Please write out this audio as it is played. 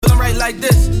like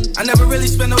this. I never really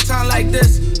spent no time like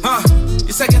this, huh?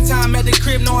 Your second time at the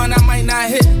crib knowing I might not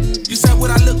hit. You said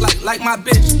what I look like my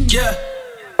bitch, yeah.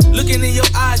 Looking in your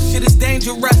eyes, shit is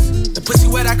dangerous. The pussy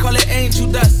wet, I call it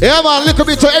angel dust. Yeah, man, look at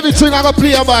me to everything I gonna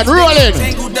play, man. Rolling.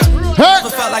 Tangled up. Never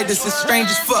felt like this is strange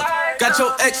as fuck. Got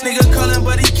your ex nigga calling,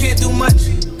 but he can't do much.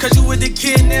 Cause you with the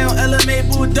kid now, LMA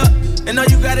booed up. And all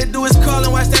you gotta do is call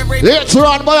and watch that rape. Later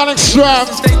on, Bionic Strong.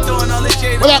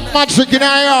 With that magic in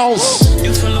our house.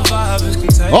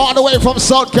 All the way from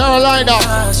South Carolina.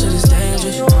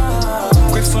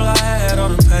 Grateful I had all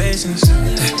the patience.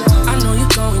 I know you're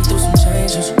going through some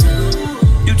changes.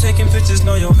 You taking pictures,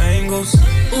 know your angles.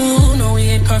 Ooh, no, we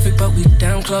ain't perfect, but we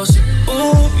damn close.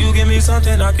 Ooh, you give me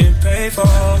something I can pay for.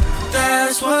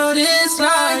 That's what it's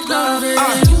like loving.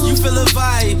 You feel a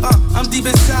vibe, I'm deep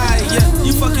inside, yeah,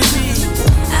 you fucking me.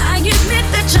 I admit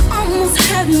that you're almost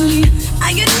heavenly.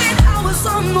 I admit I was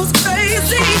almost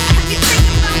crazy. You think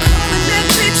about calling that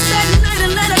bitch that night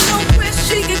and let her know where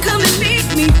she can come and meet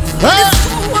me. It's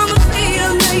cool, I'ma be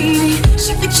a lady.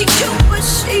 She thinks she cute, but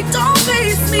she don't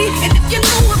face me. And if you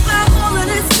know about all of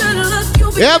this good luck,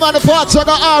 you'll be. Yeah, man, the parts are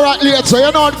gonna alright later,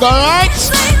 you know what, right?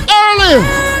 Early!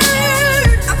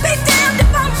 I'll be damned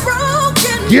if I'm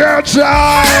broken. Your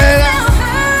child!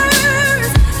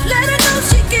 Let her know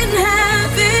she can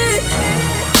have it.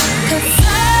 'Cause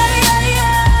I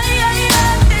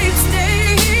can't stay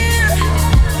here.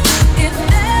 If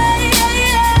there's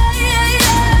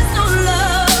no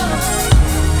love.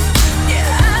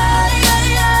 Yeah, I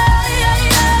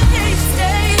can't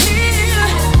stay here.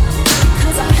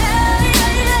 'Cause I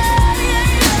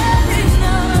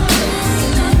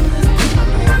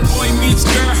Boy meets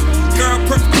girl, girl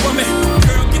perfect woman.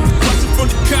 Girl get the bustin' from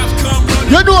the cops, come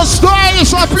running. You know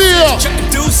stylish up here. Check the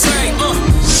dude say,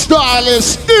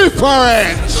 Stylish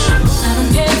different. I don't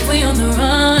care if we on the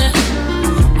run,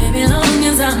 baby, long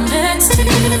as I'm next to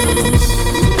you.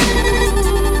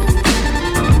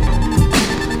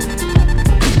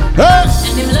 Hey.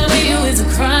 And if loving you is a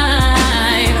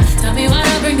crime, tell me why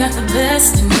I bring out the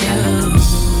best in you.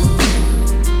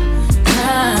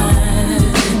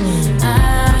 I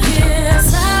hear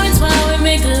sirens while we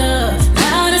make love,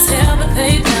 loud as hell, but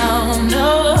they don't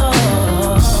know.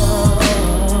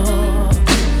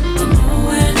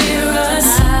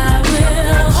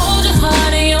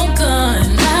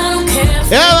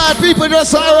 Yeah, man, people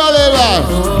just are rolling, man.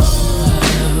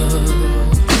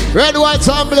 Red, white,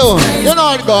 and blue. You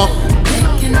know it go.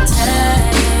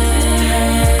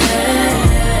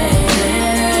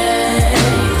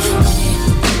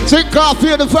 Take off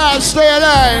here the vibe, stay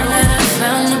alive.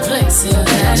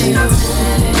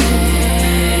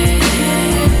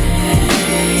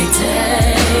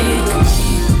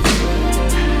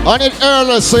 On it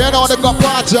early, so you know they got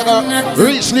party and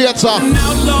reach later.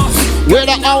 We're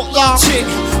the outlaw.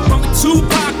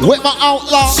 With my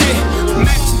outlaw.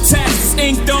 Matching taxes,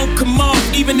 ink don't come off,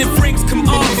 even if rings come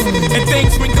off and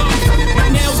things ring off. My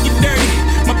nails get dirty,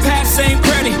 my past ain't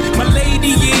pretty. My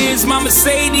lady is, my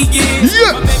Mercedes is.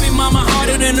 Yeah. My baby mama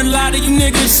harder than a lot of you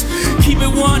niggas. Keep it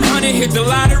 100, hit the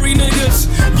lottery niggas.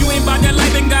 You ain't about that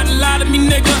life, ain't got a lot of me,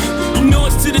 nigga. You know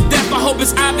it's to the death, I hope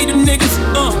it's I be the niggas.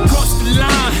 Cross the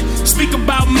line, speak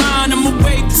about mine, I'ma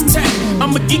wave this tech.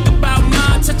 I'm a geek about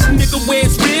mine, touch a nigga where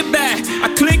it's rib back. I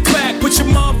click clack, put your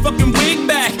motherfucking wig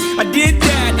back. I did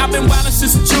that, I've been wildin'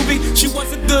 since a juvie. She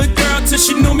was a good girl till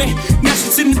she knew me. Now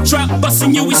she's in the trap,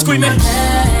 bustin' you, we screaming.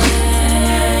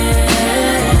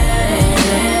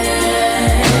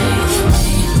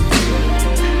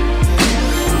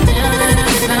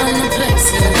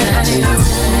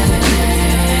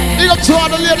 Big up to all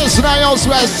the ladies in our house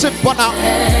who are sipping on a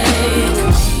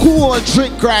cool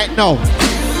drink right now.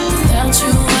 Without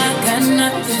you, I got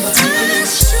nothing.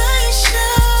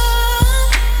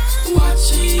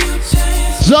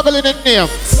 Juggling in there.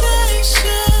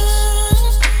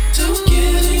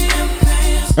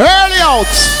 Early out.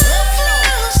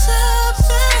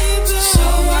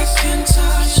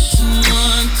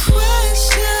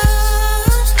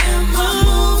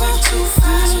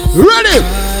 Ready?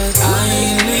 I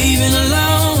ain't leaving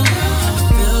alone.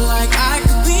 Feel like I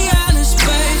could be honest,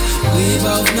 babe. We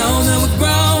both know that we're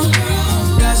grown.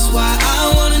 That's why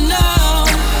I wanna know,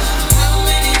 how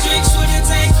many drinks would it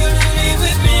take you to leave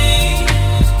with me?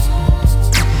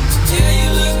 Yeah, you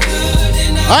look good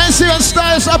and I see your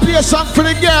styles up here, song for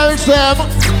the girls, them.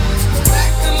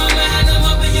 back of my mind, I'm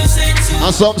hoping you say too.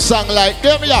 And some song like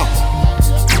them, yeah.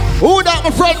 Who that,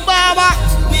 my friend Mama?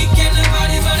 We can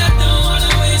nobody, but I don't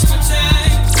wanna waste my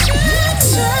time. Temptation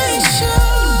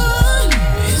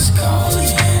is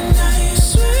calling,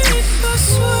 nice, sweet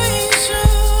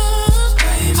persuasion.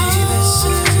 Baby, this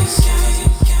is a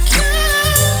game. Get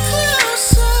close.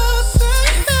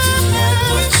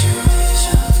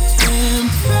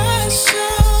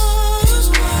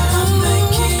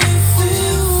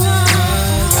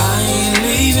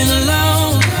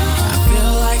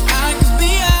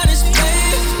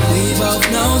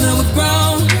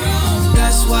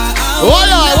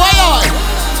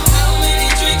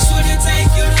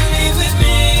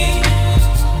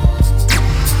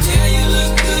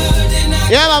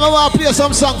 want to play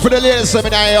some song for the ladies in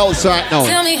the house right now.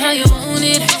 Tell me how you want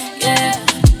it, yeah.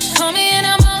 Call me and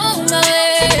I'm on my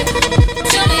way.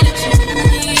 Tell me that you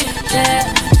need it,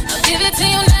 yeah. I'll give it to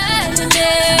you night and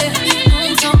day.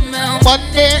 I'm talking about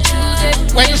Monday,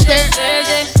 Wednesday,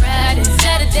 Thursday, Friday,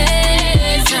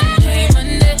 Saturday, Sunday,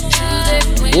 Monday, Tuesday,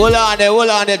 Wednesday. hold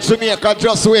on there, Jamaica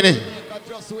just winning.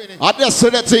 I just see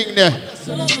the thing there.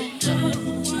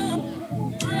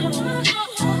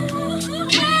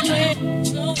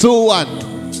 2-1.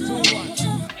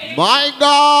 My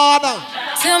God.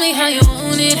 Tell me how you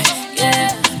want it,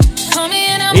 yeah. Call me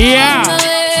and I'm Yeah. on my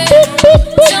way.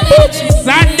 Tell me that you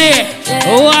Sunday.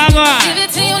 Oh, I'm give on. it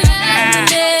to you night and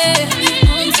day.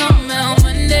 I'm talking about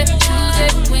Monday, Tuesday,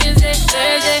 Wednesday,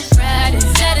 Thursday, Friday,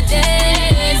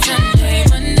 Saturday, Sunday,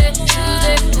 Monday,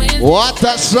 Tuesday, Wednesday. What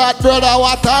a shot, brother.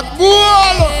 What a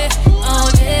goal. All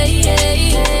day, yeah,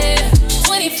 yeah.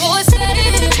 24/7.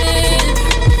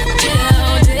 Yeah,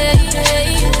 all day, yeah,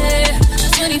 yeah.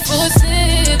 24/7.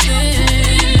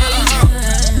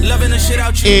 Loving the shit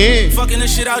out you, fucking the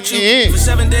shit out you for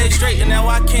 7 days straight, and now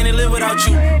I can't live without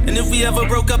you. And if we ever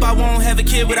broke up, I won't have a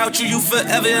kid without you. You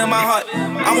forever in my heart.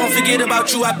 I won't forget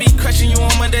about you. I be crushing you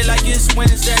on Monday like it's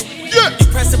Wednesday. Yeah. You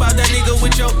pressed about that nigga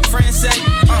with your friends say.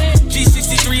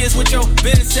 G63 is what your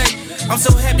business say. I'm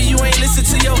so happy you ain't listen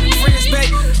to your friends,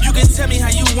 babe. You can tell me how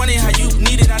you want it, how you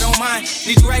need it, I don't mind.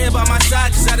 Need you right here by my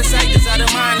side, cause out of sight is out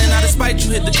of mind. And out of spite,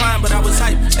 you hit the climb, but I was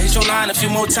hype. I hit your line a few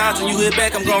more times, when you hit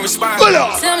back, I'm gonna respond.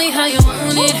 Tell me how you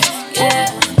want it, yeah.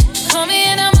 Call me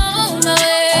and I'm on my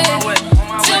way.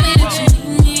 Tell me that you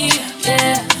need me,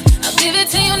 yeah. I'll give it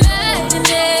to you night and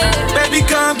day. Baby,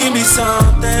 come give me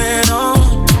something, oh.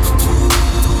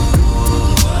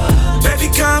 Baby,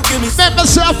 come give me Let me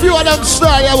say a few of them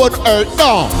style I would hurt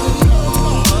now.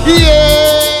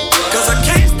 Yeah. cause I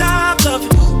can't stop loving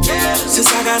you.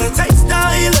 Since I got a taste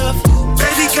of your love.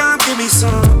 Baby, come give me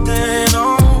something,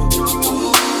 oh.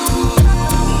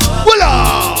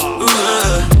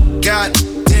 God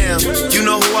damn, you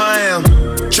know who I am.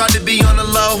 Tried to be on the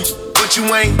low, but you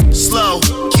ain't slow.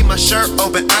 Keep my shirt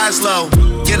open, eyes low.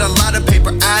 Get a lot of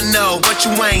paper, I know, but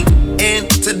you ain't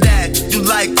into that. You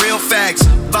like real facts.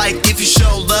 Like if you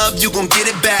show love, you gon' get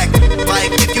it back.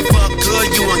 Like if you fuck good,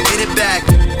 you gon' get it back.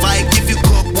 Like if you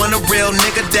cook, want a real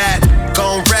nigga that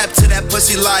gon' rap to that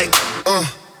pussy like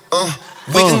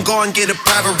We can go and get a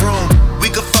private room. We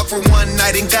could fuck for one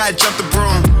night and God jump the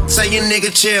broom. Say your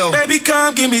nigga chill. Baby,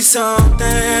 come give me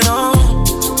something, oh.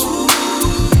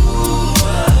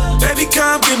 Baby,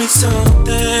 come give me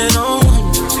something, oh.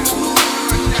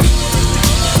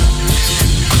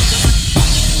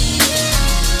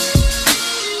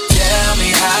 Tell me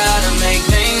how to make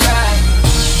things right,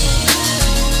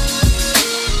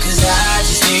 cause I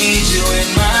just need you in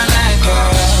my life,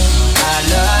 girl. I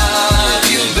love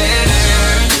you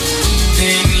better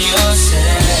than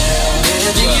yourself,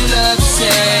 better than you love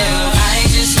yourself. I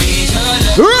just need your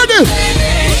love, Ready? baby.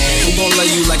 Who gon' love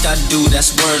you like I do,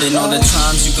 that's word. And all the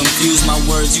times you confuse my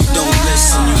words, you don't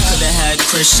listen. You could've had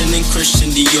Christian and Christian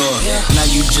Dior. Now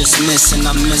you just missing,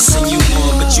 I'm missing you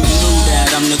more. But you knew that,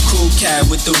 I'm the cool cat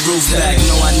with the roof back.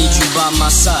 No, I need you by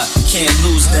my side, can't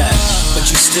lose that. But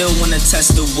you still wanna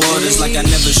test the waters, like I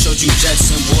never showed you jets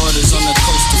and waters on the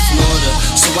coast of Florida.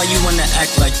 So why you wanna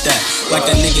act like that? Like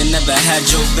a nigga never had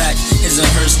your back, his or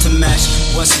hers to match.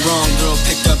 What's wrong, girl,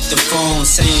 pick up the phone,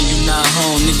 saying you not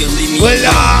home, nigga leave me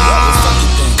alone. Fuck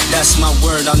it then, that's my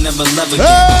word, I'll never love again.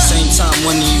 Same time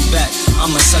wanting you back,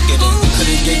 I'ma suck it in.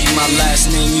 Could've gave you my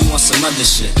last name, you want some other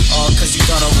shit. All cause you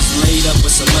thought I was laid up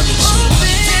with some other shit.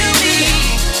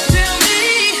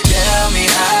 Tell me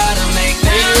how to make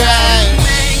things right,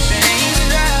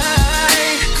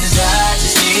 cause I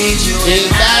just need you in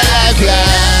my life.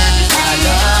 I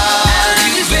love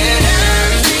you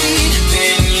better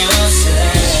than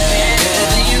yourself, better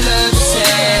than you love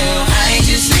yourself. I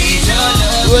just need your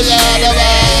love,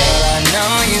 I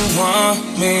know you want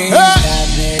me. Stop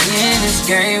playing this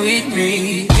game with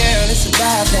me, girl. It's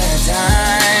about that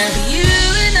time for you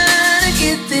and I to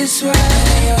get this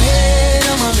right. Your head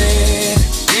on my bed,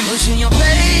 then pushing your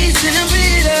face in the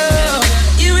middle.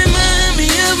 You remind me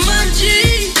of my G,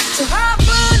 so hop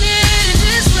on it and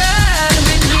just ride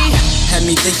with me. Had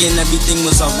me thinking everything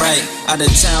was alright. Out of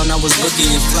town, I was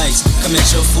booking your flights. Come at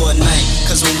your for a night,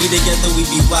 cause when we together, we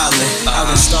be wildin'.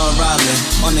 Out in Star Island,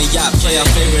 on the yacht, play our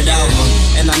favorite album.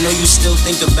 And I know you still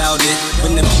think about it.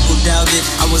 When the people doubt it,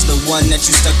 I was the one that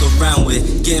you stuck around with.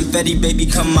 Getting Betty, baby,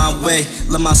 come my way.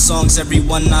 Love my songs, every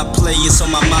one I play, it's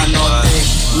on my mind all day.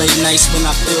 Late nights when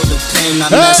I feel the pain. I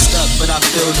messed up, but I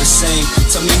feel the same.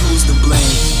 Tell me who's to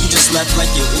blame. You just left like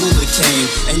your Uber came.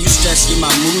 And you stressed, yeah,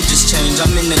 my mood just changed.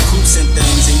 I'm in the coops and things.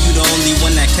 things, and you the only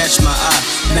one that catch my eye.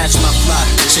 Match my fly,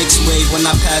 chicks wave when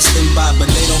I pass them by, but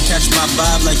they don't catch my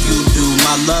vibe like you do.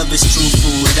 My love is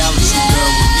truthful, without you,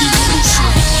 girl, would be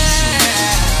crucial.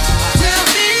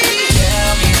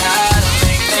 Tell me how to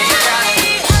make things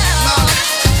right.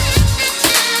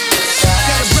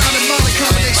 Got a Brown and Molly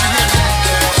combination here.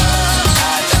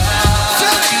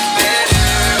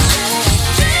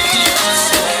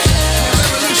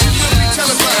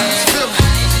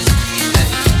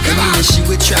 She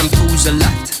with shampoos a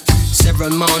lot.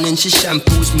 Several mornings she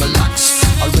shampoos my locks.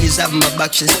 Always have my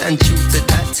back, she stand true to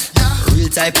that. Real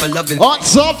type of loving.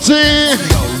 What's up, T?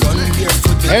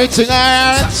 Everything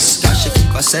else. She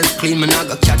keep herself clean, man, I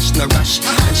got catch no rush.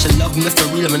 And she love me for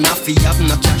real, man, I feel have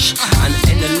no cash. And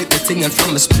any little thing and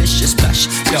from a splish, she splash.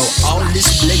 Yo, all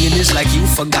this blinging is like you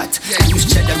forgot. Use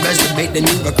cheddar as the bait, then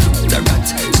you recruit the rat.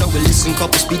 So we listen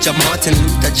couple speech of Martin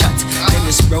Luther chat.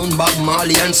 Dennis Brown, Bob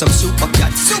Marley, and some super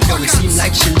cats. Yo, it seem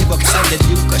like she live upside the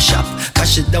Duke shop.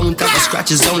 Cause she don't have a scratch,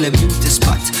 it's only beauty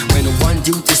spot. When one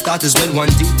duty start is when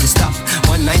one duty stop.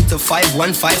 1 9 to 5,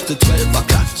 1 5 to 12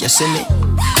 o'clock. You see me?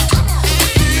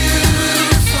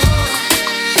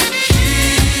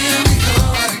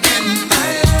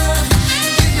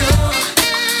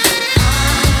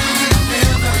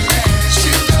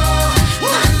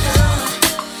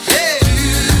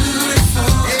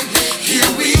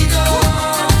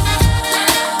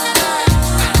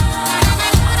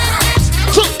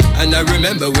 And I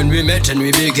remember when we met and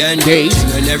we began dating,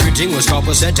 and everything was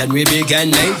corporate and we began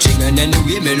mating. And then the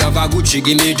women of our Gucci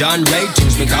give me John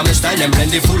ratings. Become a style and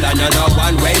plentiful and another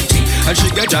one waiting. And she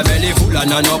get a belly full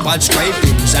and no bad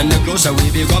scrapings. And the closer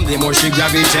we become, the more she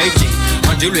gravitating.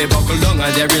 Until we buckle down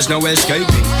and there is no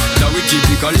escaping. Now we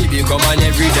typically become an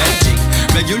everyday thing.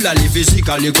 Regularly,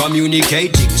 physically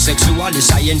communicating, sexually,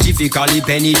 scientifically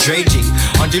penetrating,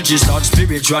 until she starts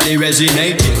spiritually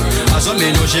resonating. As I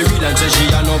may know she real and says she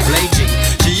are no plating.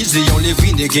 She is the only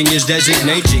queen the king is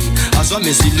designating. As I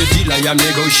may see the deal I am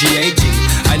negotiating.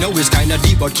 I know it's kinda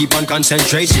deep but keep on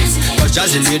concentrating. Cause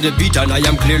Jazzy laid the beat and I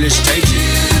am clearly stating.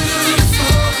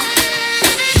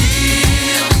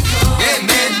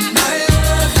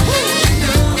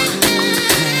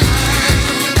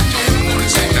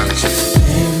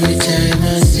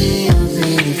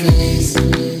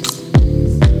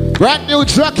 Brand new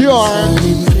track you are.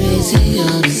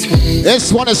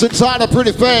 This one is inside a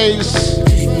pretty face.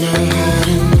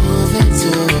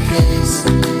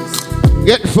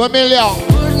 Get familiar.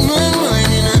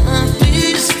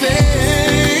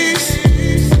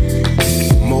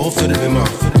 Move to the limit.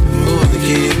 Move the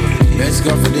kid. Let's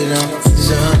go for dinner.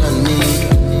 John and me.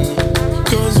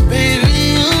 Cause baby,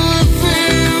 you're my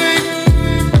favorite.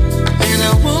 And I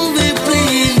won't be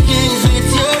playing games with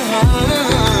your heart.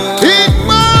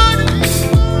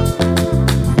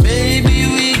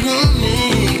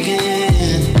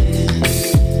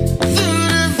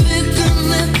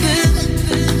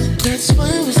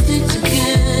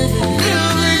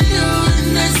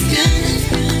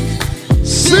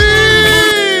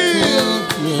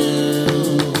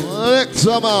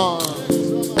 Come on.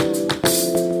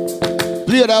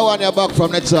 Play that one you're back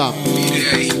from the top.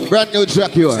 Brand new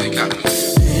track you are. Every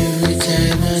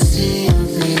time I see your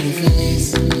pretty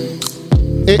face,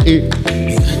 you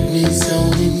got me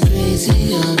sounding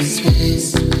crazy out of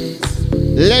space.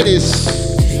 Ladies,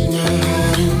 take my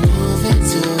heart and move it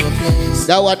to a place.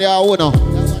 That one you are winner.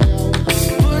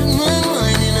 Put my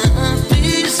mind in a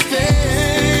happy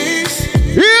space.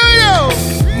 Here you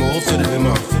move to the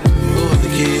limit. Move the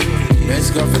kid. Let's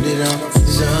go for dinner,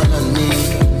 John and me.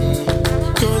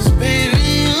 Cause baby,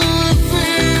 you're my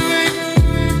favorite.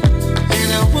 And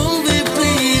I won't be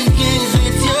playing games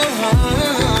with your heart.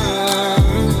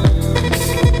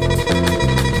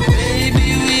 Baby,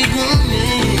 we gon'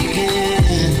 make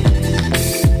it.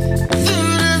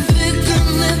 Through the thick and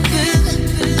the thin.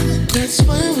 That's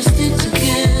why we stick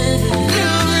together.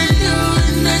 Girl, I know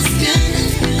and I skin.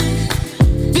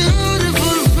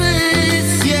 Beautiful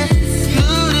face, yeah.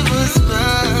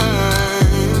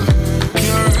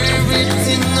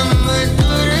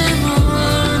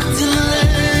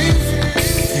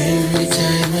 Every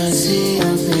time I see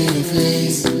your pretty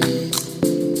face,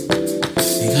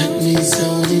 you got me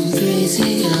sounding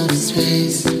crazy out of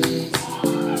space.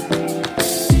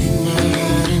 Take my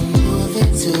heart and move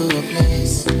it to a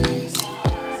place.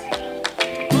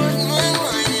 Put my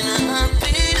mind in a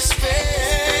happy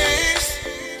space.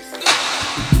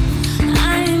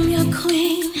 I am your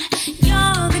queen,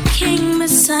 you're the king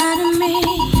beside of me.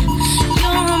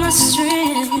 You're my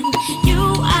strength, you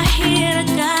are here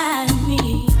to guide me.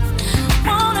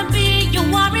 Wanna be your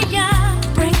warrior,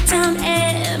 break down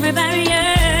every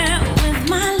barrier with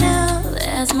my love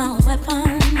as my weapon.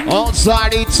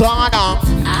 Salitana.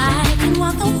 I can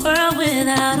walk the world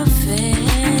without a fear.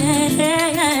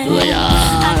 Yeah.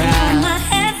 I can hold my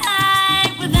head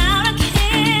high without a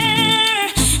care.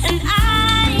 And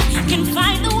I can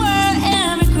fight the world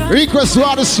every cross. Request for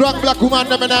all the strong black woman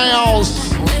them in the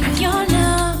house. With your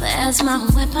love as my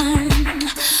weapon.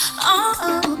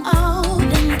 Oh,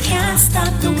 them can't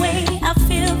stop the way I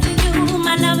feel for you.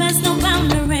 My love has no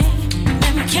boundary.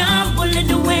 Them can't pull it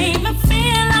away. I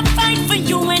feel I fight for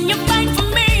you and you fight for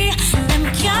me. Them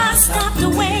can't stop the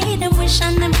way. Them wish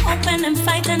and them hope and them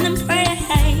fight and them pray.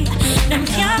 Them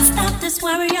can't stop this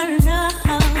warrior love.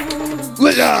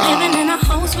 Living in a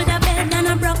house with a bed and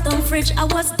a broke down fridge. I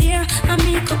was there, I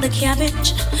mean cook the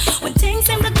cabbage. When things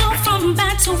seem to go from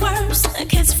bad to worse, a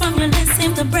kiss from your lips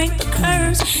seemed to break the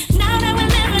curse. Now that we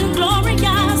live in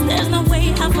glorious, there's no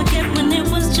way I forget when it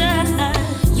was just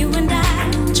you and I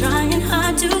trying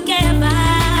hard to get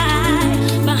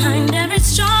by. Behind every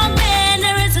strong man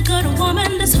there is a good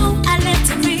woman. That's who I live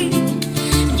to be.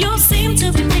 You seem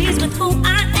to be pleased with who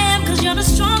I am, cause you're the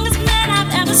strongest man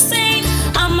I've ever seen.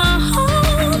 I'm a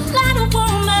whole lot of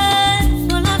woman,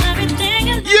 full of everything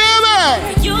and for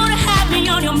you to have me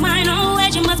on your mind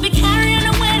always, you must be carrying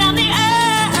the weight of the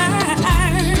earth.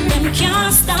 Them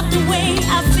can't stop the way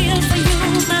I feel for you.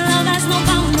 My love has no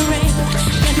boundary.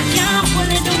 Them can't pull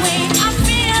it away. I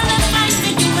feel the fight for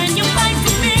you and you fight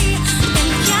for me. Them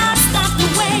can't stop the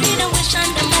way the wish and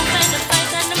the hope and the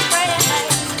fight and the prayer.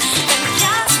 Them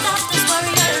can't stop this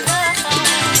warrior love.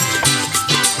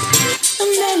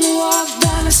 And then walk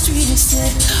down the street and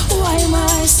said, why am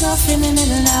I soft in the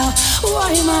middle now?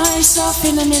 Why am I soft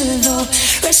in the middle though?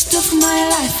 Rest of my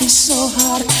life is so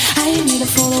hard. I need a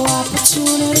full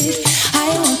opportunity.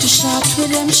 I want to shout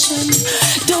redemption.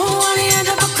 Don't want to end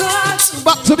up a card.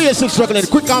 Back to basics, struggling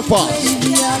quick and fast.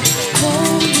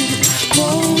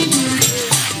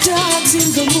 Dogs in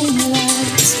the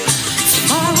moonlight.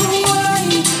 Far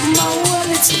away, my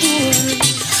wallet's full.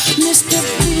 Mr.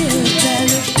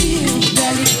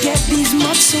 Belly, get these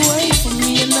mugs away from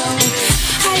me, you know.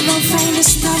 I don't find the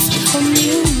stuff from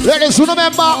you. Ladies,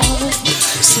 remember.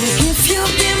 So if you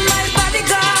be my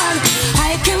bodyguard,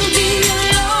 I can be a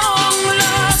long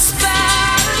lost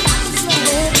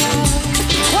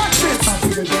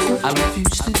I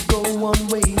refuse to go on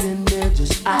waiting there,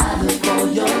 just idle for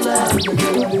your love.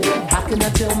 How can I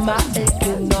tell my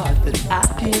aching heart that I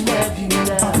can have you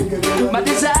now? My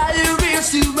desire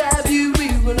is to have you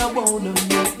real, and I wanna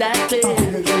make that clear.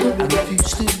 I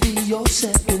refuse to be your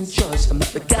second choice. I'm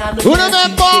not the kind of man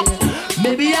you care.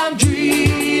 Maybe I'm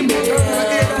dreaming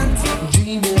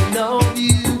of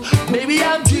you. Maybe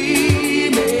I'm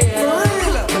dreaming,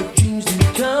 but dreams do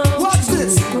come. What's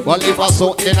this? Well, if I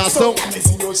saw in a song,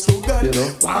 you know.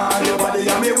 Why your body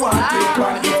and me want it,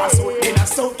 man? If I saw in a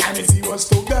song, and me see what's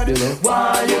too good.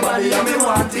 Why your body and me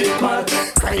want it, man?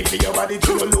 Cry for your body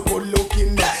to look good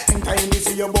looking. Anytime me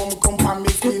see your bum come from me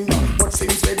skin. But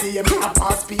since we DM me a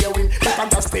pass for your win, you can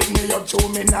just take me up to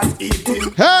me not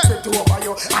eating. Hey! Straight over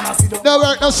you and I see the no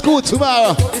work, no school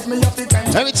tomorrow.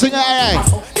 Everything alright.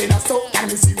 In a song,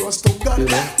 and me see what's too good.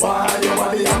 Why your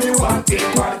body and me want it,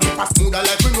 man? If I smooth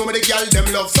like we know me the girl them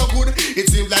love so good. It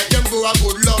seems like them go a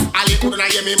good love. Ali couldn't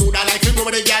hear me mood like we know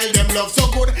me the girl them love so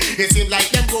good. It seems like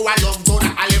them go a love good.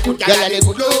 Ali could girl a the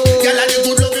good love. Girl a the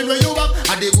good loving when you walk.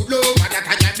 A the good love. And that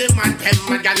I got them man them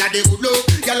man. Girl a the good love.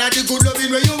 Girl a the good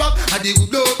loving when you walk. A the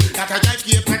good love. That I got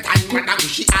keep it and man a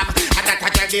wish she have. And that I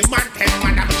got them man them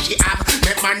man a wish she have.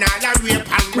 Make man all a rape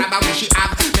and grab a wish she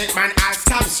have. Make man all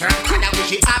stab serve and a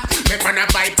wish she have. Make man a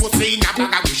buy pussy in a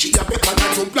bag a wish she have. Make man a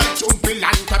jump like jumping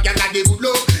land top. Girl a the good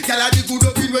love. Girl a the good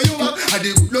loving when you walk. A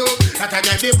the good love. That I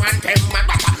got them man them man.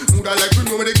 Mood like we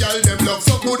know me the girl them love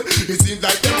so good. It seems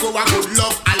like them go a good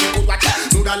love. All you good watch.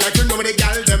 Mood like we know me the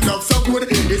girl them love so good.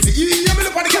 It's the yeah me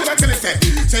look for the girl tell it say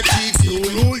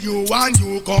you and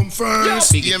you come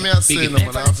first. Yeah, me a say no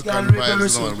man, African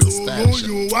vibes going with style.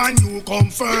 You and you come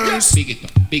first. Big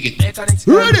it.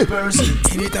 Ready?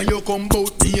 Anytime you come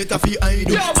bout me, it a fi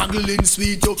hide. Haggling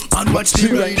sweet you and watch the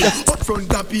ride. Up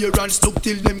front appearance stuck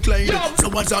till them glide.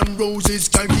 Flowers and roses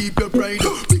can keep your pride.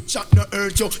 Big chat no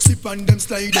hurt you, sip and them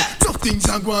slide. Nothing's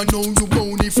a go on now you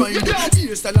bonafide.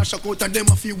 Here style a shock out and them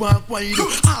a fi walk wide.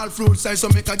 All fruit size so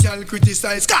make a girl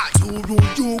criticize. Cause you rule,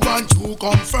 you want to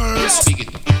come first.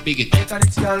 Big it.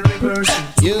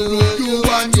 You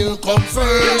and you come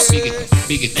first.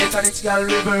 Big it. Make a girl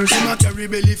reverse. You carry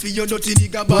belly for your dirty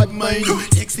nigga bad mind.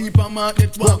 Next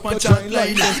supermarket walk on chat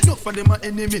line. Enough of them are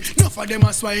enemy, enough of them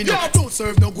are swine. Don't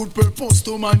serve no good purpose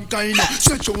to mankind.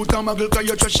 Stretch out a muggle cause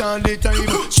you trash all the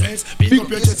time. Stress, pick up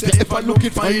your chest if I look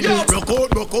it fine. Rock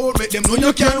out, make them know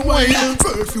you can't whine.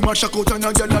 Perfume a shock out and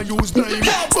a girl a use time.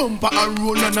 Bumper and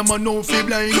roll and a man no feel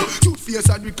blind. You face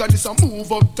a because this a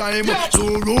move up time.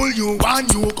 So roll you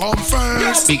and you come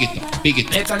first. Big it up, big it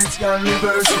up. Mechanics can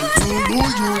reverse. So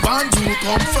roll you and you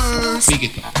come first. Big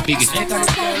it up, big it up.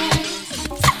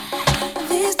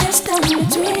 This distance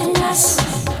between us,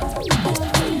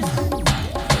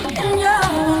 and you're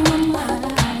on my mind.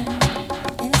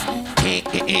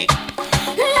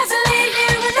 Let's leave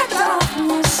here in the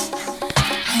darkness.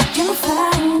 I can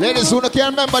find. Ladies who can't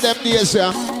remember them days,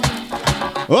 yeah.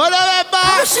 Hold on, I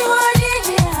wish you were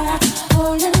here,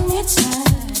 holding me tight.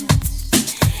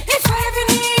 If I ever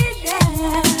need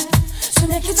that, so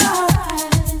make it alright.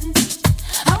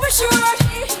 I wish you were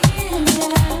here,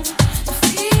 to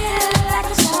feel like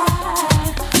a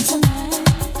child tonight.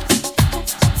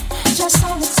 Just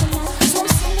on the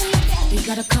tonight. We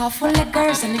got a car full of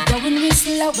girls and it's going real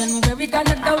slow. And where we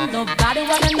gonna go, nobody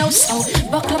wanna know. So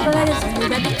buckle up, ladies, and we're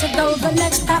ready to go. The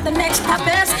next stop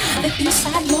is the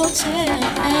Eastside Motel.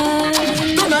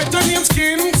 Tonight the name's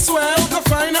King Swell, go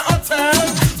find a hotel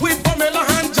with Pamela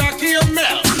and Jackie and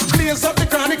Mel. Blaze up the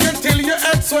chronic until your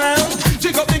head swell.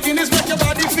 Jig up the Guinness, make your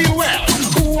body feel well.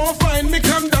 Who won't find me,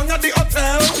 come down at the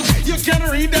hotel. You can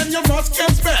read and you must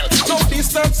can spell. No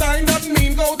distance sign, that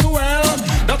mean go to hell.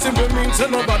 That simply means that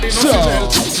nobody knows well.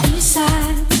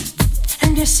 Eastside,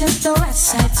 and this is the west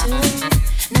side too.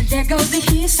 Now there goes the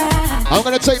east side. I'm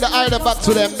gonna take the island back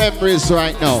to their memories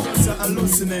right now. It's a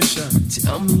hallucination.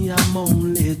 Tell me I'm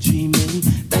only dreaming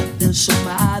that there's some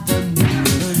other me.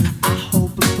 I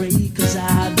hope and pray cause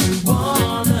I don't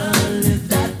wanna live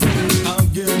that way.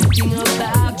 Thinking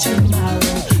about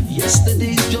tomorrow,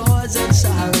 yesterday's joys and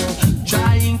sorrow,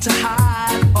 trying to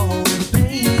hide all the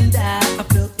pain that I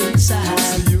felt inside.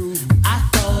 I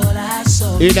thought I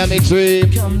saw In a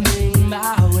dream coming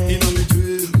my way.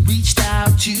 Reached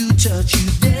out to touch you,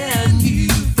 then you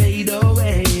fade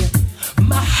away.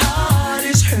 My heart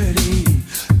is hurting,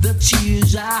 the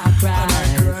tears I cry,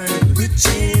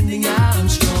 pretending I'm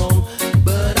strong,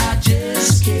 but I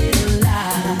just can't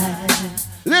lie.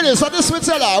 Ladies, so this will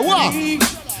tell her, what?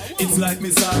 It's like me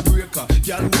breaker,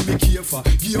 girl with me careful.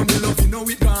 Give me love, you know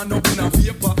it gone up in a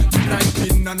vapor. Like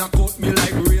pin and a cut me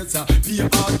like razor. Be a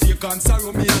heart take and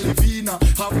sorrow me a Livina.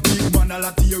 Have big man a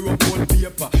la tear up old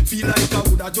paper. Feel like I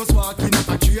woulda just walk in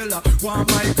a trailer. Want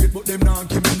my grade but them not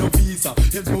give me no visa.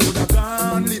 If me woulda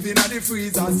gone living at the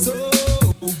freezer. So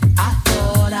I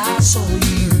thought I saw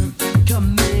you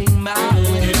coming my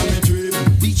way.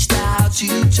 Reached out to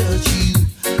touch you,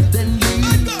 then you.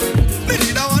 Me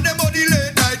need a one them body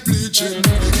late night bleaching.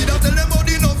 Need a tell them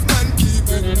body enough man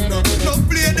keeping. No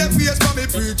play them face for me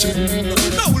preaching.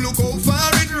 Now look how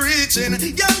far it reaching.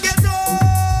 Young get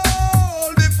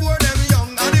old before them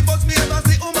young. And the bus me ever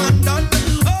see woman done.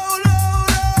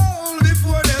 Old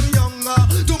before them young.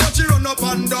 Too much she run up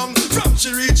and down. From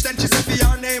she reach then she say for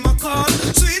your name a call.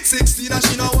 Sweet 16 and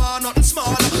she no want nothing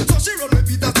small. So she run with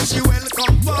Peter so she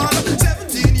welcome fall.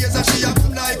 17 years and she a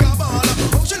boom like a ball.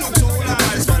 Oh she looks so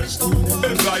nice Spanish town.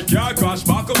 It's like your crush,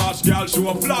 back a match, girl, show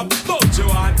a flop. Don't you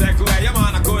want take away your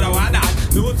man, I coulda want that.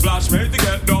 Don't flash, made to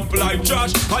get dumped like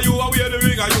trash. Are you a wear the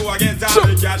ring, are you a get out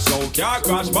the cash? So car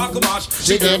crash, back a match,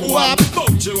 she get whap.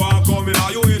 Don't you want coming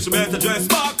out, you ain't, she better dress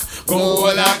back. Go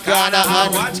all that corner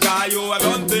and watch car, you have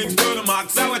done things to the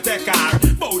max, I will take car.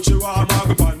 Bout you want mark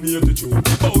upon me if the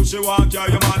truth. Bout you want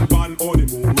carry your man pan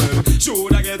honeymoon. Well,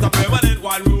 should I get a permanent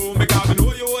one room, because I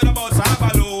know you would about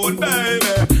half alone,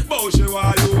 baby. Bout you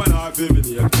want you and I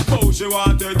feminine. Bout you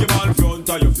want take your man front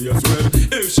of your face. Well,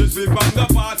 if she slip on the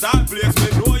part and place, we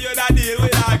know you that deal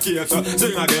with our case.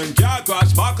 Sing again, car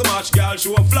crash, back a match, girl,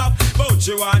 show a flop. Bout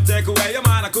you want take away your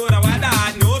man, I coulda want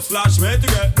that. No splash, made to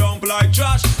get dumped like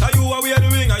trash. Are you a wear the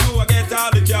ring, are you a get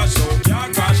all the cash? So car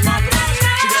crash, back a match,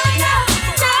 she get whap.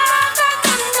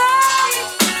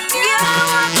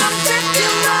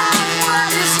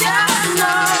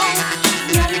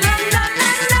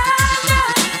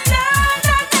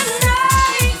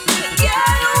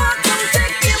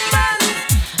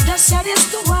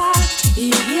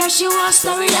 She wants to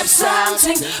story up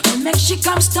something, but make she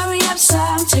come story up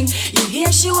something. You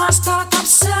hear she wants to start up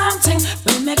something,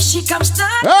 but make she come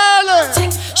start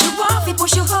something. She want to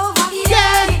push you over,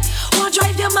 yeah. Want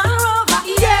drive your man over,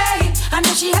 yeah. And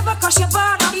if she ever cross your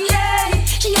border, yeah.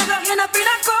 She ever end up in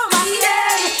a coma,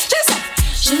 yeah. She said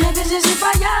she make it easy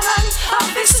for Yaran. I'll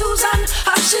be Susan,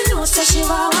 and she knows that she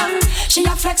want one. She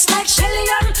a flex like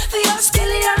Shellyan, the old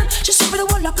skillion. She super the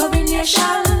whole of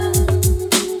combination.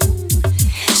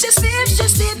 She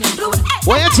sleep, blue.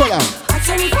 What you tell her? I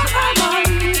tell you, Papa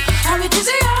man, I'm it is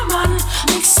a man.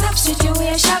 Mix up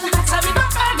situation, I tell you,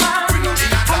 Papa man,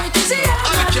 I'm it is a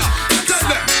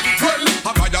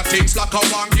things like a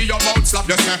wangy, your mouth slap,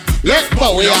 you say. Let's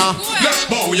bow ya. Let's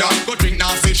bow ya. Go drink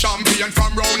nasty champagne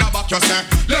from round about, you say.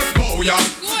 Let's bow ya.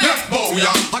 Let's bow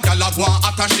ya. A gal a go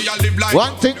and she a live like.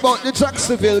 One thing about the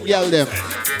Jacksonville girl them.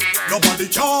 Nobody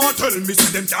can tell me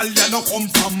say them gal ya no come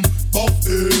from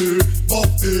Buffy,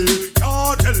 Buffy.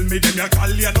 Can't tell me them ya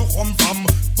gal ya no come from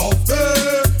Buffy,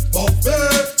 Buffy.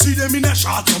 See them in a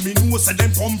shot so me know say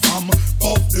them come from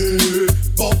Buffy,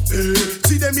 Buffy.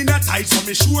 See them in a tight so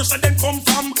me sure say them come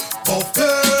from Buffy,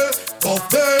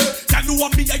 Buffy. Can you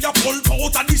want me a ya pull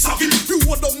out of the socket? You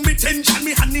hold on me tension,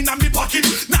 me hand in a me pocket.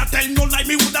 Now tell no lie,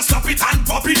 me woulda stop it and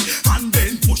pop it, and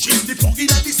then push in the plug in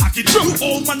a the socket. You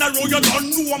old man a roll, you don't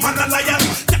know a man a lion.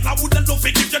 Tell I woulda love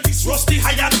it if you this rusty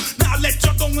iron. Now let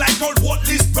you down like old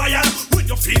Watley's Brian. When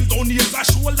you feel down here, I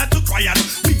shoulder to cry on.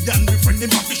 Me and me friend them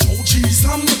have to show cheese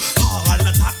some. All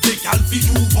the tactic I'll be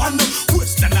you one.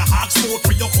 Western a hawk smoke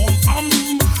where you come from.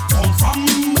 Come from.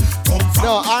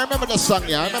 No, I remember the song,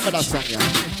 yeah.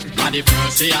 And the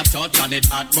first day I touch and it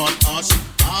hot but us.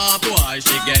 Ah boy,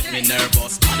 she get me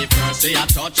nervous. And the first day I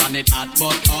touch and it hot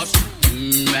but us.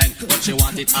 Man, but she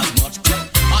want it as much.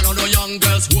 I don't know young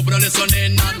girls who been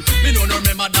listening and me don't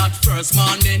remember that first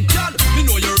morning, girl. Me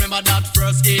know you remember that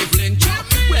first evening, girl.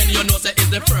 When you know say it's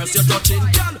the first you're touching,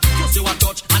 girl. Just you a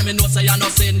touch and me know say you're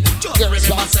not sin. Just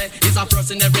remember say it's a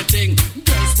first in everything.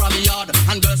 Girls from yard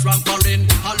and girls from foreign.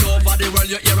 All over the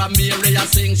world you hear a Mary a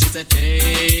sing. She said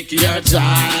take your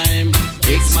time.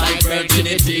 It's my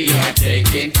virginity you're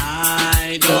taking.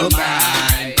 I don't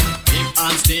mind. If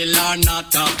I'm still or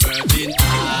not a virgin,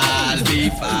 I'll be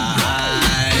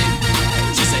fine.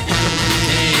 She said it don't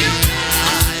take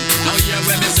time. Now hear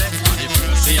when me say on the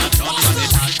first day I touch and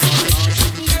it has come.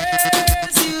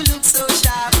 Girls, you look so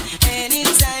sharp.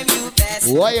 Anytime you pass.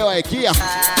 Why, Kia?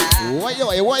 Why?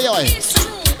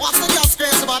 What's the just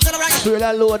crazy about the right? Throw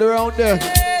that load around there.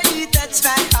 You touch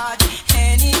my heart.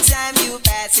 Anytime you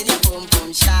pass in your boom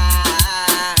boom shot.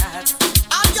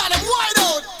 I got him wide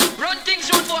out. Run things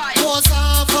road boy. Pose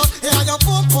off, yeah your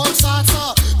boom boom shot.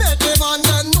 Make the man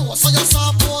then know so you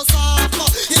saw pose off.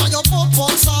 Yeah your boom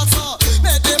boom shot.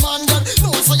 Make the man then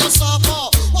know so you saw.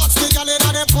 What's the gal in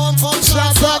the boom boom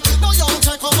shot? No young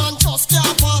can come and just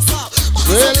can't pass up.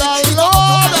 Well,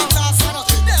 Lord.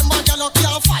 Them man gal up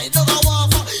can't fight over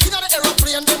water. You know the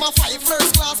aeroplane them a fight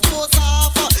first class pose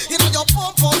off. You know your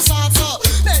boom boom shot.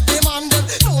 Make the man then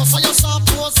know so you saw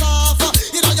pose off.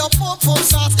 You know your boom boom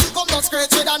shot. Come down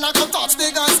scratch it and I come touch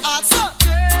the guy's heart.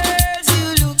 Girls,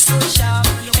 you look so sharp.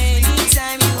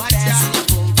 Anytime you pass in your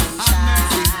boom boom shot.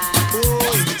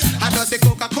 I just the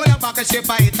Coca-Cola bottle shape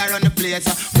I hit around the place.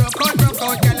 Broke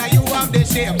out, girl, you have the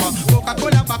shape.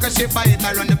 Coca-Cola bottle shape I hit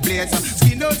around the place.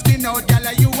 Skin out,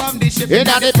 girl, you have the shape. In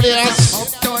the place.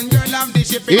 Uptown girl, I'm the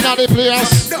shape. In the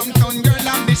place. Downtown girl,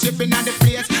 I'm the shape in the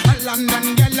place.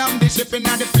 London girl, I'm the shape in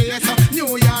the place.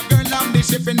 New York girl, I'm the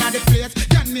shape in the place.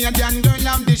 Canadian girl,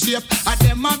 I'm the shape. I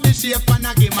them have the shape and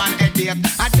I give man headache.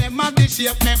 I them have the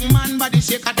shape, make man body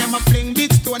shake. I them a fling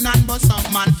big stone and bust up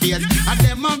man face. I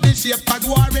them have the shape, cause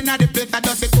war in the place. I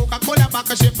just say Coca-Cola back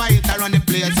a shape, I hit around the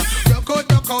place. Rock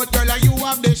out, girl, you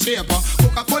have the shape.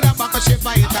 Coca-Cola back a shape,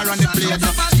 I hit around the place.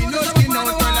 Skin out,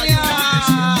 girl, you have the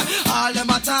shape. All them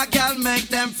attack, girl, make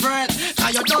them fret.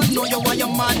 Cause you don't know you are your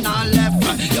man on left.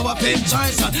 You a pimp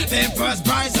choice, pimp first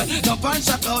prize. Don't punch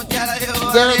up out, girl, you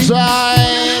are the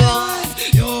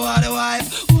wife. You are the wife.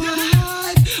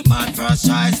 Man first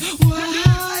choice.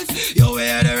 Wife, you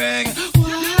wear the ring.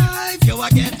 Wife, you a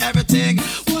get everything.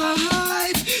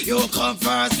 Wife, you come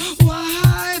first.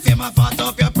 Wife, you ma fat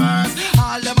up your purse.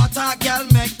 All them attack, girl,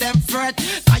 make them fret.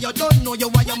 Cause you don't know you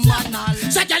are your man on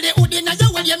left. So girl, the hood in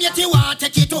you when you meet you want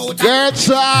take it out. Get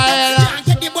tired. Can't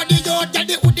get the body out. Girl,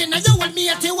 the hood in you when me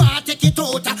you want take it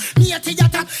out. Me at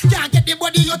yata. Can't get the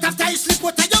body out after you slip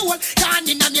out of your hole. Gone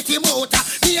in a meaty motor.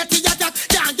 Me at yata.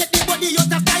 Can't get the body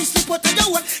out after you slip out of your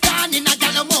hole. Gone in a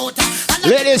gallon motor.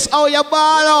 Ladies, how you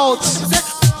ball out?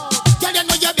 Girl, you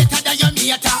know you're better than your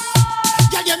mate.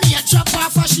 Girl, you mate drop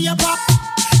off a shape up.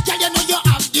 Girl, you know you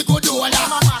have the good old.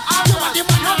 You are the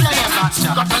man of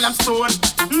the got all them stone.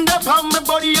 They on my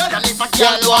body head and if a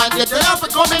girl want it, they have to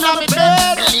come in on my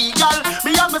bed. Illegal,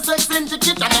 me have my sex in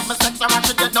ticket and if my sex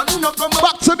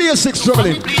Back to basics,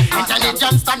 juggling.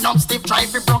 Intelligence stand up stiff, try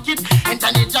to broke it.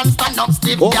 Intelligence stand up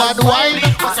stiff. Oh man, wine.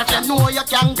 Cause if you know you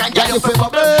can get you for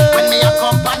bubble. When me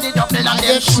accompany double and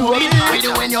then show it. With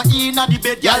you when you're in the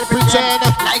bed, y'all pretend.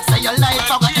 Like say your life,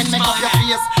 I and make up your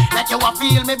face. Like you a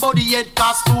feel me body head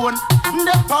cast stone.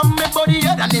 They from me body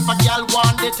head. And if a girl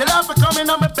want it, tell her for coming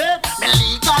on my bed. Me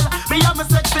legal, me have my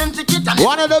sex ticket.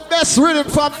 One of the best rhythm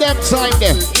from them time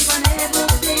there.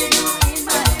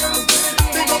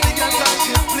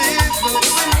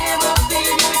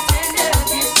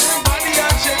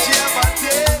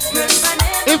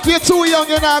 If you're too young,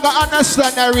 you're not gonna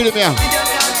understand that rhythm here.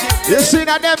 You see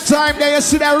that them time there, you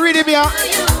see that rhythm here.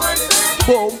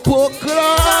 Bumpo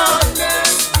club.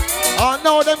 Oh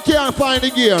no, them can't find the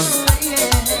gear.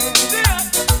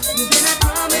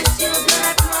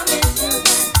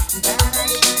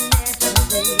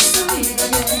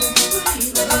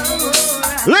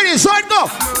 Ladies, on go.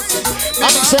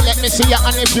 I mean, so let me see you,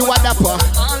 and if you are dapper.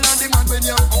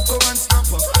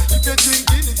 If you're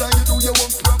drinking it and you do your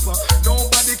work proper,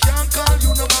 nobody can call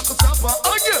you no back a stopper.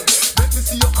 Again, let me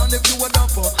see you, and if you are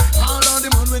dapper. All on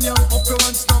the man when you're up your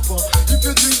and stopper. If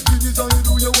you're drinking it and you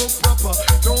do your work proper,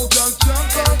 no girl can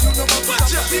call you no back a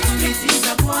stopper. This is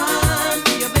a one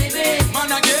for your baby. Man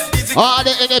again, all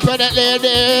the independent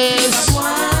ladies.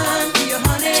 One for your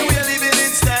honey. So we're living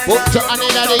in style. Book to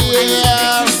another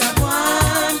year.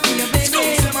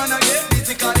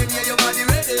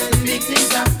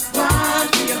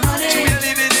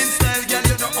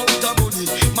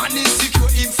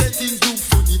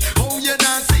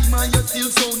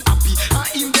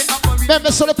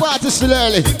 Remember, so the party still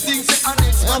early.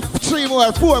 3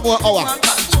 more, 4 more hours.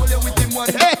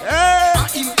 Hey, hey.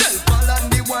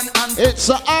 It's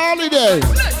a holiday.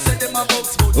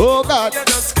 Oh God.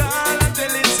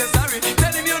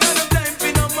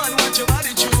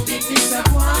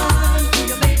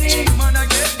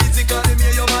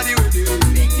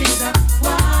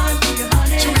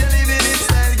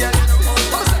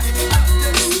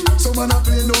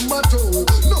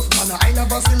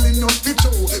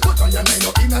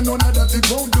 None of that it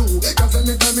won't do. Cause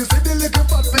anytime you see the little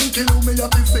fat pink kill me up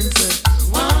this thing say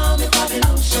wow, the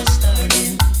Babylon's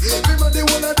starting. Remember the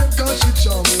one of them cause shit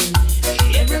showing.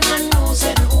 Every man knows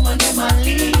that the woman them a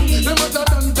lead. Them other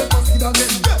than the pussy that them.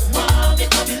 Wow, the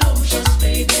Babylon's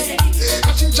baby.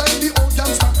 And she try the old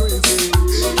gangster crazy.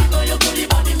 You know your body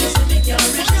body miss a big girl.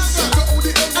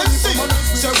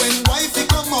 So when wifey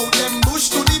come out them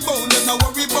bush to the bone, them no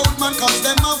worry about man cause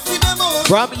them off with them out.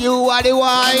 From you are the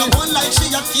wine.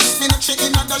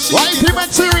 Wifey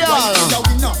material.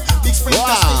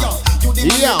 Wow.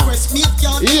 Yeah.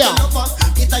 Yeah.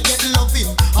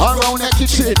 Around the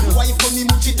kitchen.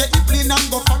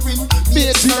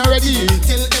 Mating already.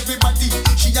 Tell everybody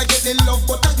she a get the love,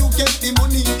 but you get the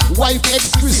money. Wife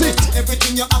exquisite.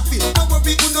 Everything you have it. Don't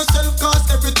worry on yourself cause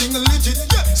everything legit.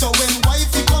 So when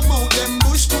wifey come out, them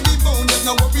bush to the bone. There's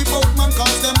no worry about man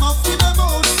cause them off with them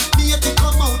out. Mating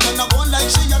come out and I won't like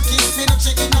she a kiss me. Not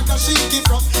shaking like a shaky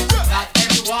from. Not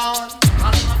everyone.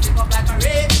 All of my flip up like a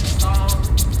red song.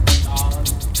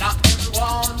 Not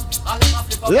everyone. All of my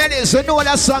flip up. Ladies, you know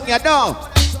that song you know.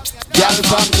 Girl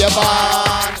from your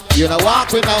barn, you know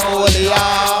walk with no holy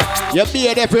arm. You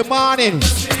bathe every morning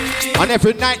and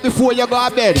every night before you go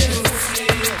to bed.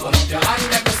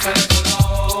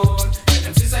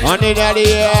 And in the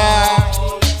air.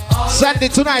 Sunday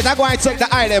tonight, I'm going to take the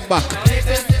island back.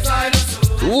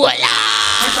 Voila!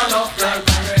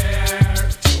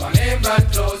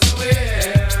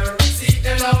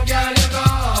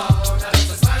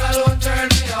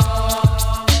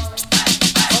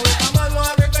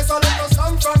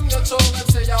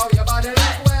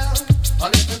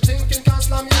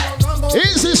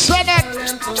 Easy, son. Yeah.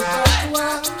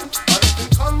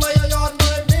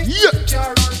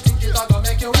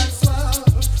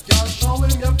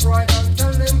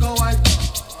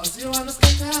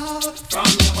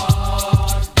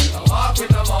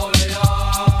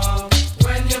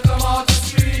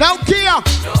 Now, Kia,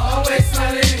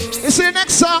 you see the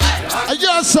next song? A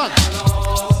your song.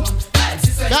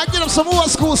 Now, give them some old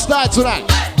school style tonight.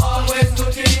 I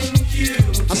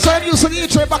started using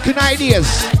each way back in ideas.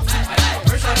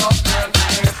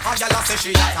 A girl say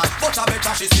she hot, but I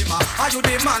better she simmer. Are you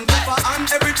the man for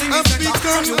and everything is better? You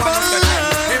want to tell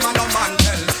him and no man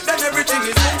tell, then everything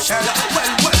is bombshell. Well,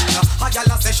 a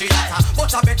girl say she hot,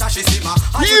 but I better she simmer.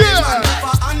 Are you the man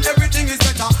for and everything is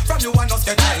better? From you and us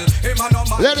can tell him and no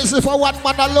man. Ladies, if I want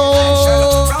man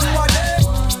alone,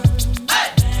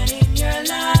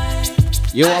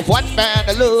 you have one man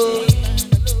alone.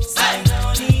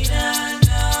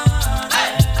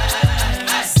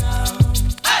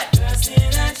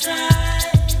 Try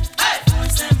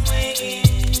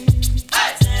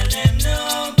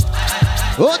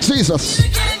Jesus.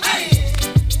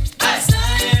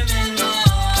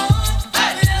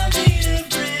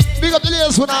 Big up the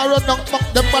ladies when I run down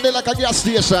them body like a gas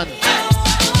station.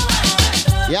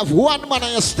 You have one man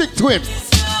and you stick to him.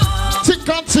 Thick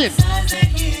and thin.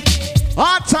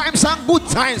 Hard times and good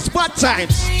times, bad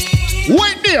times.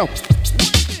 Wait there.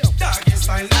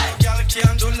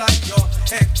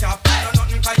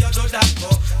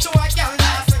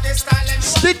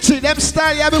 Stitchy, them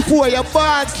style you before you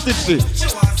born Stitchy.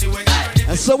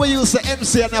 And so we used to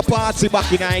MC in a party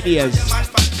back in ideas.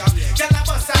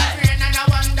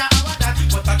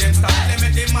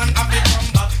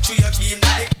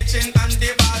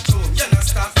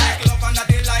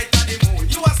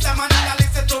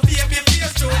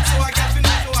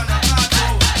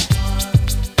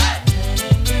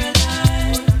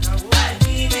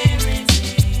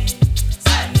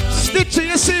 Stitchy,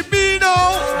 you see me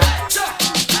now?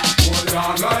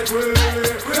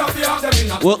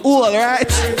 We're all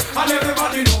right. And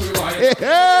everybody know we right.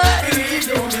 Believe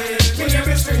you me, we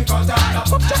never string cut down.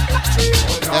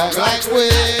 Like we,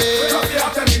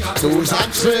 twos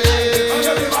and threes. And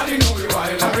everybody know we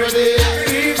right. I'm ready.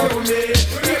 Believe you me,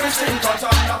 we never string cut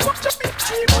down.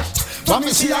 When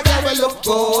me see a girl we look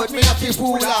good, me have to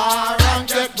fool her and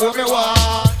get where me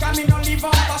want. Can me no live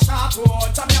on the sharp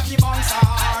road, so me have to bounce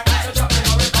hard. So drop me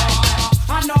no river.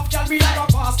 Enough girl we have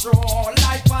a pass through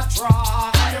like patrol.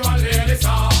 And you a lady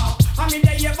star. I mean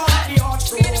they have the hot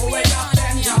through where you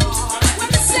bend down. When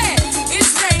me say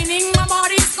it's raining, my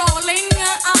body's calling.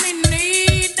 I'm in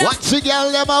need. Watch the girl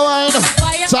them a wine.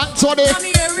 Tank to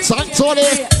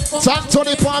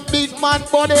the pump big man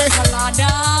body.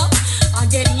 I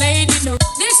get laid in the.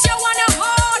 This you wanna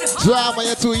hold. Drama,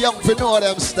 you're too young to know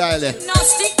them style.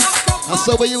 And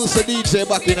so we used to DJ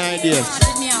back in ideas.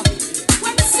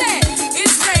 When me say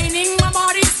it's raining, my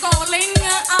body's calling.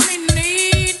 I'm in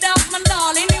need of my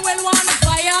darling. You will want a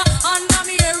fire, and I'm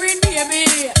hearing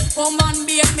baby. Come on,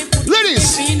 baby, me put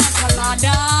ladies. Me in a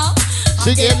colada.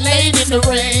 She get laid in the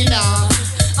rain.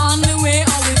 On the way,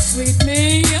 always sweet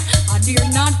me. I dare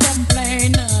not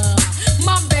complain.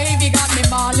 My baby got me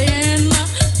balling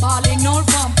all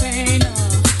from pain.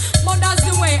 But that's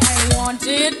the way I want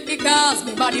it, because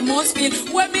my body must feel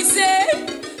what me say.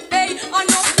 Hey, I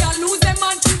know y'all lose them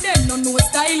man to them, no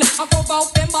style. I cover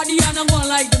up them body and I'm gonna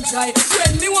like them try.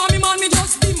 When me want me man, me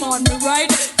just demand me right.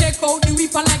 Take out the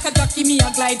whip and like a jockey, me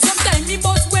a glide. Sometimes me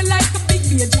bust well like a big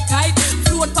baby kite.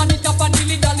 Float on it up and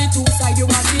dilly dally two side. You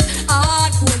want it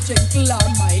hardcore, gentle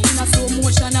and mild. In a slow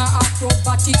motion or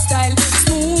acrobatic style.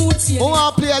 Smooth. I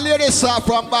want to play a lady song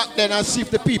from back then and see if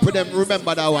the people them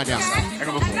remember that one. Yeah.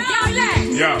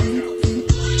 Yeah. A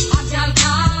girl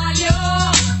call you,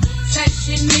 said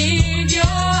she need you.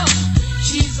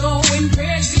 She's going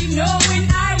crazy, knowing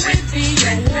I will be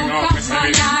your walk of my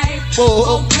life.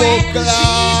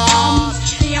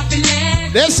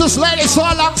 This is lady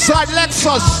song alongside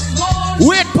Lexus.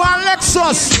 Wait for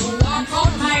Lexus.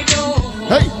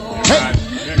 Hey, hey.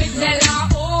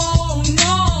 Oh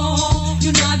no,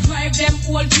 you not drive them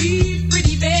old Jeep,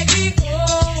 pretty baby.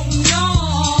 Oh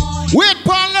no. Wait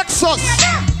for Lexus.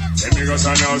 Let me go so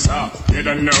now, sir. You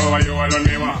don't know why you alone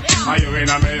me want. Are you in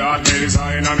a me heart, please,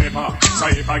 or in a me paw? So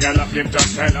if I get a flip,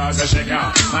 just tell us a shake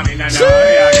out. I mean, I know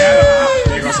I get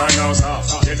her. Because I know, sir.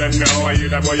 You don't know why you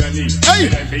the boy you need. You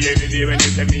don't pay any day when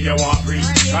you tell me you want free.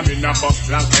 I'm in a buff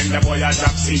flank when the boy a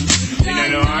drop seat. You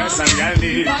don't know how some girl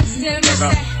need. But still,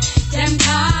 them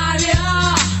call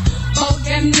ya, but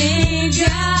them need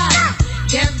ya.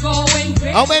 They're going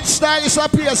crazy. And when style is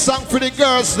up here, song for the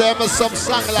girls, them or some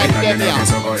song like them,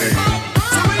 yeah.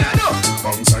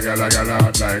 Bounce a gal like a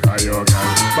yo gal.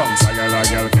 Bounce a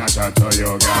gal catch a to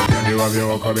yo gal. You have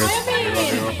your hook a bit.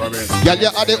 Gal,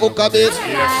 you have the hook a bit.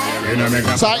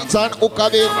 Titan hook a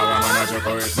bit.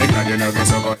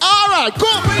 Alright,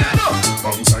 go.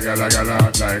 Bounce a gal like a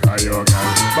yo gal.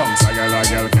 Bounce a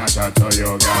gal catch a to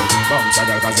yo gal. Bounce a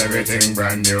gal cause everything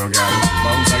brand new gal.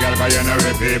 Bounce a gal cause you know the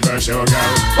people show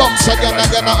gal. Bounce a gal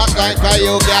like a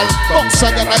yo gal. Bounce a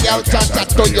gal catch a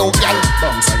to yo gal.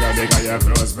 Bounce a gal because your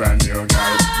clothes brand new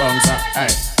gal. Bounce a,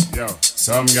 hey, yo.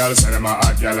 Some girls say them a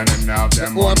hot girl and them now have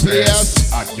them one place.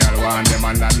 Hot girl want them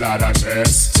and that lot of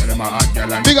stress. Say them a hot girl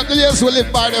and big up the ladies who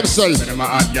live by themselves. Say them a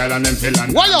hot girl and them feel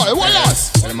and why not?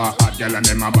 Say them a hot girl and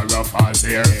them a borrow falls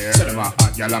here. Say them a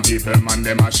hot girl and people man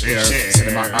them a share. Say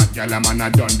them a hot girl and man a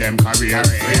done them career.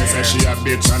 They say she a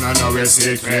bitch and I know we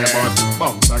see clear. But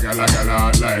bounce a girl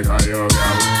hot like a yo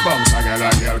girl. Bounce a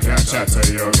girl can chat to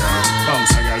yo girl.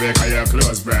 Bounce a girl because your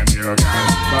clothes brand new girl.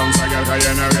 Bounce a girl because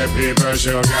you know the people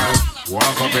show girl.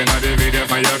 Walk up in the video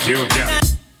for your cute girl.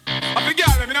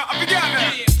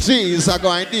 Jeez, I'm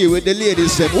going to deal with the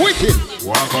ladies and wicked.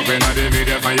 Walk up in the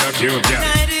video for your cute girl.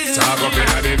 Talk up in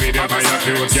the video for your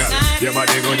cute girl. Your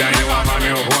body good and you want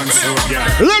money one suit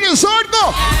girl. Ladies, on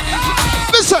go.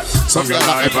 Listen. Some girl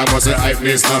hype and must say hype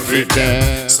this not fit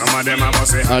them. Some of them I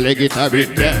must say I like it a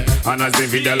bit them. And as the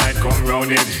video light come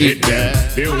round it hit them.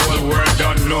 The whole world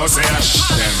don't know say I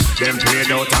them. Them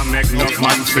paid out and make enough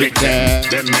man flick them.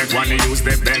 Them make one use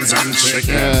the Benz and trick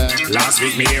them. Last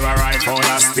week me hear a rifle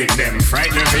I stick them.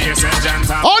 Frighten for your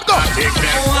sergeant and take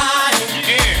them.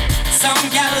 Some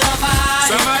girl love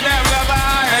I. Some of them love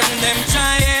I. And them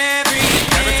try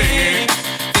everything.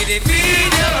 Did it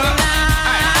video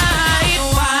night?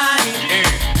 Why?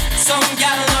 Some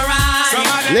girl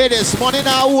alright. Ladies, money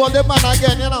now hold the man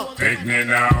again, you know. Pick me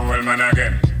now, old man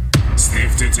again.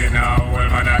 Stiff titty now, old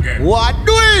man again. What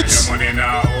do it? Your money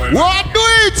now, old man. What do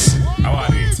it? I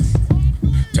want it.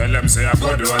 Tell them say I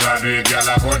could do all I do it, girl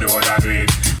I could do all I do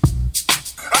it.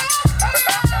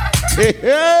 Hey,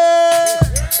 hey.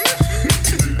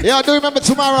 Yeah, do remember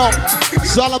tomorrow?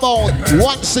 It's all about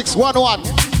 1611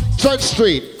 Church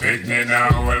Street. Pick me now,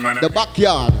 old man. The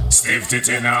backyard. Stiff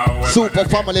titty now, old Super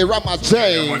Family Rama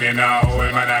J. Your money now,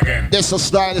 old man again. This is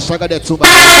stylish, I got that too much.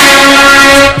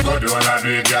 I could do all I do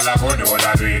it, girl I could do all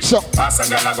I do it. So, pass a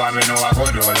girl I go and me know I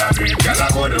could do all I do it. Girl I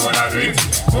could do all I do it.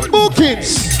 Bookings.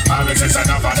 All this is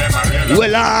enough of them I real.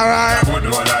 Well, alright. I could do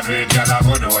all I do it, girl I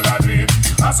could do all I do it.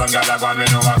 Pass a girl I go and me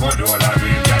know I could do all I do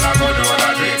it. Girl I could do all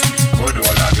I do it. Could do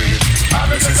all I do it. All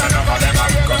this is enough of them I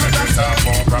come and do some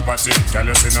more property. Girl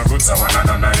you see no good so one and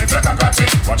none it like a catty.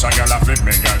 Watch a girl a flip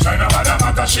me girl try no matter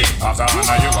matter she. After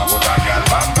honor you a put a girl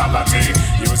bambalati.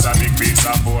 Use a big piece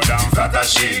of board and flat a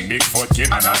she. Big foot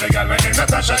Kim and the girl when they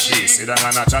Natasha she. Sit down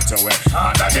and a chat away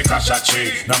under the cash a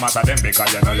tree. No matter them because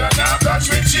you know you're not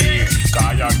catch with she.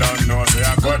 Cause you don't know so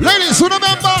you're good. Ladies who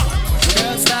remember?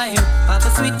 Girls time, at the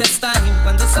sweetest time,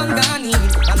 when the sun gone in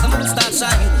and the moon start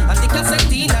shine, and the cassette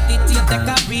at the tape take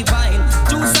a rewind.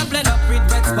 Juice and blend up with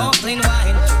red sparkling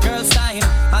wine. Girls time,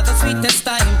 at the sweetest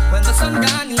time, when the sun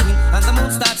gone in and the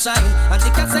moon start shine, and the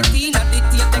cassette at the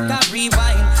tape take a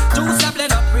rewind. Juice and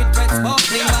blend up with red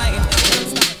sparkling wine.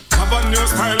 Have a new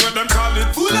style where them call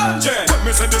it full on jet. But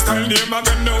me say the style name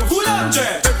again now full on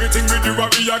jet. Everything we do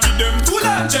we a give them full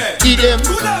on jet. Give them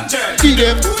full on jet. Give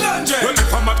them full on jet. Well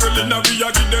if I'm a girl inna we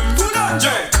a give them full on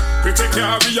jet. We take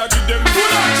care we a give them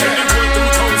full on jet. The whole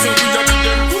 2000 we a give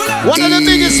them full on jet. One of the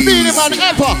biggest speedy man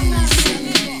ever.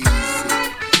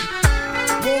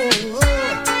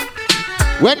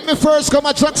 When me first come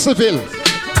to Jacksonville,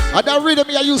 at the rhythm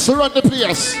I used to run the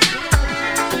place.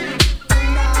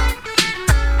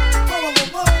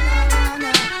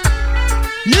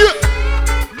 Yeah.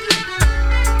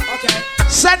 Okay.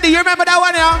 Sandy, you remember that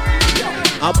one, yeah?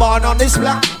 I'm born on this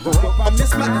block. Grew up on this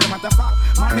block, no matter fact.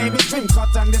 My name is Dream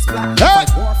Cut on this block. Hey.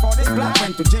 Fight war for this block,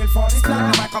 went to jail for this block.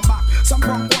 Now I come back, some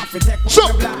punk walk for take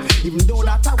over the block. Even though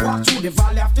that I walk through the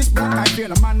valley of this block, I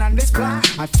feel a man on this block.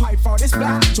 I fight for this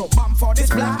block, so bomb for this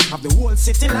block. Have the whole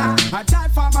city locked. I die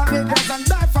for my niggas and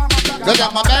die for my block. Cause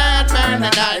I'm a bad man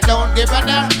and I don't give a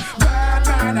damn. Bad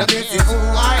man, and this is who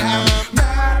I am.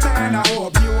 Bad man, I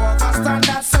hope you understand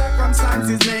that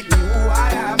circumstances make me who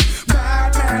I am.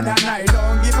 Bad man, and I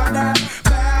don't give a damn.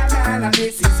 Bad man, and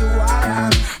this is who I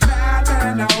am. Bad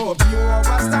man, I hope you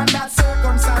understand that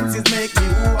circumstances make me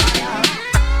who I am.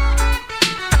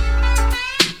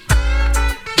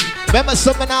 Remember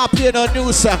something I play no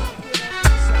new song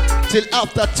till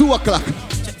after 2 o'clock.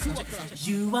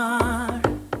 You are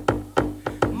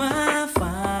my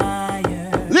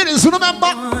fire. Ladies,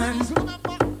 remember?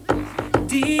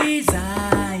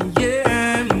 Desire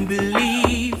and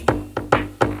believe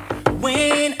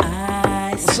when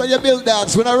I so you build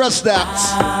dance when I rest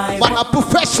dance. But a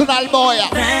professional boy.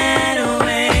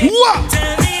 What?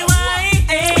 Tell me why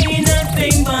ain't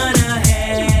nothing but a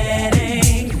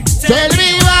headache. Tell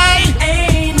me why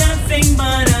ain't nothing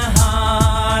but a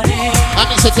heartache. I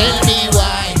mean, so tell me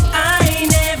why. I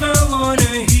never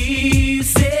wanna hear you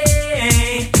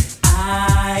say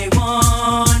I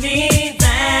want it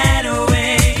that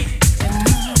way.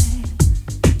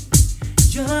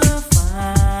 You're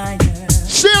fire.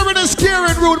 Sharing is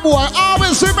caring, rude boy.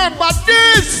 Always remember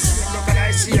this.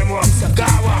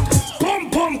 Pum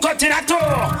pum cut in a toe.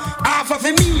 Half of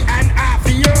me and half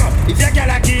of you. If you get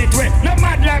a gateway, no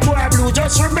mad like boy blue.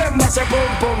 Just remember say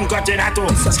pum pum cut in a toe.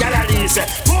 Scalali say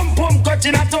pum pum cut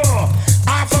in a toe.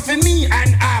 Half of me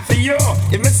and half of you.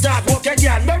 If me start walk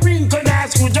again, no ring can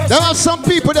ask you just. There are some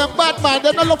people them bad man.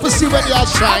 They don't love to see when they are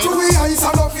shine. To we eyes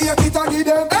and love here, it a give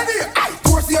them any.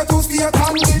 Force here to stay and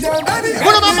give them any.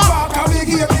 What about back and we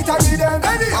give it a give them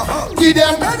any. Give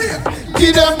them.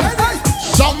 Give them.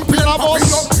 Jump in a bus.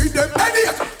 Give them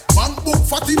headache. Man book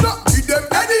fatty up. Give them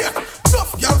headache.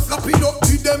 Tough y'all flopping up.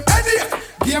 Give them headache.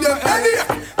 Give them headache.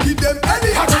 Give them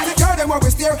headache. And the girl them where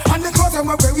we stare, and the clothes them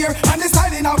where we wear, and the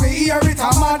styling how we hear it.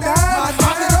 I'm mad. And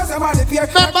the girls them are the peer.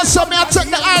 Remember some I took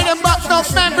the item back now,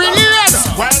 memory lane.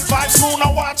 Well, vibes moon a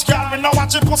watch, girl. We no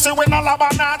watch it pussy when a lab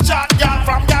and a chat, girl.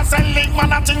 From gas and link, man,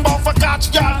 I think about for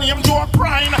catch, girl. Name Joe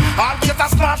Brine. I'll get a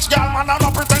snatch, girl. Man, I don't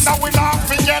pretend that we not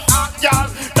forget hot, girl.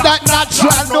 That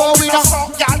natural, no, we don't.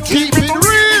 Keep it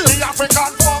real. The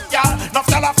African fuck, girl. No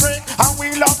fell afraid, and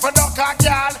we love for ducker,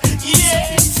 girl.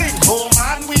 Yeah, sing home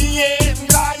and we ain't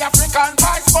fly African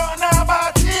vibes for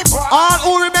nobody. All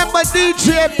who remember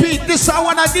DJ Pete, this I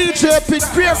want a DJ Pete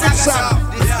favorite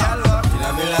song.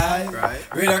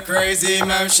 With a crazy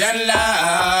motion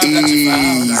love that you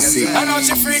found. I know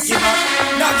she freaky, but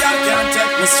no girl can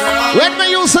take me strong. When we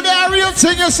use the real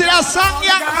thing, you see that song,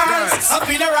 yeah? Up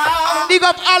in around. Big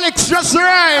up Alex, just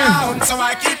right. So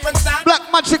I keep on standing.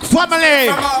 Black Magic Family.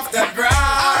 From off the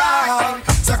ground.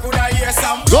 So could I hear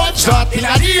some gunshot in the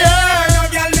air? No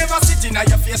girl never sitting on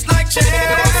your face like chair. She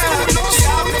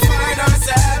have to find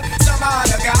herself some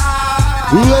other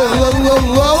guy.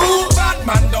 Whoa. Bad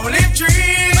man don't live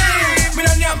dream.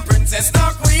 Millennium princess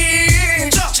not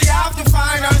queen. She have to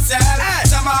find herself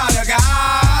some other guy.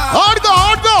 Hold go.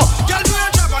 Girl do a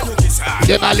job and you kiss her.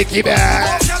 Them a licky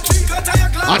bear.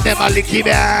 And them a licky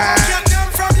bear.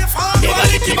 Them a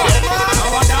licky bear.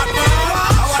 How are that man?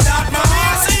 I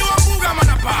see you a booger man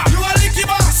apart. You a licky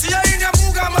bar. See you in your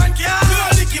booger man car. You a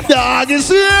licky bar. Dog is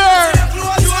here. You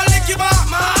a licky bar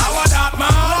man. How are that man?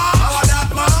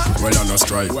 Well, on a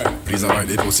strike. Please avoid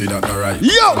the pussy that not right.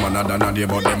 Yo! Man, I don't know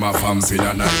about them a fancy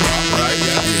that night. Right?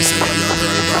 You say when your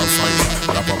girl got fight.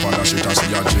 Wrap up on the shit and see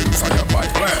a gym fire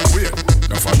bite. Wait.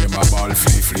 Don't for them a ball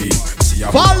flee. See a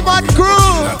Ballman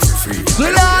crew.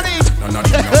 Zulani. None of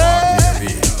them a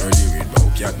baby. Early with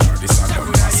Bowcat. This and them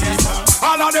massive.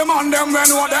 All of them and them we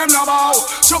know them now bow.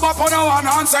 Shove up on the one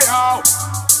and say how.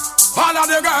 All of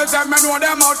the girls them know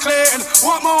them out clean.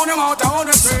 Want more them out on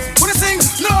the street. Put the sing,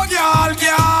 no girl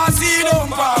can see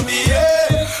them for me.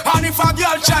 Yeah. And if a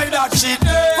girl try that shit,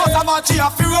 but about you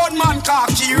have to road man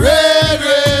cocky red.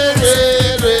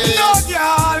 No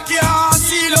girl can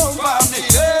see them for me.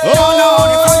 Yeah. No,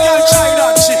 if a girl try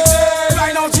that shit,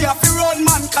 right now she have to road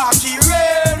man cocky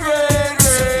red.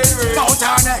 Out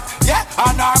her neck, yeah,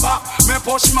 and her back. Me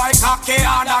push my cocky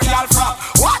and a girl from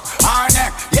what? Her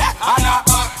neck, yeah, and her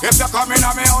back. If you come in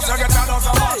on me house, you get a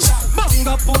dozen much.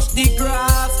 Bunga push the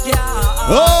grass, yeah.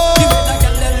 Oh. Give it a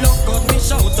girl a look, got me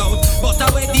shout out. But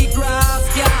away the grass,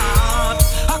 yeah.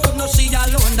 I could not see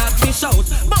alone that me shout.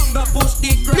 Bunga push the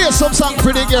grass. Play some song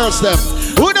for the girls them.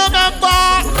 Who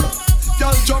remember?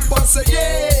 Girl jump and say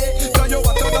yeah. Girl you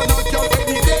want to know girl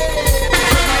every day.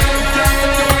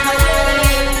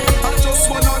 I just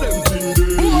one of them things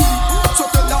there. So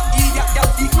tell that idiot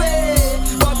get the way.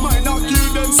 But mine not kill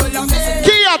them say I'm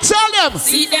tell them.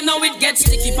 See them now it gets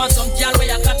sticky for some girl where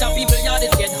you catch up people yard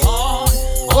it get hard.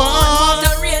 On the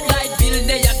red light bill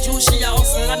they a juice she a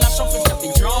hustle and a shuffle up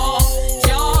in draw.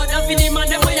 Yard and for the man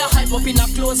them where you hype up in a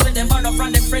clothes with them borrow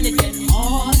from them friend it get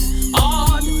hard.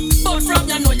 But from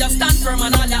you know you stand firm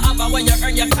and all you have when you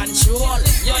earn your control.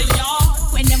 Yo.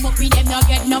 When them up with them you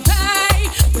get no pay.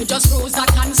 We just rose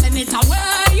that and send it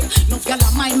away. No girl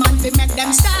of my man we make them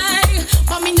stay.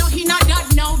 But me know he not that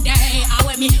no day.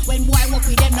 When boy walk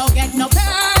with them no get no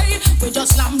pay. We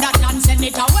just slam that and send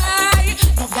it away.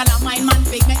 No girl of my man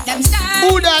we make them stay.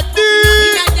 Who that do?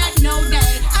 He not that no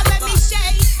day. I let me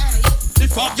say.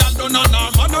 If a girl don't know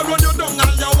no man, I run you down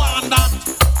and you want that.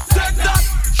 Take that.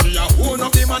 She a own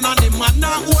up the man and the man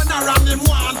now own her and him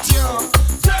want you.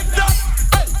 Take that.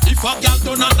 If a girl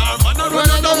don't know no man, I run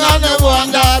you down and you want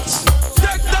that.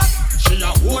 Take that. She a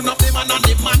own up the man and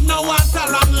the man now want her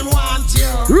and him want you.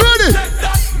 Ready? Take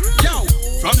that. Yo.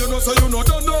 From you know so you know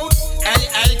don't know.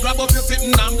 Hey, grab up your sitting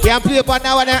down. Can't play upon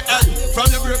now and then. From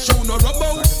your break shoe no rub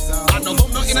out. And no bum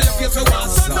no in your face you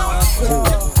want so now.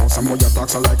 Some more you talk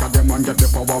so like a them and get the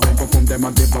power when perform them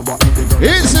and give the what.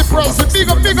 Easy press, big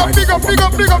up. You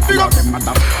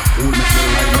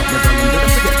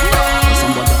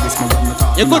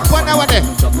good for now and then.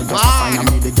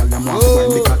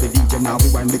 Now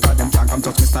we wind because them can't come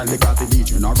touch me style because the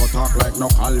DJ now go talk like no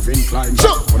Calvin Klein.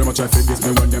 What them a try to this me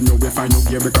when them know we find no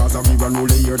gear because of we run rule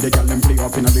the year. They got them play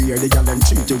up in the year. They got them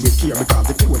treat you with care because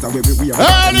the clothes are where we are.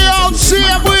 Early out, see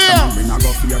him where?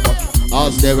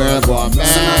 How's the world gone,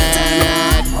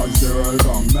 man? How's the world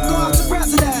gone, man? Go out to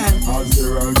president. How's the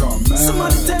world gone, man?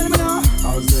 Somebody tell me now.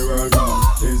 How's the world gone?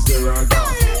 Is the world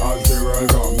gone? How's the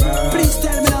world gone, man? Please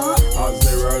tell me now. How's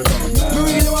the world gone, man? Me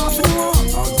really want to know.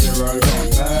 How's the world gone,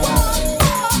 man?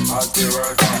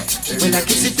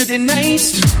 sexy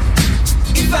nice.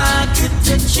 If I could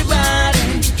touch your body.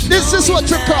 This is what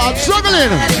you call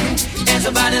juggling. And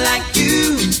somebody like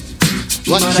you.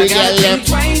 What you get left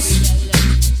twice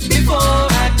before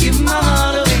I give my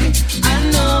heart away.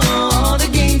 I know all the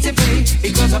games to play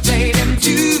because I play them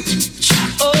too.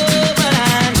 Oh, but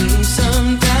I need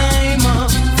some time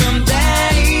off from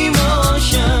that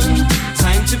emotion.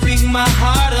 Time to pick my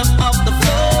heart up off the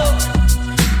floor.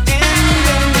 And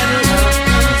then that love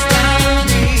comes down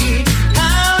me.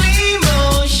 Our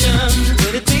emotion,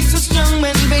 but it takes a strong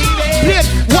man, baby.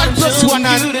 1+1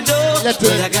 and let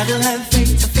but I gotta have faith.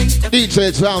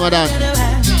 DJ Ramadan.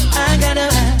 I gotta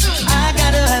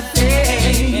have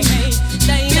faith.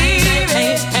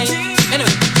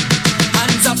 Anyway,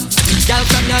 hands up. Girl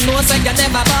from your nose say you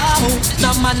never bow. No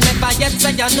man never yet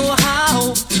say you know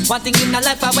how. One thing in the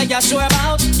life where you're sure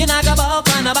about. You not go bow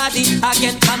for nobody.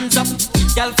 Again, hands up.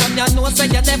 Girl from your nose say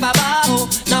you never bow.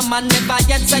 No man never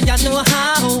yet say you know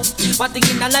how. One thing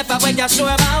in the life where you're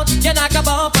sure about. You not go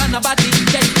bow for nobody.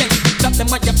 Drop them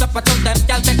when you flip it on them,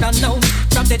 girl take a no.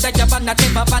 From the day you want to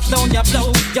never back down your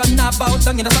blow. You're not bout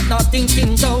down, you know not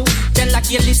thinking so. Tell a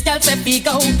kill this girl say we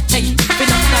go. Hey, we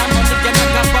don't start money, you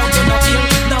don't go bout to no feel.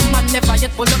 No man never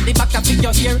yet pull up the back of your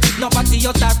ear. Nobody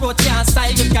out that road can't style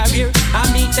your career. And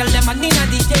me tell them I need a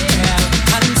DJ.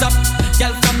 Hands up,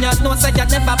 girl from your nose say you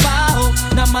never bow.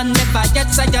 No man never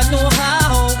yet say you know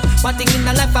how. One thing in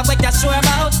the life where you're sure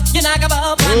about. You not go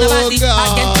bout for nobody.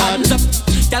 Again, hands up.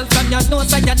 Girl from your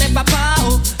nose say you never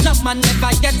bow. No man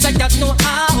never yet say you know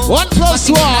how.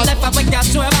 1+1.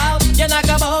 You not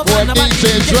go bow for nobody.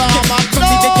 DJ Drama.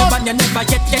 No. You never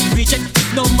yet get reject.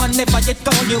 No man never yet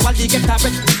call you while you get a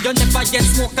wreck. You never yet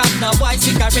smoke up no white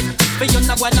cigarette. But you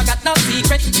know boy no got no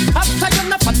secret. After you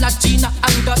no Palagina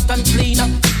and got and clean up.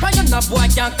 But you no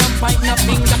boy can't come find no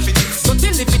finger. So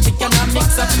till if it can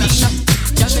mix up clean up.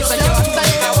 You say you're a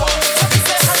tiger.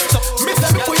 Me say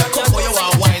before you come for you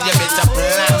want wine, you better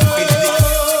plan for this.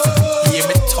 Yeah,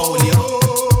 me told you.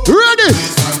 Ready?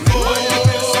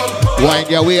 Wind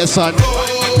your way, son.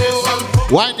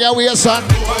 Wind your way, son.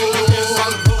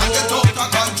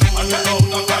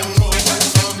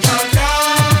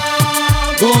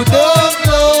 Go down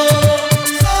low.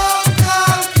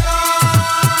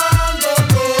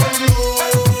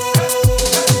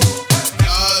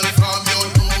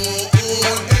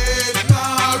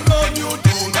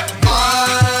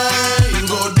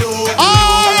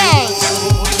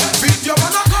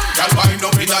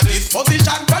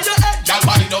 Position by your head, y'all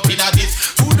wind up in a this.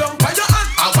 Two down by your hand,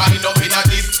 I wind up in a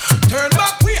this. Turn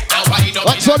back way, I wind up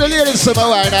in a this. What's for the ladies in my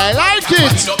wine? I like it.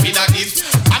 Wind up in a this.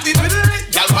 And the middle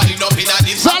it, y'all wind up in a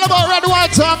this. It's all about red,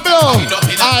 white, and blue.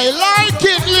 I like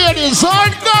it, ladies. On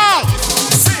God.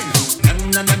 Sing.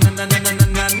 Na na na na na na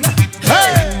na na.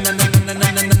 Hey. Na na na na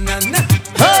na na na na.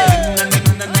 Hey. Na na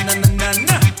na na na na na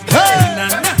na. Hey.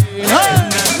 Na na. Hey.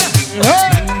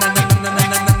 Hey.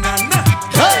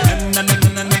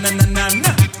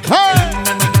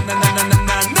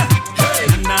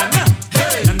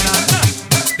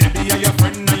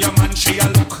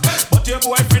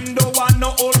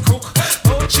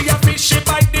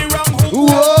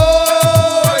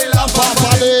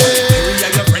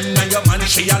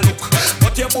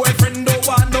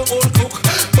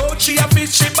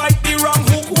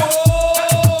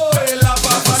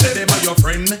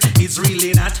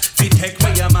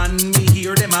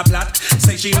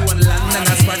 She won land and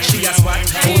a spot, she a spot.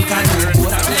 Who can do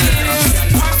that?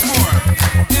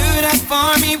 Do that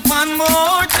for me one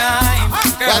more time.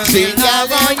 Girl, sing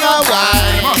on your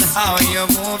wine. How you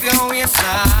move your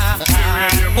waistline.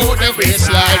 Move the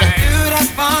waistline. Do that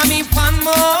for me one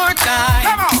more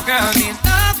time. Girl, this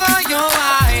love for your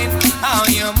wine. How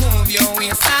you move your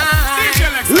waistline.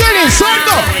 Ladies, stand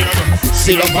up.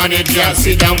 Sit up on it, girl.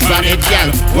 Sit down on it, girl.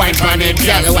 Wine on it,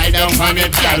 girl. Wine down on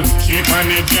it, girl. Keep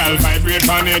on it, girl. Vibrate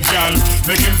on it, girl.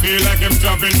 Make him feel like him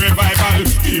jumping revival.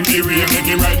 Keep the way, make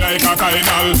him ride like a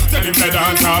carnival. Tell him the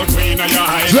dance all queen of your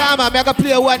eye. Drama, I'm gonna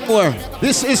play one more.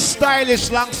 This is Stylish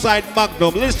alongside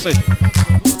Magnum. Listen.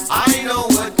 I know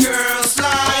what girls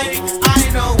like.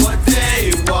 I know what they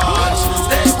want.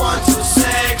 They want to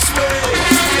sex me.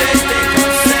 They think I'm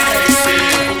sexy.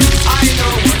 I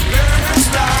know what girls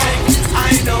like. I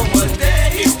know what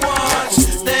they want.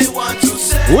 They want to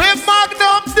sex me. With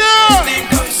Magnum they think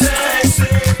I'm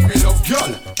sexy. Me love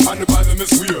girl, and the bottom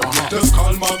is weird. Just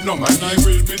call Magnum and I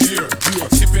will be there.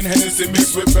 Sipping Hennessy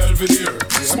mixed with Belvedere.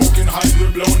 Smoking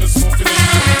hybrid, blowing the smoke in the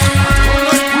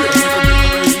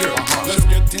air. Let's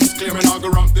get things clear and I'll go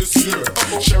round this year.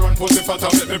 Sharon pussy fat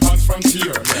and let me pants from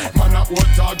tear. Man up one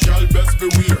dog, girl, best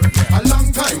beware. A long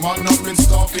time, man, I've been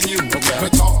stalking you. Me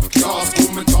talk, you ask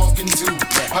who me talking to.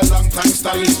 A long time. and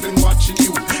stylish been watching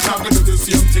you. Now gonna do the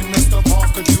same thing, Mr.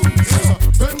 Parker do.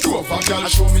 Bend over, girl,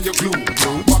 show me your glue.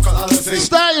 Walk a holiday.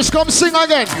 Stylish, come sing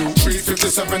again.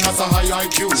 357 has a high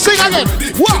IQ. Sing again.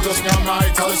 What? Just now my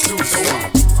tell so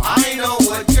I know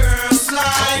what girls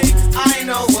like. I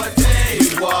know what they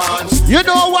want. You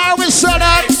know why we said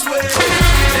that?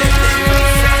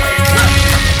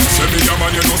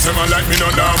 Man, you know, say man like me no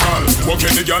normal. Walking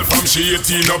the girl from she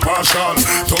 18 no partial.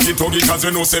 Tuggy, cause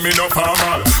you know, say me no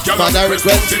formal. Girl, I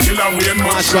request to kill her Wayne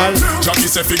Marshall. Jackie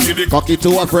say fi give the cocky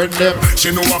to a friend them.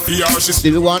 She know what fear, she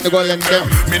still want to go lend them.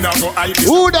 Me not go hide this.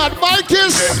 Who that Mike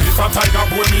is? If a tiger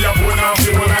bone, me a bone off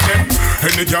the one of them.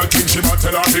 Any girl think she might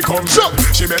tell her to come.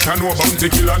 She better know about the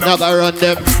killer now. Never run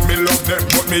them. Me love them,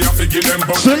 but me have to give them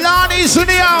back. Solani's in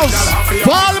the house.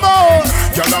 Balmo.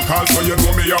 Girl a call so you know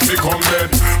me have to come then.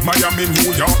 Miami, New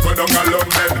York, but don't go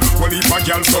London. When if a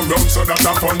girl so round, so that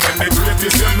a fun then. The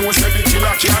greatest you know, say the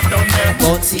killer can't done them.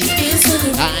 But he is the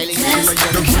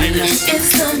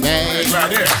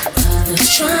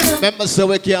best. Remember, so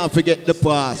we can't forget the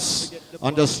past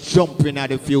and just jumping at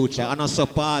the future and also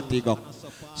party go.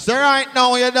 So right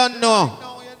now you don't know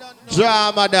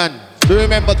drama done. Do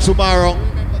remember tomorrow?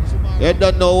 You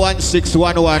don't know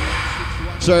 1611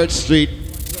 Church Street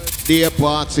day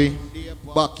party,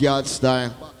 backyard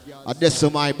style. I did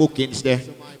some my bookings there.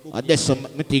 I did some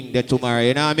meeting there tomorrow.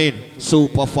 You know what I mean?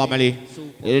 Super family.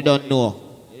 You don't know.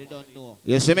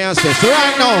 You see me? I say so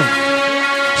right now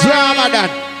drama done.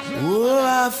 Oh,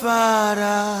 our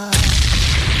Father,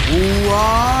 who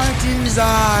art in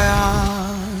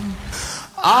Zion,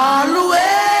 always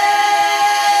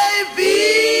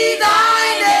be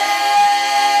thy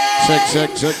name. Check.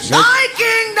 Thy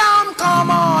kingdom come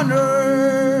on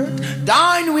earth,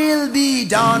 thine will be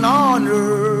done on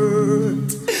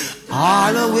earth.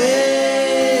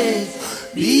 Always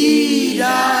be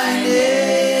thy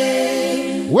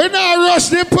name. When I rush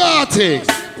the party.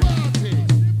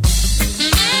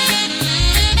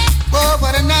 Oh,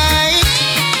 what a night,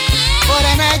 what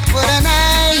a night, what a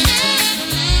night.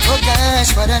 Oh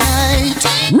gosh, what a night.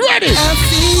 Ready. I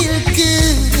feel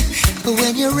good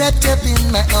when you're wrapped up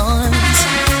in my arms,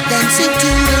 dancing to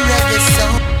a reggae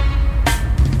song.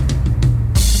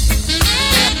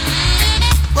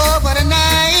 Oh, what a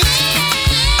night,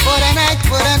 what a night,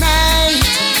 what a night.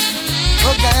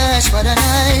 Oh gosh, what a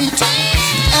night.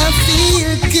 I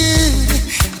feel good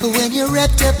when you're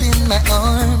wrapped up in my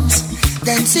arms,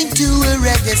 dancing to a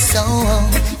reggae song.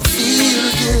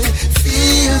 Feel good,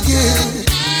 feel good.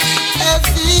 I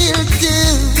feel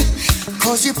good,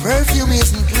 cause your perfume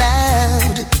isn't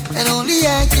loud, and only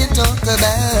I can talk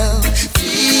about.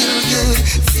 Feel good,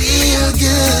 feel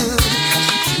good.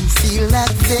 You feel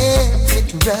like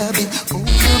velvet rubbing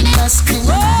over my skin.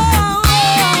 When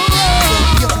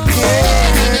your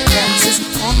hair dances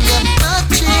on the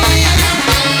chin.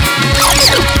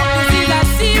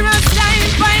 Serious time,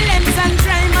 violence and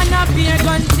crime, and up here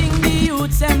gun thing the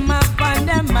youths them up on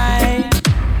their mind.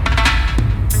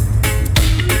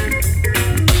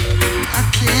 I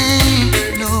can't.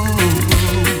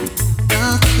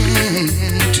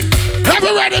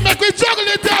 Everybody make me juggle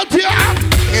it out here.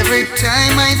 Every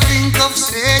time I think of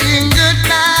saying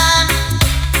goodbye,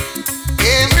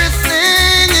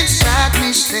 everything inside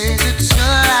me says it's a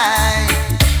lie.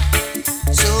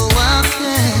 So I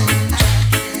can't.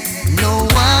 No,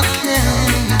 I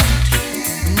can't.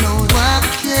 No, I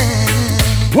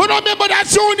can't. Who don't remember that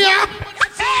tune, yeah?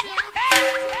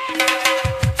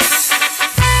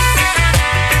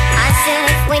 I said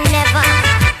we never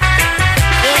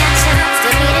get a chance to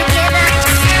be together.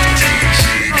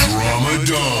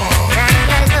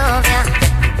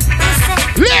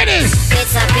 Ladies!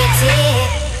 It's a pity.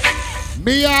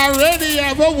 Me already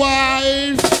have a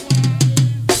wife.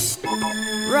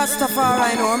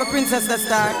 Rastafari, no, I'm a princess that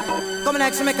star. Come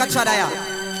next to make a chadaya.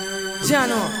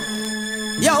 Jano.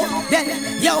 Yo, then,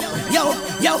 yo,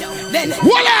 then.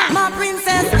 Voila! My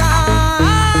princess gone.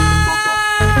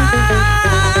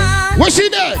 What's she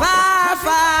there? Far,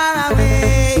 far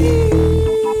away.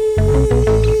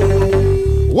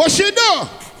 What's she do?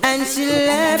 And she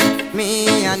left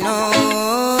me a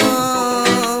note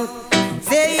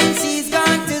saying she's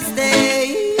going to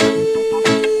stay.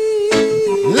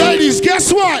 Ladies,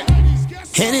 guess what?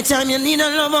 Anytime you need a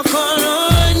lover, call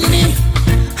on me.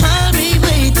 I'll be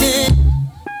waiting.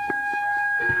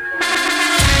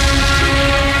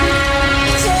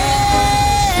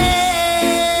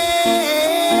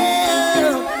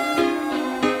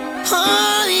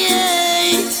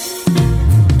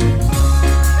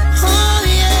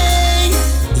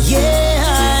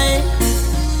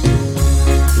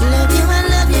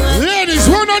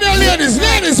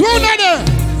 Ladies, who not there?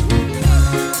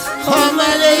 Oh,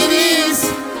 my lady.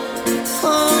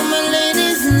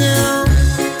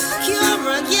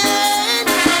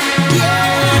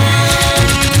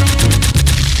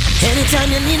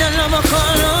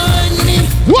 call on me.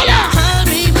 Voila! I'll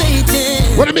be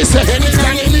waiting. What do you say?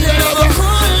 Anytime you need Never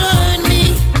call on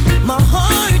me. My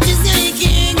heart is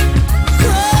aching.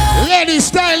 Lady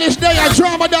stylish there,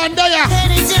 drama down there,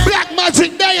 black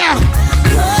magic there.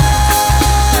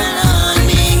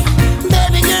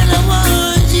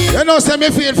 You know, say me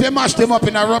feel if you mash them up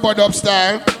in a rubber dub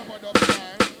style.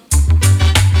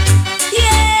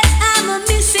 Yeah, I'm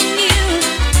missing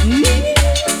you.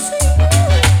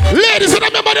 Ladies, you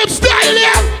remember them style,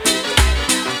 yeah?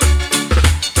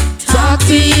 Talk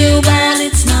to you, but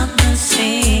it's not the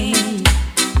same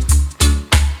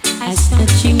as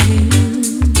touching you.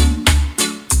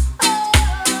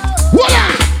 Voila!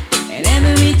 And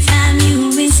every time you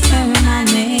whisper my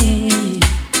name,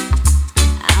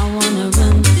 I wanna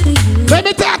run to you. Let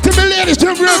me talk to the ladies,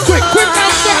 jump real quick and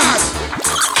fast.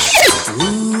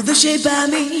 Ooh, the shape of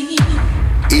me.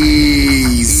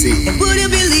 Easy. And would you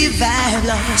believe I've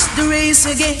lost the race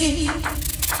again?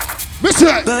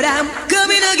 Listen. But I'm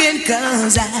coming again,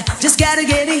 cause I just gotta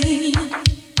get in.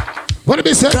 What did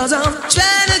he say? Cause I'm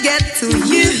trying to get to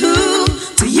you,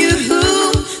 to you,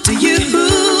 to you.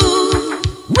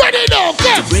 Ready now,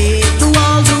 go! To break the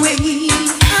walls away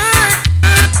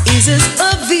is as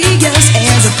obvious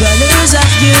as the colors of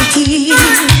your hair.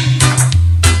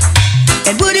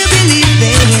 And would you believe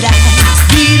that I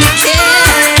really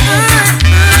care?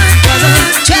 Cause I'm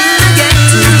trying to get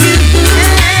to you,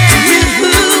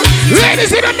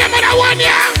 Ladies, you remember that one,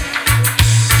 yeah?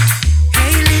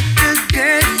 Hey, little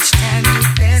girl, each time you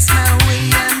pass my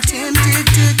way, I'm tempted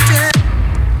to touch.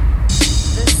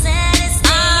 The saddest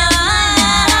day of my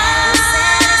life.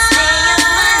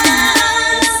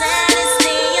 The saddest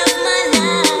day of my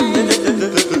life.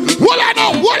 What I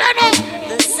know?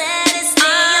 The saddest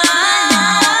day of my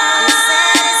life. The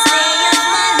saddest day of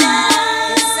my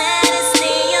life. The saddest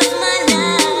day of my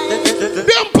life.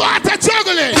 Them part of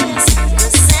juggling.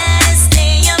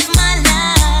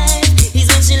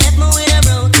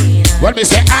 What me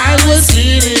say? I was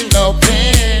feeling no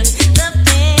pain. The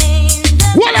pain,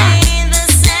 the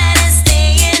saddest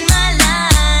day in my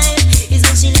life is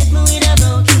when she left me with a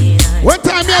broken heart. One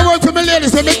time I work for my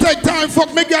ladies, let me take time,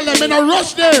 fuck me girl, let me not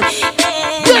rush them.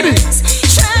 Ready?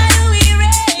 Try to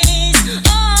erase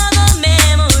all the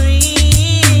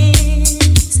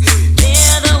memories.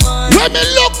 They're the ones. Let me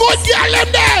look good, girl, them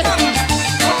there.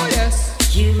 Oh yes.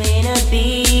 You may not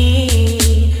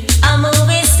be a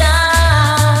movie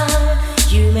star.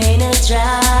 You may not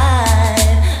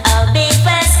drive a big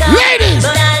fast car. Ladies!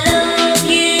 But I love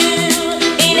you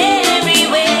in every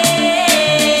way.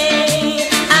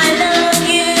 I love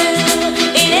you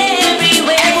in every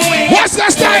way. What's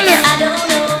that style? I don't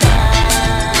know why.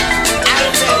 I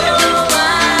don't know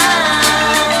why.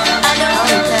 I don't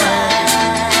know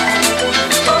why.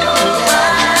 Oh,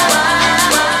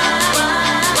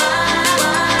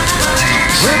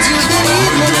 Would you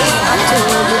believe me when I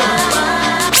told you?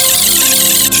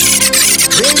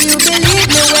 Will you believe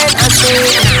me when I say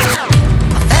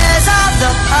affairs of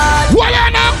the heart? What I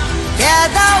know?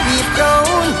 Together we've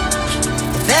grown,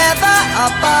 never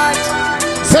apart.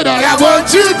 Said all I want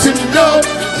you to know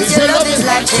is your love is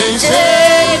life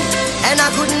changing. And I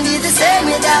couldn't be the same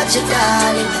without you,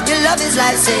 darling. Your love is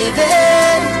life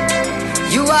saving.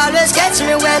 You always catch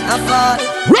me when I fall.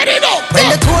 Ready now? When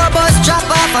the tour bus drop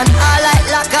off and all light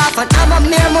lock off and I'm a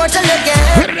mere mortal again.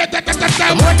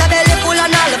 The motor belly full and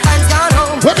all the fans gone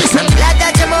home. I'm glad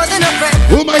that you're more than a friend.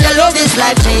 Oh my Your love is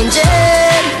life changing.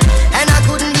 And I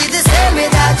couldn't be the same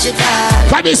without you,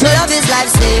 darling. Your love is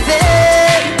life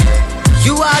saving.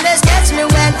 You always catch me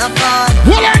when I fall.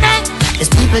 What I know? It's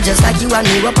people just like you and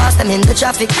me, we pass them in the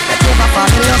traffic. That never fall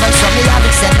in love and some me have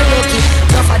accept the lucky.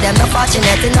 Enough of them not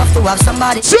fortunate enough to have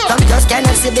somebody. Some just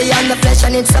cannot see beyond the flesh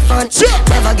and it's a fun.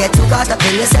 Never get too caught up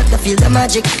in yourself to feel the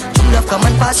magic. True love come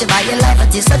and pass you by in life, it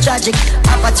is so tragic.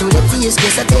 Opportunity is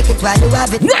good, so take it while you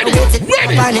have it. Ready.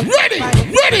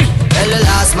 Well, the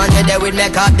last man you there would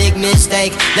make a big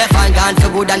mistake. Left hand gone for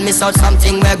good and miss out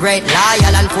something we're great.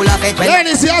 Loyal and full of it.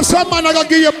 Ladies, you have some man that gonna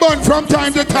give you bun from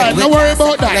time to time. Don't worry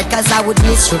about that. Because I would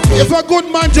miss you, baby. If a good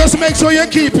man, just make sure you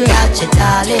keep it. Got you,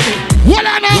 darling. What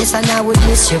I know? Yes, and I would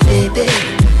miss you, baby.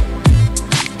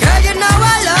 Girl, you know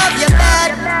I love you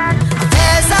bad.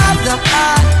 Affairs of the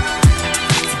heart.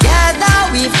 Together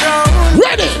we've grown.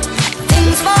 Ready?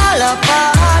 Things fall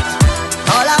apart.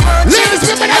 All I want Ladies,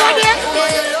 you to remember that one there?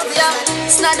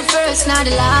 It's not the first, not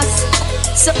the last.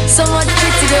 Someone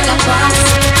pretty girl and fast.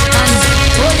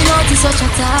 And holding out is such a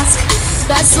task.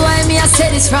 That's why me I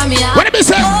say this from me heart. What did me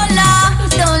say? Oh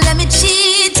Lord, don't let me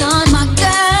cheat on my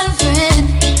girlfriend.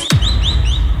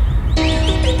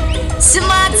 See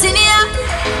Martin here.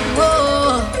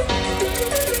 Whoa.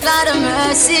 Lord of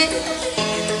mercy.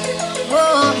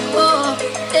 Whoa, whoa,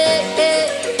 hey,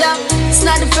 hey, yeah. It's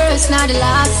not the first, not the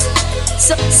last.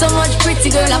 So much pretty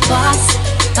girl I pass,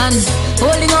 and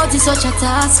holding out is such a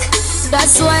task.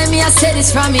 That's why me I say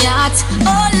this from my heart.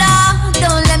 Oh Lord,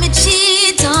 don't let me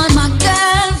cheat on my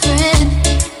girlfriend.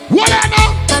 What I know?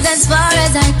 'Cause as far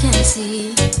as I can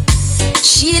see,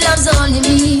 she loves only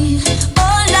me.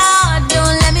 Oh Lord,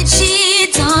 don't let me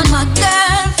cheat on my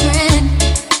girlfriend.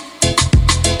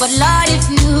 But Lord, if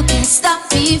you can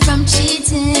stop me from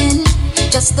cheating,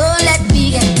 just don't let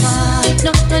me get caught.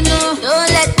 No, no, no. Don't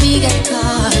let me get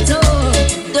caught. No.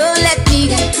 Don't let me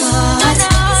get caught. No.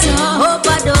 Hope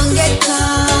I don't get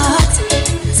caught.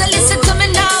 So listen to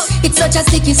me now. It's such a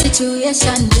sticky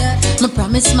situation, yeah. Me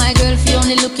promise my girl if you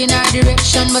only look in her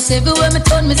direction, but everywhere me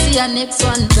turn, me see her next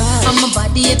one. And my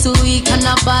body is too weak and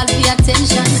I ball for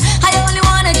attention. I only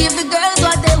wanna give the girls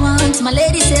what they want. My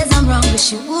lady says I'm wrong, but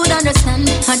she would understand.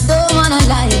 I don't wanna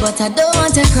lie, but I don't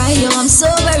want to cry. Yo, I'm so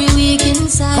very weak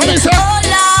inside. Oh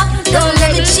Lord, don't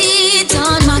let me cheat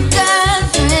on my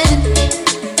girlfriend.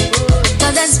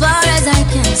 'Cause as far as I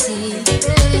can see,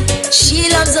 she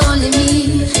loves only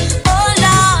me. Oh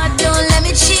Lord, don't let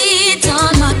me cheat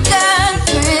on my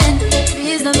girlfriend.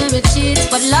 Please don't let me cheat.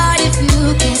 But Lord, if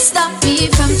you can stop me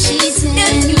from cheating,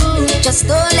 just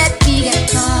don't let me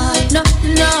get caught. No,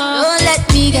 no, don't let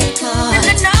me get caught. No,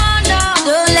 no, no,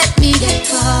 don't let me get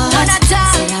caught. No, not say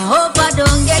I hope I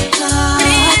don't get caught.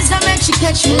 Please don't make you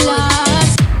catch me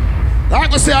lost.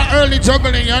 Like I say, early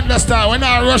juggling, you understand? When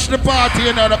I rush the party,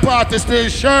 you know, the party still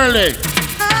surely.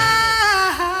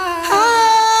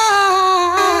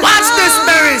 Watch this,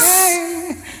 Berries.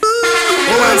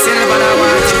 Who wants anybody to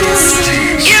watch this?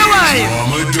 You are.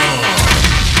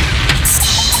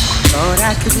 Thought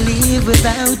I could live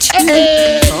without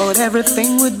you. Thought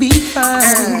everything would be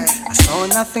fine. I saw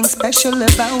nothing special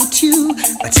about you,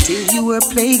 but still you were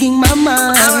plaguing my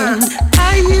mind.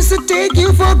 I used to take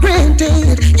you for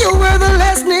granted. You were the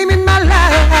last name in my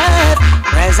life.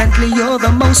 Presently you're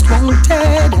the most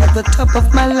wanted, at the top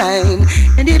of my line.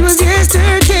 And it was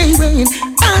yesterday when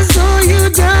I saw you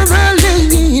down the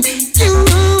lane. You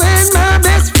and my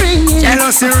best friend.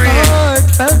 Jealousy, my heart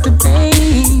felt the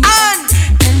pain.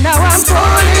 And now I'm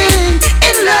falling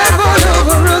in love all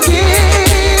over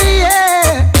again.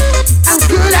 Yeah. How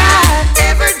could I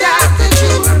ever doubt that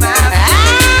you were mine?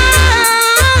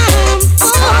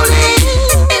 I'm falling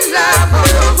in love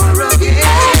all over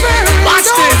again. Watch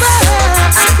this.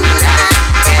 How could I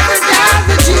ever doubt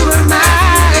that you were my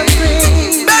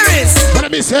friend? Berries. What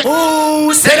did me say?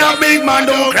 Oh, say that big man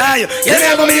don't cry. You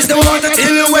never miss the water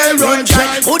till you well run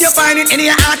dry. Would you find it in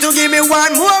your heart to give me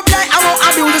one more blight? I won't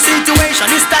abuse the situation.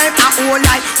 This time I won't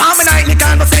lie. For my nightly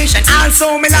conversation.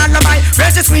 Also me lullaby.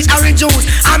 Precious sweet orange juice.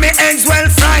 And me eggs well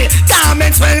fried.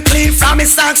 Garments well clean. From me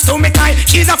socks to me tie.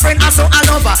 She's a friend also a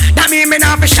lover. That mean me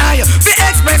not be shy. We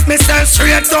express myself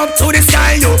straight up to the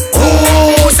sky. You.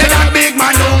 Oh, say that big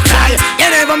man don't cry. You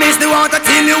never miss the water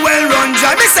till you well run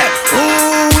dry. Me say,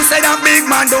 oh, say that big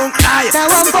man don't cry. Now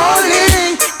I'm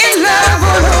falling in love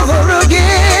all over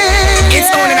again. It's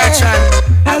only natural.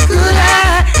 How could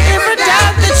I ever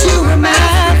doubt that you were my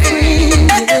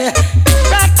friend? Yeah.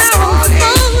 Right now I'm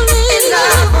falling in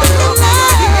love all over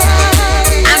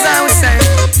again. As I was saying,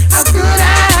 how could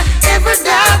I ever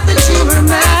doubt that you were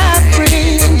my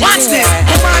friend? Watch this.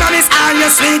 Woman on this arm, you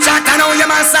sweet chat. I know you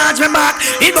massage me back.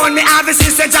 It on me have a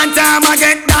sister and time I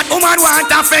get that. Woman want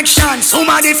affection.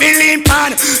 Somebody feeling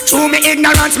pan. Through me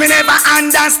ignorance, me never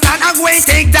understand. I'm going to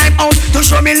take time out to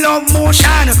show me love motion.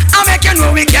 I make you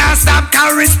know we can't stop,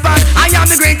 can't respond. I am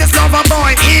the greatest lover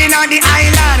boy in on the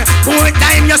island. More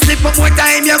time you slip up, more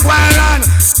time you go around.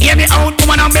 Hear me out,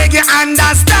 woman, I beg you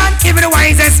understand. Even the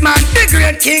wisest man, the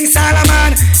great King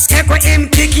Solomon. Take with him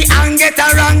picky and get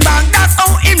a wrong back. That's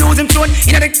how him lose him throne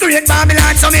in the great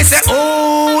Babylon. So me say,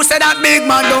 oh, say that big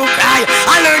man don't cry.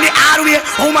 I learn the hard way,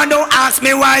 woman don't ask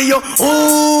me why you.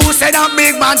 Oh, say that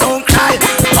big man don't cry.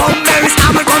 Come Berries,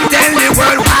 I'm gonna come tell the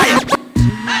world why.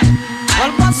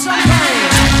 Well, what's some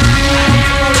time?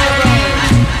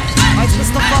 It's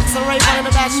Mr. Fox and Ray-Ban in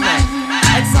the bashment.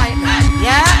 Excitement,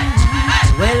 yeah?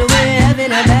 Well, we're having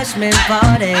a bashment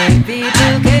party.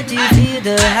 People get to feel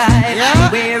the hype. Yeah.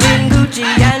 Wearing Gucci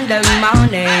and the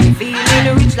money.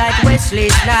 Feeling rich like Wesley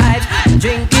Snipes.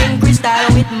 Drinking crystal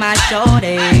with my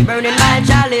shorty. Burning my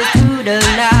chalice through the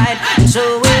night. So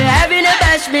we're having a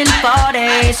bashment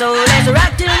party. So let's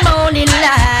rock till morning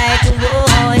light.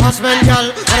 Whoa. Husband, girl,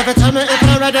 what if you tell me if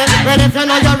you're ready? Ready if you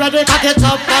know you're ready, cock it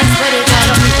up and spread it,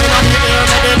 girl. We know the air,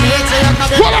 ready, make sure you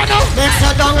come in. Mix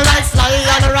your down like Sly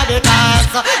and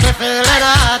Radical. We feeling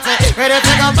hot, ready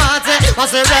to go party.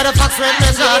 Cause they ready for sweat me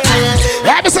shortly.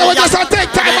 Let me say we just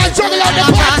take time and juggle out the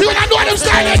party. We don't know them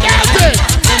style dancing.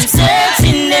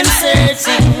 Them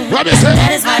searching. What me say?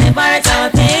 That is why they borrow our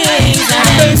things.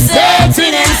 And them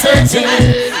searching.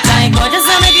 Like God just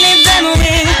wanna give them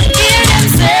away. Hear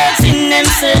them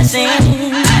searching.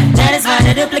 That is why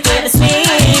they duplicate the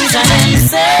swings. And them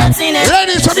searching.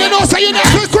 Ladies, from you know, say you not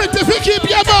quick if you keep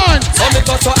your bond. So me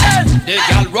go to hell. The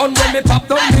girl run when me pop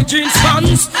down the jeans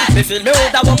pants. Me feel me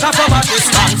out a walk up from a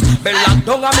distance. Me lock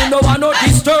down and me no want no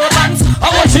disturbance. I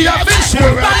want to have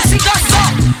insurance. See that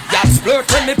song. Y'all splurt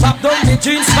when me pop down the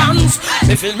jeans pants.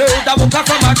 Me feel me out a walk up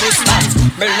from a distance.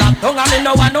 Me lock down and me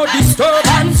no want no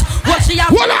disturbance. What she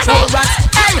have insurance?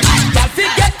 Hey, y'all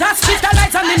forget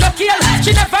hospitalized and me no kill.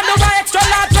 She never know why extra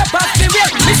large up off the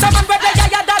wheel. Mr. Man where they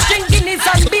got that drinking is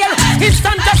and beer.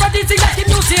 Instant aphrodisiac yes the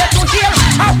news here to hear.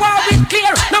 I want it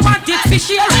clear, no want it to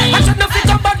share. I should not fit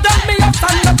up but down me up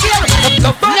and no care.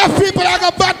 Enough people are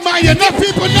gonna bad mind you, enough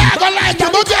people not gonna like you,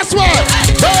 but guess what?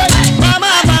 Hey, mama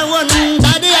have a one,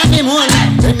 daddy have him one.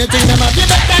 Anything them have you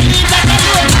better leave that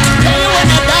alone. Do you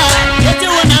wanna die? Get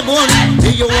you wanna bone? Do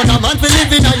you wanna man for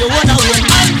living or you wanna win?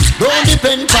 And don't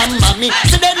depend on mommy.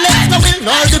 The dead legs no will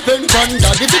not depend on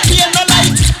daddy. If you no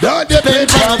light, don't depend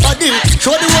on nobody.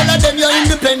 Show the whole of them your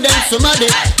independence somebody.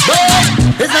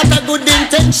 But it's not a good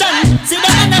intention. See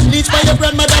them and at least by your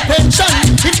grandmother pension.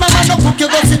 If mama no cook you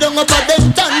go sit down up a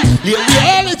denton.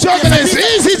 Early juggling,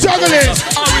 easy juggling.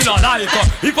 We not like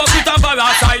hypocrite and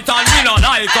parasite and we not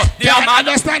like. They are mad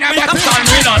understand we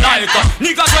not like.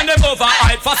 Niggas when them over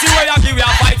hype, fussy way I give you a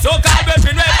fight. So can't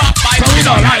be way back fight. We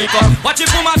not like. Watch it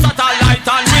from a satellite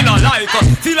and we not like.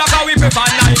 Feel like how we prefer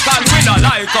Nike and we not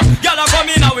like. Y'all are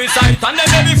coming out with sight and then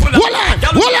they be full of. Hold on.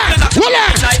 But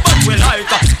we like.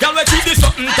 Y'all we keep this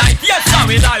something tight. Yes,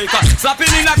 we like.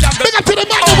 Slapping in a camp. Big up to the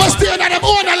man who was staying on them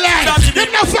own line. Them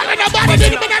not following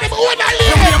nobody. Them on them own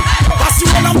line. Pass you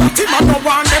all a batty man, no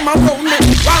one them around me.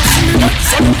 While see me up,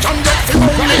 so you can get the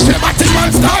road. When they say batty man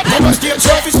start, no one steal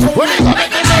surface phone. When they go make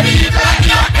the money, you can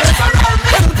not get around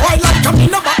me. Why like come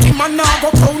in a batty man, now go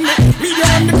pound me. Me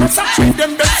and the press, I treat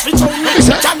them best fit on me.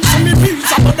 Can't see me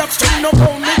visa, but that's still no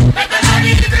pound me. Make the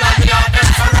money, you can not get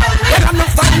around me. Well,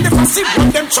 enough time the fussy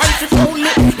when them try to phone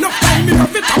me. Enough time me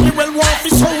love it, and me well want to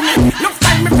show me. Enough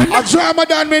time me friend. A drama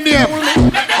done me name.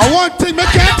 I want thing me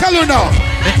can't tell you now.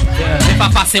 If I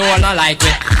pass it all like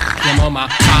it, your mama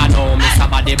can't know me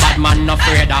somebody bad man no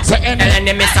afraid of. Tell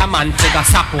any Mr. Man figure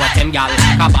support him gal.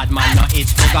 Cause bad man no itch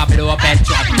figure blow up head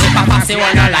shot. If I pass it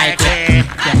all like it,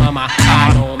 your mama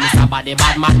can't know me somebody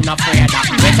bad man no afraid of.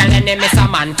 Tell any Mr.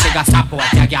 Man figure support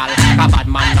your gal. Cause bad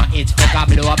man no itch figure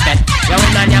blow up head. You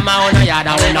win on your mouth no yard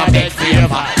and we no beg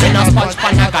favor. We no sponge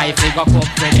pan a guy figure cook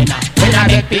with dinner. We no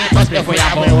beg people split we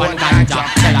have one ganja.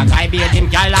 Tell a guy beat him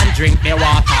gal and drink the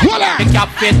water. Pick up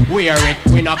fit, wear it,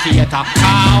 we no cater.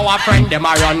 Our friend them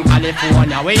a run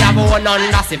California. We have one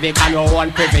Honda Civic and we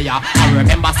one Privia. And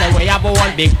remember say we have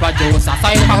one big producer. So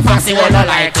if a fancy one no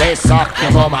like this, suck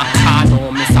your mama. Can't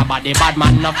know Mr. Body bad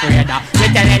man no afraid of. We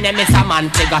telling them Mr. Man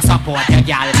figure support your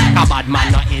gal. Cause bad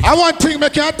man no is. I want thing me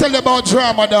can't tell you about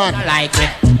drama done. Like it,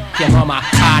 your mama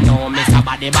can't know Mr.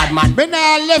 Body bad man. Me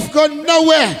nah left go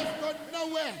nowhere.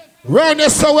 Round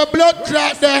this so we blood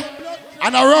clot there.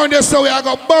 And around this so we I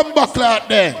got bomber clot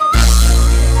there.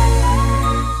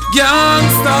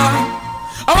 Gangsta,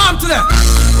 I want to them.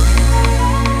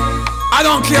 I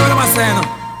don't care what I'm saying.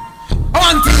 I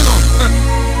want to know.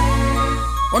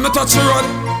 When I touch the road,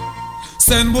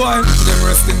 send boy to them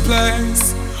resting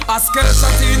place. A skeleton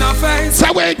shot in our face.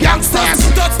 So we gangsters.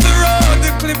 Touch the road,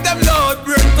 the clip them load,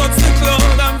 brain touch the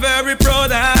cloud. I'm very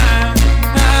proud.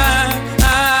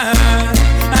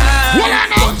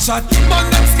 Gunshot, burn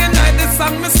them skin like the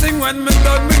song me sing when me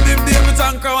done with him. David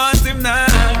Anchor want him now.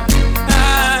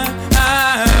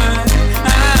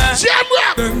 Jam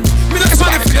rap. Me don't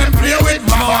want to them play with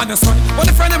mama and the son. What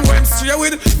the friend them went straight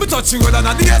with. Me touch you with and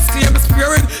the SK me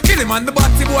spirit. Kill him and the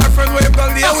body boyfriend where you go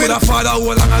lay with. A father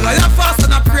hold on a lion fast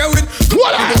and I pray with.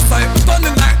 What the side turn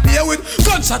the night there with.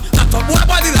 Gunshot, not up boy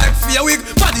body like fear wig.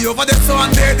 Body over there so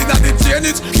and dead in the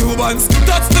drainage. Cubans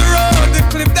touch the road, the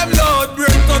clip them load.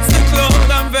 Brain touch the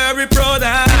cloud, I'm very proud.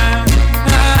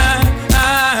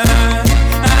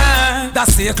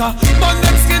 That's it, burn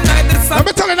them skin like the sun. Let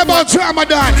me telling about drama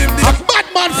done. A bad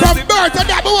man from birth and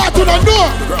that we want to know.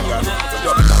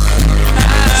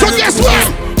 So guess what?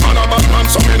 Man a bad man,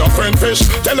 so me no friend fish.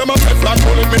 Tell them a Teflon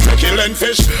bullet, me to kill and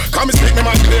fish. Come and speak me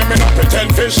man clear, me not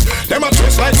pretend fish. Them a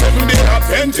twist like 7-day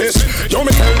Adventist. Yo me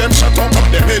tell them shut up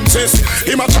them insist.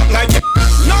 Him a chat like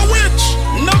no witch,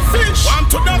 no fish. Want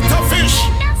to Dr. Fish.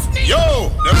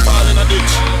 Yo, them fall in a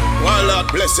ditch. One Lord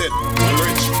blessed and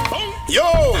rich. Yo,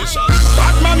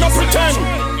 Batman no pretend.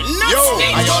 Yo,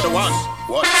 I are the one.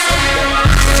 What?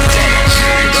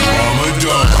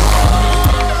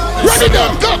 Ready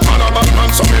down, go! Man a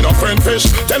Batman, so me no friend fish.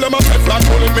 Tell them a Teflon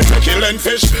bullet, me to kill and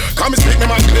fish. Come speak me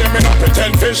man claim me no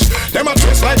pretend fish. Them a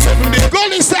twist like 7 days. Go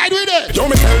inside with it. Yo,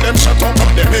 me tell them shut up,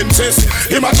 but them insist.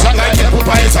 Him a shot like a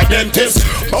papa is a dentist.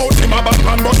 Bout him a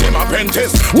Batman, but him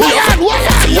apprentice. What on?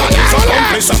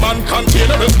 A man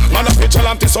containable. Man a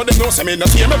vigilante, so them know say me no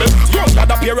tameable. Young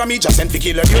lad a pyramid just sent to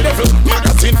kill a new devil.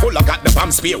 Magazine full, I got the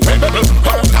bomb spear wearable.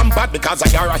 Out and bad because I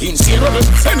are a inseparable.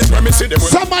 Any premise see them.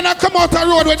 Some man a come out the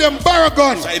road with them barrel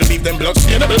gun. Try to leave them blood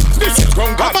stainable. This is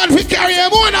wrong God. A man we carry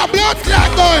him on a blood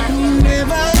clot gun.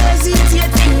 Never hesitate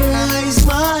to rise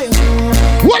my own.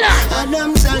 Voila!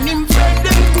 Adam's and him friend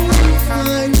them couldn't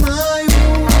find my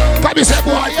own. Come say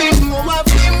boy. I think home I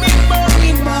feel me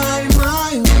body by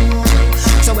my own.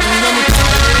 So when I'm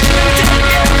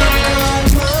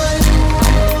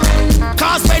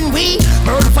cause when we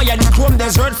burn fire, the chrome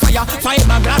desert fire.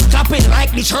 Fiberglass clapping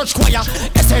like the church choir.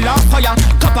 SLR fire,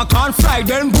 copper can't fly.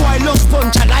 Then boy look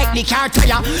sponge like the car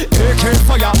tire. AK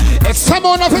fire.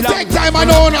 Someone of a take time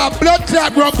and own a blood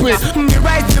clot rock with. Me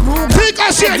right the room. Think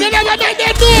I shit, you never make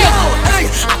them do. Hey,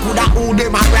 I coulda hold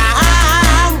them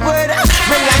around. Bring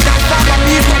like that fire,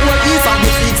 me to hold east on the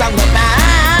streets and the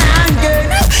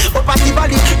bangin'. Up at the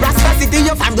valley, Rasta City,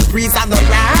 you find the priest and the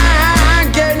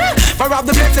rankin'. For all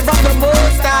the blessings from the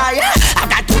Most High, I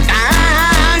got to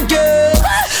thank you.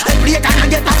 I play it and I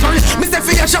get that fun. Mr.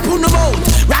 Fear shop on the boat,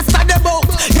 Rasta the boat.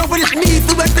 You will like me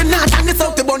to west the north and the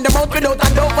south to burn them out without a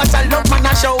doubt. Watch a love man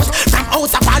a shout. From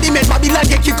house of parliament, Babylon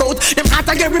get kicked out. Them heart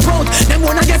a get report, them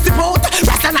wanna get the boat.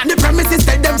 Rasta on the premises,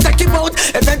 tell them second boat.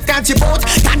 Event can't chip out,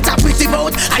 can't tap with the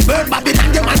boat. I burn Babylon,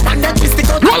 them and pan that twisted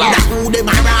out. I who them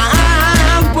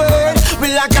around world.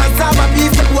 We like a summer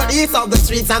piece of what is on the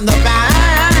streets and the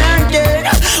banking.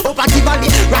 Up at the valley,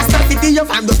 Rasta City, you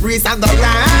find the priest and the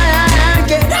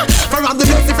ranking. From the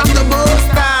mercy from the Most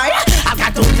High, I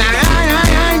got to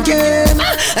thank him.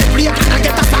 Every time I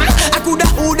get a fan, I coulda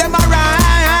hold them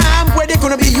around. Where they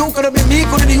gonna be you, coulda be me,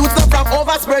 coulda use them from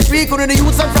overspread tree, coulda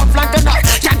use them from flank and dark.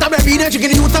 Canterbury, you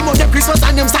can use them on them Christmas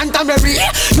and them Santa Mary.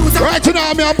 Right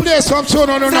now, me a play some tune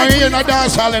on here in a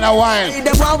dance hall in a while.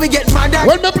 We get mad at.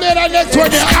 When me play that next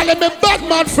one, all of me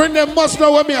Batman friend them must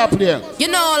know when me a play. You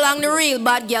know how long the real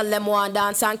bad girl them want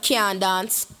dance and can't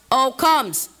dance. How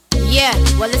comes? Yeah,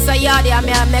 well it's a yardie and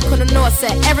me I make you know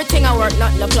say everything I work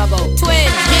nothing to plug out.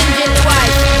 Twin, Ginger,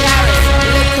 White, Garrett,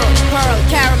 Little, Pearl,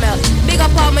 Caramel. Big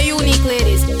up all my unique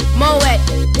ladies. Moet,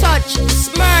 Touch,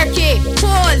 Smirky,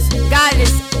 Pose,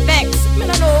 Goddess, Vex. Me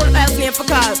don't know who else name for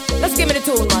cause. Let's give me the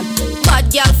tune, man.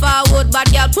 Bad girl forward,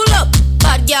 bad girl pull up.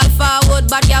 Bad girl forward,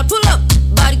 bad girl pull up.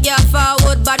 Bad girl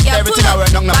forward, bad girl pull up.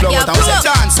 Bad girl pull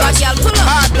up. Bad girl pull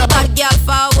up. Bad girl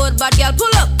forward, bad girl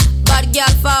pull up. Bad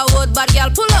girl forward, bad girl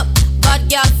pull up. Bad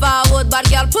girl forward, bad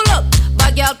girl pull up.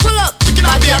 Bad girl pull up.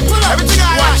 Bad girl pull up.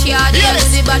 Watch your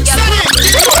hands, the bad girl pull up.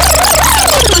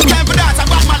 Time for that, a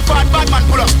Batman forward, Batman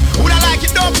pull up. Who don't like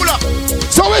it, don't pull up.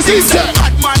 So is he said?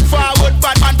 Batman forward,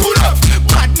 Batman pull up.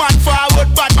 Batman forward,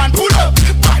 Batman pull up.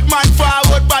 Batman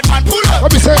forward, Batman pull up.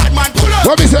 What me say? Batman pull up.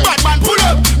 What me say? Batman pull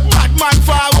up. Batman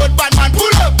forward, Batman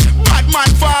pull up.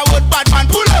 Batman forward, Batman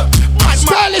pull up.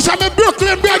 Stylish, I'm in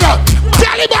Brooklyn, brother.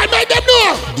 Taliban, make them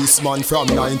know. This man from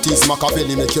 90s,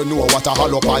 Machiavelli make you know what a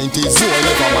hollow pint is. So I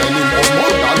never mind him of more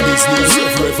than business.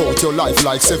 Rev out your life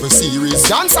like 7 series.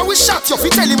 Dancer we shot you, fi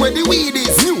tell him where the weed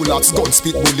is. New lots gun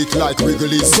spit bullet like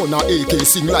Wrigley's. Gonna AK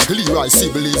sing like Leroy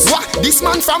Sibbles. What? This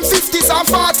man from 50s and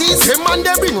 40s. Them man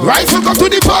they bring rifle come to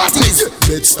the parties.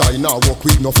 Bed-Stuy now walk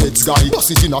with no feds guy. Bust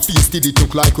it in a face till it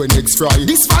look like when eggs fry.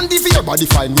 This man the veer body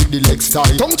fine with the legs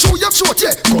tie. Tongue through your throat,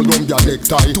 yeah. Columbia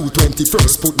necktie.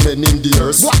 221st put men in the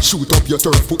earth. What? Shoot up your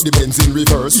turf, put the Benz in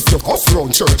reverse. If you off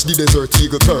round church, the desert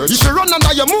eagle perch. If you run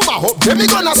under your move a hop, then we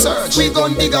gonna search. We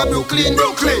gon' dig a Brooklyn,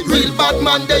 Brooklyn. Real bad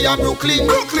man they are Brooklyn,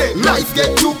 Brooklyn. Life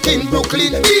get took in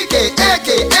Brooklyn. BK,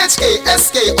 AK, HK,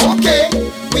 SK, okay.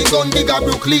 We gon' dig a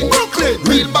Brooklyn, Brooklyn.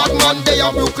 Real bad man they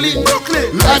are Brooklyn,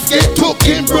 Brooklyn. Life get took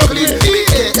in Brooklyn.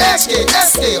 BK, HK,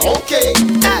 SK, okay.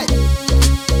 Hey.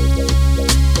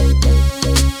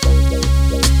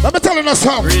 Let me tell you a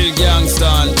song. Real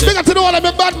gangsta. Big up to the all of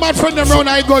my bad man friend them round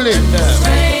I gully.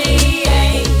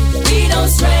 Stray, we don't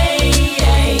stray.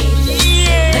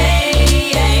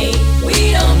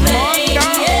 We don't play.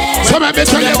 Some of me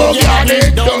tell you about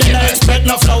Yardy. Don't expect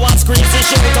no flowers. Screen fish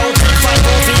without 5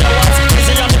 hours.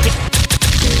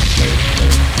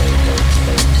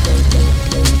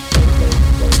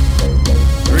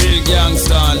 Real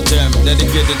gangsta anthem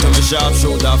dedicated to my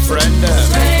sharpshooter friend.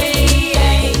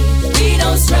 Stray, we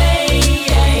don't stray.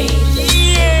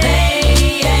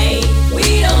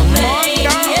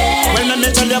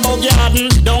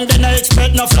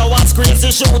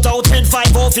 fi shoot out with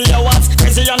 5 off your watts.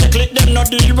 Crazy on the click, them no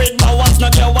deal with powers.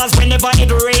 Not yours, whenever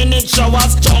it rain, it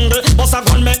showers. Jungle, bust a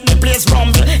gun, make the place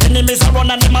rumble. Enemies a run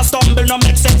and them a stumble. No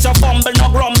make sense, you fumble, no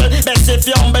grumble. Best if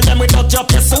you humble them without your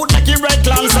your suit like you red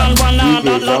clans and one hand.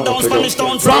 Lock down Spanish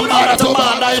town from border to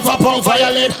border. If a punk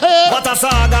violate, what a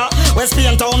saga. West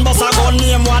Spain town, bust a gun,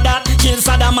 name what that. Kill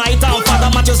Saddamite and Father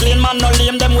Matthews Lane. Man no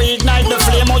lame, them we ignite the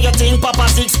flame. How you think Papa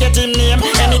Six get him name?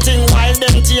 Anything wild,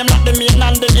 them team like the main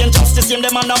and the gain. Just the same,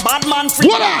 them and a bad man free.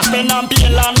 Spend and pay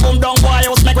land, boom down boy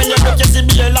house. Make when you look, you see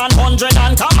bail and 100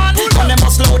 and come on. When them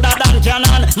must louder than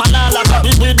cannon. Man all like a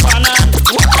big with banan.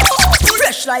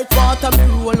 Fresh like water, me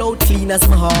roll out clean as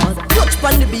my heart. Touch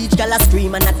on the beach, girl I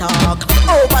scream and I talk.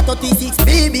 Over 36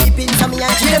 baby pins on me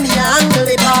and cheer me and angle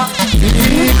it up.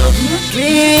 Clean up,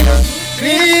 clean up,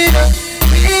 clean up,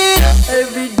 clean up.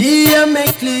 Every day I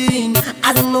make clean.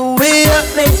 I don't know where I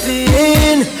make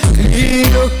clean.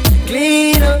 Clean up,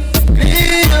 clean up,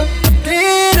 clean up,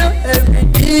 clean up. Every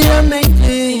day I make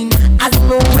clean. I don't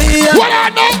know where. What I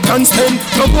know? Can't stand.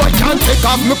 No boy can't take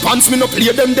off my pants. Me no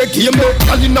play them the game.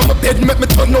 Girl inna my bed make me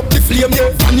turn up the flame.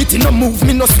 Vanity no move.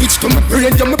 Me no switch to my brain.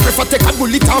 Yeah, me prefer take a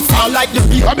bullet and fall like the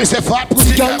rain. I say fat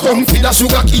pussy girl come feel a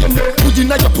sugar cane. Put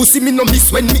inna your pussy me no miss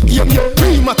when me aim.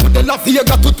 Prima to the La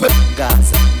Vega to 12.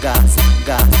 Gaza, Gaza,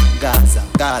 Gaza, Gaza,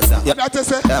 Gaza. Yeah, that's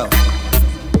it, sir.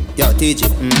 Yo, TJ.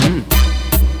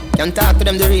 Can't talk to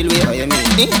them the real way, how you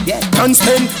mean? Yeah. Can't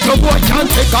stand, no boy can't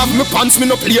take off my pants. Me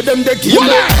no play them the game.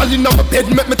 Girl inna my bed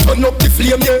make me turn up the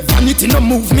flame. Vanity no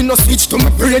move, me no switch to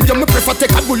my brain. Yeah, me prefer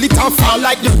take a bullet and fall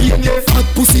like the rain. Fat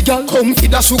pussy girl, come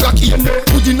feed a sugar cane.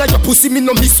 Put inna your pussy, me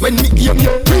no miss when me aim.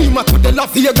 Prima to the La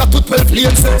Vega to 12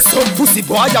 lanes. Some pussy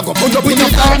boy, I go burn up in a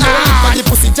corner. But the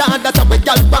pussy jar that a way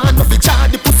girl born. No fi jar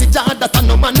the pussy jar that a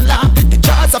no man laugh. The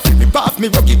jars a fi me bath, me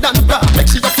rugged and raw.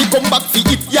 Make sure you fi come back fi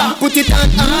it, yeah. Put it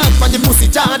on. For the pussy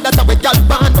jar that a way girl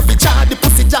born. No fi jar the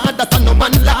pussy jar that a no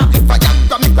man laugh. If I am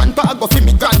from me grandpa, go fi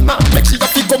me grandma. Make sure you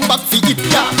fi come back fi it,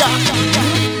 yeah.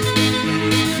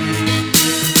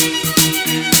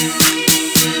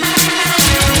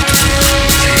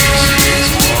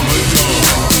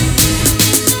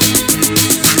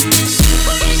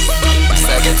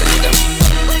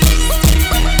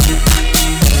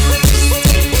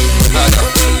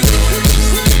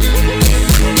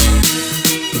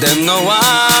 Them no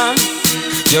one,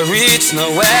 you reach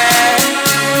nowhere.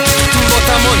 But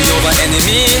I'm money over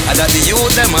enemy, and that the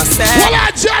youth them a say.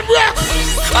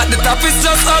 At the top it's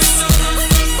just us,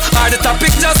 at the top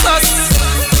it's just us.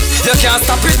 You can't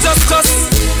stop it just us,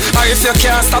 or if you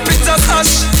can't stop it just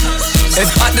us. If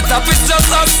at the top it's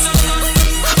just us,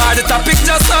 at the top it's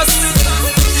just us.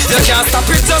 You can't stop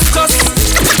it just us,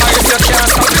 or if you can't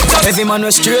stop it just. Every man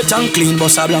was straight and clean,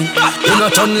 boss a blank. You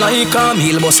not turn like a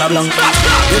meal, boss a blank.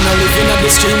 You not living at the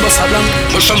stream, boss a blank.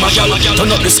 Push on my gal, turn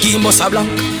up the scheme, boss a blank.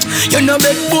 You know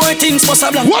big boy things, boss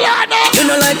a blank. You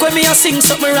know like when me a sing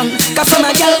something wrong. Cause for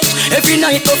my gal, every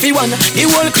night of the one, the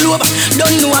whole club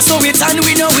don't know a so it and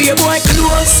we know we a boy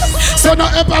close. So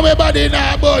not ever we body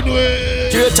now, but we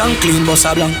straight and clean, boss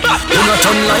a blank. You not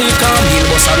turn like a meal,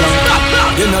 boss a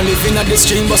blank. You know living at the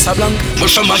stream, boss a blank.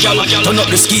 Push on my gal, turn up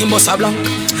the scheme, boss a blank.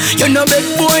 You know big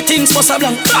boy things for so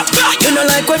blank. You know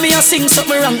like when me a sing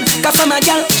something wrong. Cause for my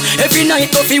gal, every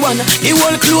night of the one, the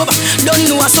whole club don't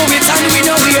know a so it and we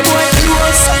know we a boy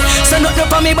close. So not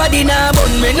up on me body now, but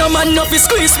me no man no fi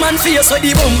squeeze man face with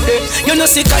the bump there. You know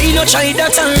sick I no try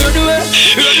that and run away.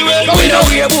 We know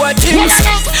we a boy things.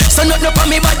 So not up on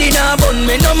me body now, but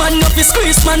me no man no fi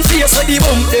squeeze man face with the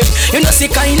bump there. You know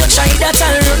sick I no try that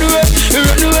and run away.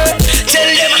 Tell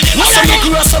them,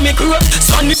 so me crew.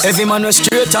 Every man was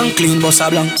straight and clean, boss a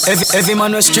blank. Every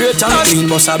man was straight and clean,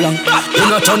 boss a blank. You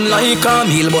not turn like a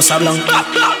meal, boss a blank.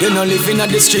 You not living at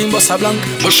the stream, boss a blank.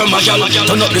 Push on my gal,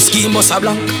 turn up the scheme, boss a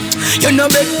blank. You know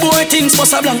big boy things,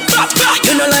 boss a blank.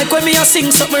 You know like when me a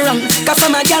sing something wrong. Cause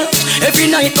for my gal, every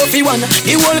night of the one,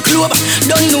 the whole club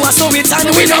don't know a so it and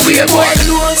we know we a boy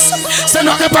close. So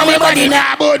not up on my body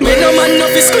now, but we no man no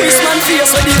fi squeeze man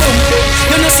face with the bump.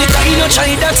 You know see I no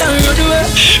try that and you do it.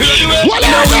 You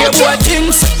know we a boy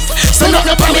things. So not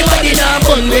up on me body now,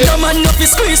 but we no man no fi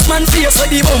squeeze man face with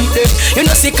the bump. You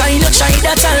know see I no try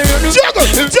that and you do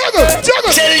it. Juggle. Tell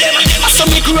them, so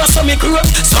me crew,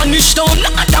 Spanish town,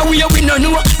 that way we no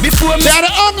know. Before me, you're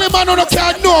the only man who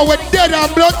can't know when dead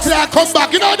and blood clot come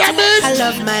back. You know what I mean? I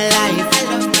love my life.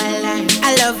 I love my life.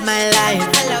 I love my life.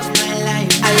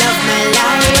 I love my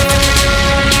life.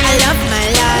 I love my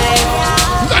life.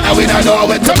 Now we don't know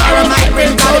when tomorrow might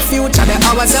bring the future, the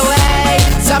hours away.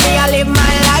 So me I live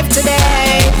my life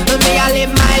today. Me I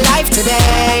live my life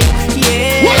today.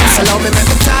 Yeah. So love me make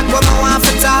me talk what I want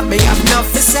to talk. Me have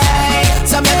enough to say.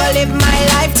 So I'm gonna live my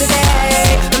life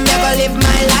today. I'm gonna live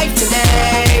my life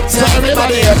today. So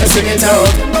everybody have to sing it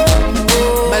out.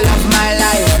 I love my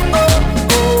life.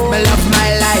 I love my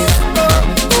life.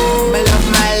 I love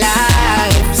my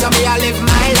life. So me I live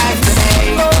my life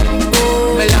today.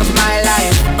 I love my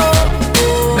life.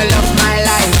 I love my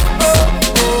life.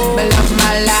 I love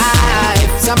my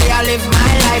life. So me I live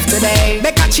my life today.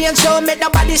 Make a change, don't make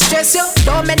nobody stress you.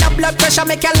 Don't make no blood pressure,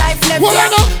 make your life live you.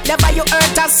 Never you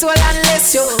hurt a soul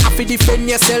unless you have to defend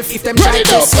yourself if them try to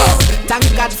you. Thank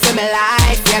God for my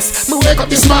life, yes. Me wake up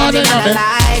this morning and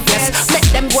alive, yes. Make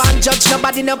them go and judge,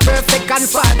 nobody no perfect, and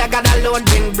Father God alone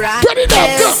bring brand.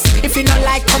 Yes. If you don't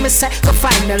like come and say, go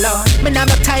find the Lord. Me not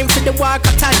have time for the work,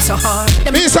 a time so hard.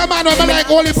 Me some man who me like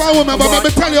only for women, but let me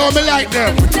tell you how me like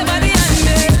them. Baby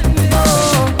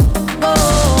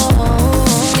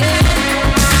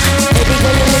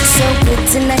girl, you look so good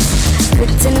tonight,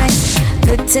 good tonight,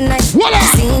 good tonight.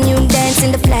 Seeing you dance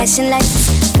in the flashing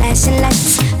lights, flashing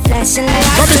lights, flashing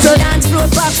lights. The dance floor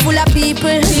box full of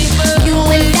people, you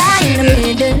and I in the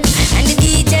middle, and the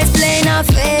DJ's playing our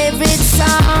favorite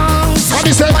songs.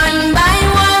 One by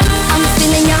one, I'm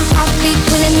feeling your heartbeat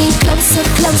pulling me closer,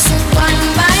 closer. One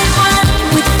by one,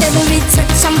 with every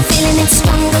touch I'm feeling it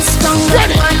stronger, stronger.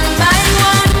 One by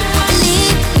one,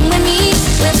 believe with me,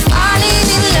 we're falling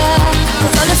in love.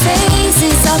 Cause all the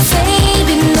faces are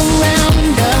fading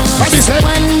around us.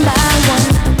 One by one.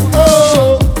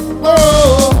 Oh,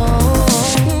 oh.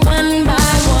 One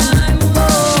by one.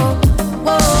 Oh,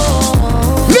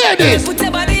 oh. Ladies. Put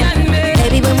your body on me.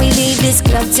 Baby, when we leave this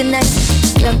club tonight,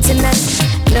 club tonight,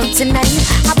 club tonight,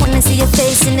 I wanna see your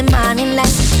face in the morning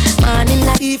light, morning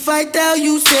light. If I tell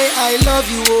you, say I love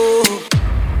you, oh.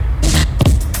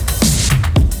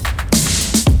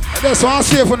 That's why I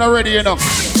say if we're not ready, you know.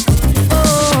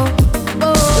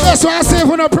 That's why I say if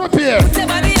we're not prepared.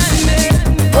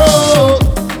 Oh,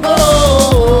 oh, oh.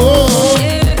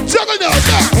 Juggle now,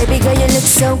 baby girl, you look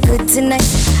so good tonight,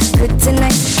 good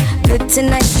tonight, good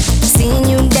tonight. Seeing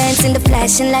you dance in the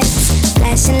flashing lights,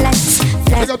 flashing lights, flashing.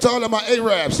 Pick up to all of my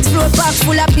A-Raps. Floor box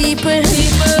full of people,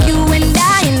 you and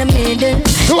I in the middle.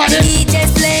 The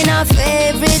DJ's playing our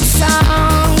favorite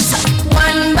songs.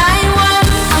 One by one,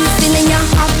 I'm feeling your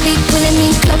heartbeat pulling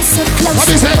me closer,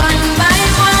 closer. One by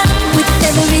one, with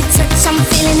every touch I'm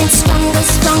feeling it stronger,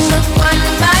 stronger. One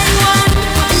by one,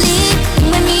 believe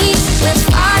with me, we're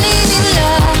falling in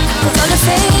love. Cause all the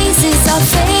faces are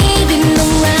fading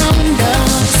around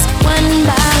us. One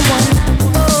by one.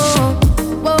 Oh,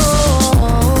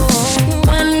 oh.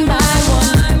 One by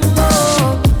one.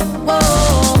 Oh,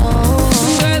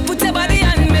 oh. Girl, put your body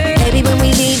on me. Baby, when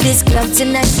we leave this club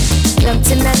tonight, club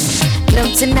tonight,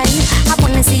 club tonight, I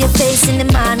wanna see your face in the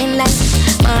morning light,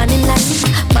 morning light,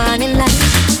 morning light.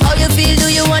 How you feel? Do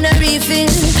you wanna refill?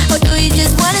 Or do you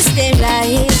just wanna stay right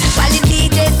here while the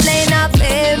DJ's playing our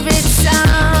favorite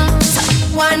songs?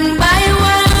 One by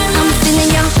one, I'm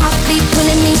feeling your heartbeat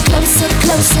pulling me closer,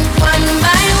 closer. One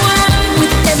by one,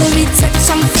 with every touch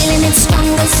I'm feeling it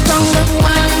stronger, stronger.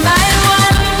 One by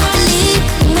one, believe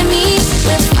with me,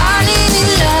 we're falling in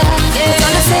love. Cause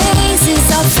all the faces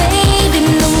are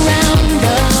fading around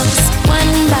us.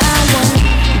 One by one.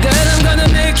 Girl, I'm gonna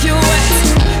make you wet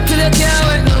till you can't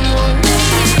wait no more.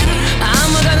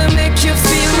 I'm gonna make you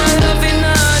feel my loving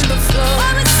on the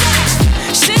floor.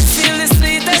 She feel the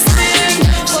sweetest thing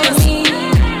for me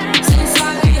since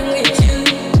I've been with you.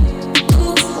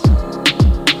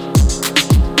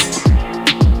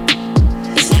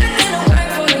 It's not gonna work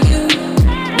for you.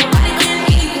 Nobody can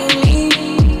equal me.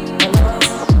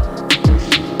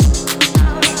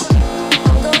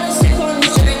 I'm gonna sip on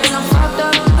this drink and I'm fucked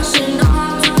up. I should know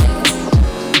how to take it.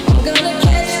 I'm gonna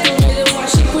catch the rhythm while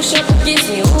she push up against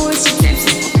me. Ooh, is she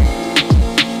tipsy?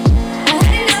 I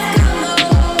had enough combo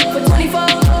for 24. I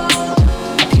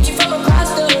picked you from across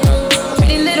the room.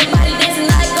 Pretty little body dancing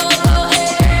like go-go.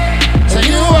 So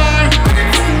you are.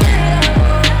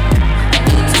 I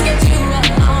need to get you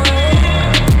alone.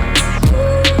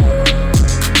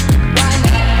 Why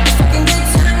not? Fucking good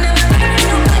time, never hurt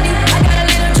nobody. I got a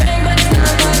little train, but it's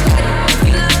not gonna cut it. If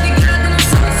you love me, girl, then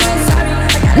I'm so sorry.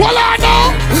 Well, I know.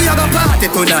 We are gonna party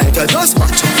tonight, you just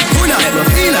watch. Tonight we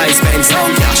feel like spend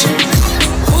some cash.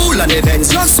 Cool on events,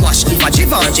 just watch. If a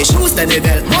Givenchy shoes, then the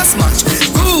belt must match.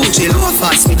 Gucci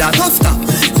loafers with a tough top.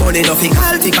 Money nothing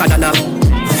all thicker than a.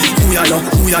 Who ya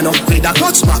know, with a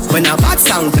clutch back. When a bad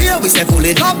sound clear, we say pull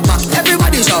it up back.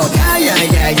 Everybody shout, yeah, yeah,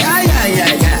 yeah, yeah, yeah,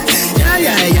 yeah, yeah. Yeah,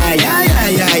 yeah, yeah, yeah, yeah,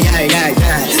 yeah, yeah, yeah,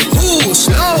 yeah. Push,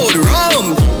 load,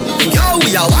 rum. Yo,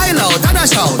 we are wild out and a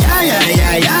shout. Yeah, yeah,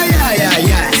 yeah, yeah, yeah, yeah,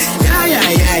 yeah. Yeah, yeah,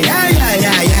 yeah, yeah, yeah,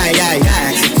 yeah, yeah, yeah,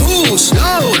 yeah. Push,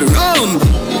 loud, rum.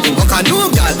 What can do,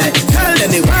 girl? Tell them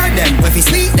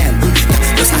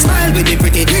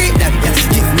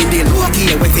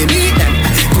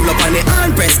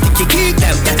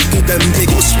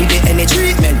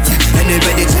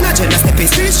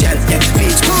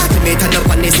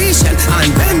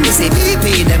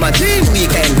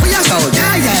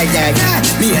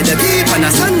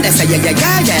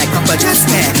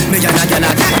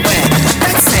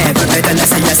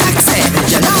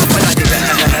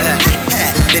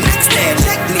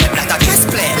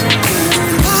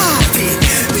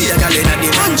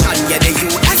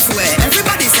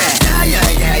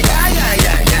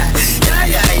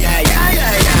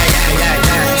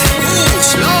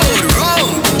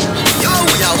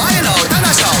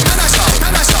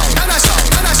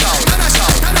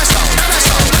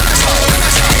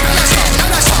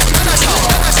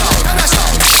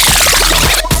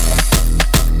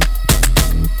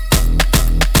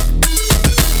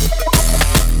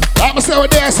say we're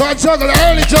there, so I juggle,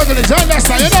 early juggling, you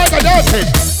understand? You know I got dirty.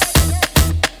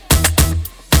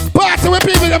 Party with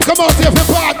people, them come out here for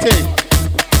party.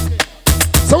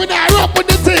 So we now rock with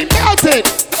the team, dirty.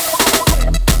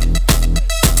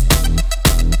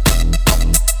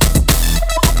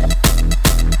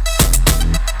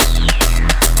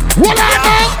 What I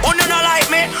know? Uno no like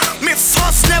me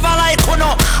first never like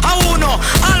Uno. Uno,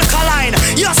 alkaline.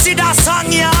 You see that song,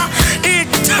 yeah? It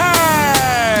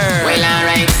turn. Well,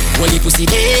 alright. Holy pussy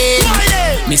dead.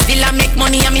 Me still a make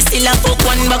money and me still a fuck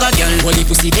one bugger girl. Holy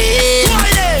pussy dead.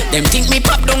 Them think me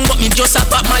pop down but me just a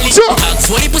pop my lip.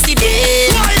 Holy pussy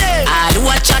dead. I do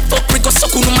a chat fuck we go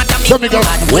suck no matter me.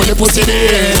 Holy pussy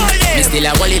dead. Me still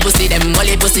a holy pussy them,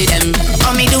 holy pussy them.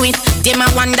 How me do it? Them a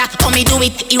wonder how me do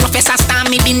it. You rough as a star,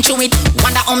 me been through it.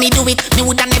 Wonder how me do it. Me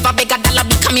woulda never beg a dollar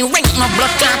because me rank no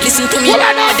blood clot. Listen to me.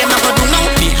 Them a go do now.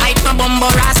 Me hype my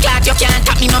bumbo ass clot. You can't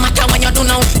tap me no matter when you do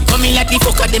now. Come in like the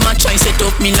fucker. Them a try set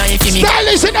up me life in me.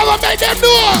 Stylish, you never make them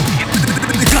know.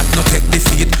 God no take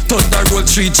defeat. Thunder roll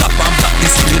tree, chop and black the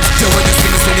street. So when you see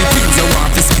me say the things you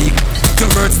want to speak, your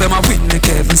words them a win make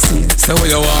heaven see. Say what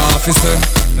you want, officer.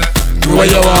 Do what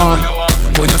you want.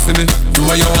 When you see me, do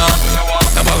what you want.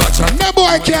 No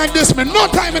boy can't diss me, no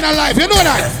time in a life, you know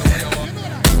that.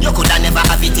 You coulda never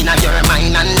have it in your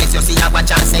mind unless you see a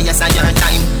watch and say yes at your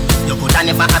time. You coulda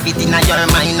never have it in your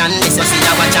mind unless you see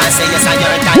a watch and say yes at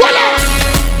your time.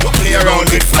 You play around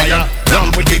with fire,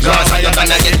 lamp with the gas and you're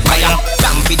gonna get fire.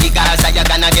 Lamp with the gas and you're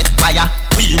gonna get fire.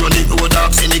 We run the road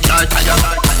dogs in the car tire.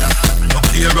 You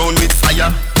play around with fire,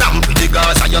 lamp with the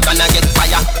gas and you're gonna get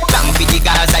fire. Lamp with the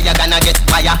gas and you're gonna get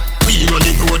fire. We run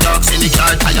the road dogs in the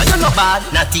car tire. You no bad,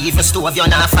 not even stove you're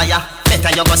not fire.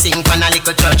 Better you go sing from a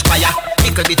little church choir.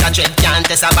 Little bit of dread can't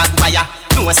test a bad wire.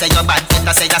 No say you're bad,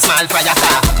 better say a small prayer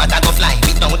car. But I go fly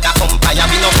without a umpire.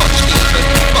 We no punch people,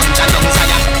 bunch of lungs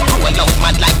fire. Roll out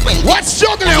mad like 20. What's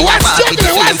juggling? What's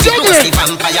juggling? What's juggling?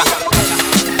 Vampire.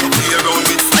 Play around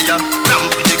with fire,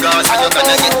 lamp with the gas and you're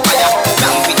gonna get fire.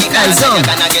 Lamp with the gas and you're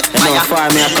gonna get fire. How far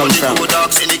me I come from? Road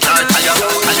dogs in the car tire.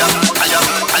 Fire, fire,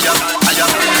 fire, fire,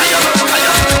 fire,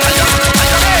 fire, fire,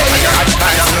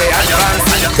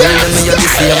 Tell me you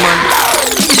this your man.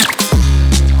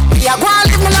 Yeah, go and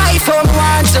live my life how I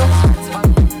want to.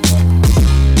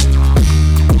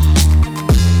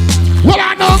 What I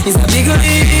know? It's a big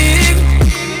league.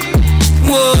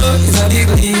 Whoa, it's a big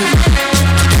league.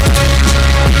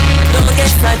 Don't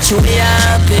get that you be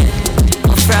happy.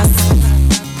 I'm frost.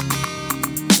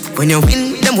 When you win,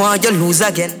 them want you lose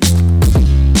again.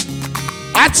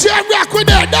 I can't rock with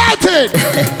that, nothing.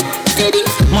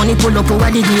 Money pull up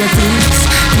over the gates.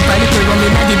 Keep a little rum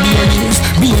in the babies.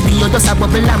 Baby, you just a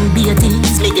bubble and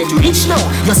beaties. Me get rich now,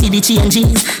 you see the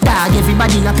changes. Dog,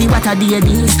 everybody happy, what a day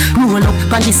this. Roll up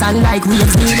on the sun like we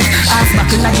explain. Half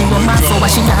back in the room, half over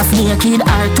she half naked.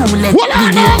 Or two leg, the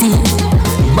gating.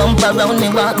 Bump around, me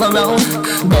walk around.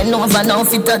 Bend over now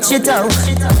if you touch it out.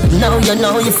 Now you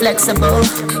know you're flexible.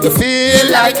 You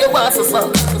feel like you want to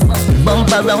fuck.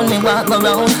 Bump around, me walk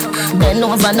around. Bend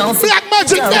over now. Black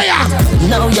magic there.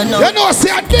 Now you know. You know, see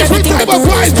a different type of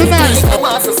vibe tonight.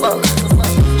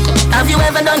 Have you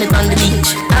ever done it on the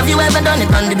beach? Have you ever done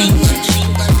it on the beach?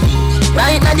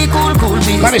 Right now the cool, cool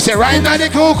breeze. Let me say right now the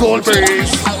cool, cool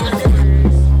breeze.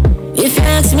 If you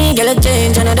ask me, girl, I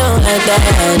change and I don't like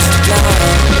that. No.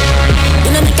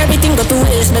 You know make everything go to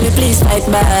waste, baby, please fight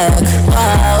back.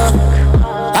 Wow.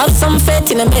 Have some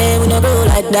faith in a man when you go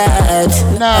like that.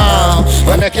 No,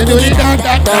 we make you do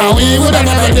that now. We would have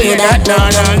never do that.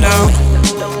 No.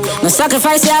 No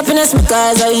sacrifice your happiness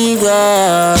because of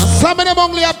ego. Some of them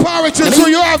only have priorities, so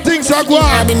you have things that go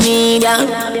on.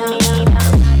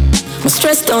 I'm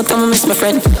stressed out, I'm miss my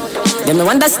friend. Them no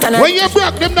understand. When you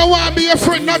broke, them no want to be your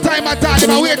friend, no time at all.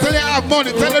 Them wait till they have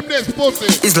money, tell them this pussy.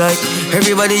 It's like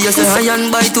everybody just a high and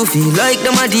by to feel like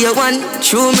them a dear one.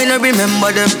 True, me no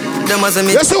remember them. Them as a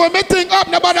me. You see when me think up,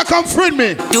 nobody come friend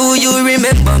me. Do you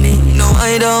remember me? No,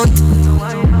 I don't.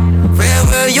 Where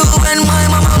were you when my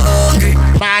mama hungry?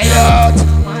 My heart.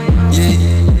 Yeah.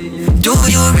 Do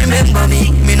you remember me?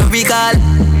 Me no recall.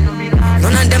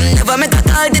 None of them never make a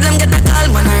call. Did them get a call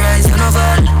when I rise and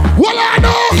fall? Well, I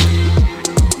know.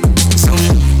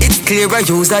 It's clear I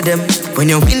use of them. When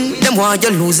you win, them want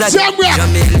you lose again.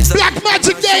 Black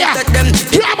magic there.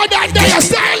 Drama that there.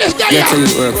 Stylish there. Yeah, tell you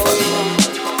to work for.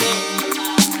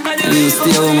 You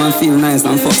stay home and feel nice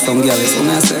and fuck some girls. So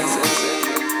I say,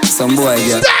 some boy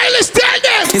girl. Stylish, tell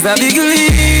them. It's a big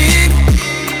league.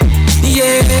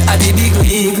 Yeah, a the big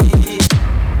league.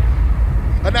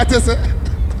 And that is it.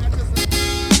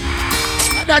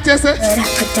 And that is it.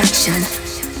 Production.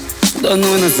 Don't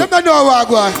know nothing. Them don't know what I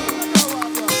go on.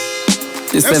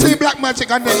 Them see Black Magic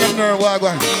and them know what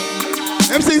going.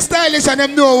 Them see Stylish and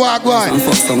them know what going. And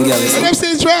them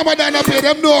see Ramadan up here,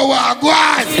 them know what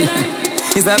going.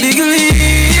 It's a big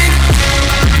league.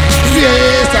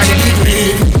 Yes, it's a big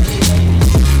league.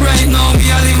 Right now, we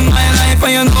are living my life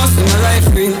and you know see my life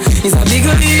real. It's a big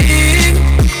league.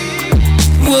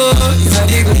 Whoa, it's a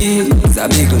big league. It's a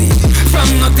big league. From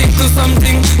nothing to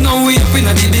something, now we up in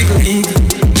a big league.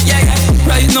 Yeah, yeah.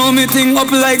 Right now, me thing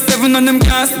up like 7 on them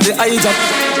cars, the eye job.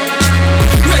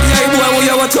 Right, yeah, boy, we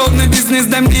watch out the business,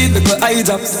 them need the eye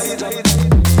jobs.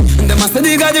 Them a say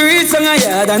they got the reach on a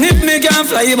yard, and if me can't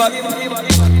fly back.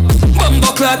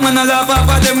 Bumbo clock, man, I laugh off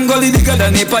of them gully bigger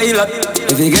than a pilot.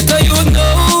 If you get to you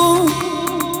know,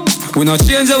 we not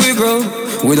change how we grow.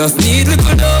 We just need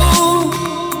little dough.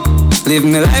 Live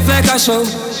me life like a show.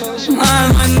 All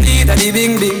man need a the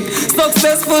bing bing.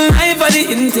 Successful life are the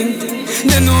in thing.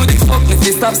 They know the fuck me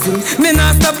fi stop sing. Me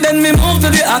not stop then me move to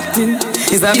the acting.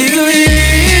 It's a big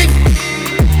league.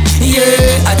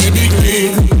 Yeah, a the big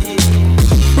league.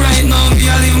 Right now me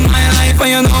a live my life and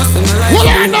you know see my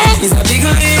life. It's a big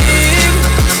league.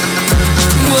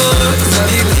 Whoa, it's a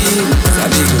big league. It's a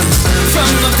big league.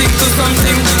 From nothing to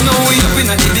something, now we up in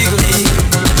a the big league.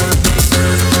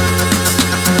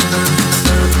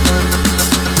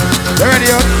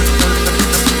 Ready up.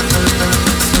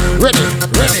 Ready.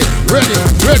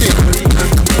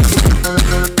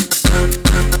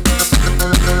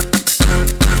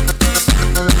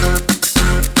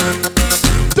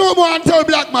 2 more until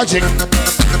Black Magic.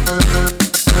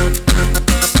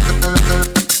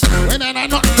 When I'm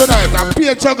not tonight, I'm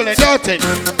pure juggling, don't it?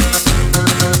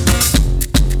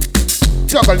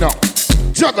 Juggle now.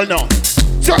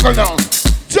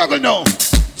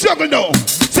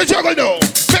 Say juggle now.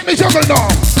 Let me juggle now.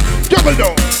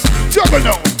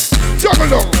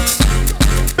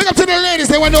 Big up to the ladies,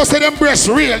 they want to say them breasts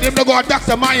real. Them to go to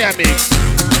Dr. Miami.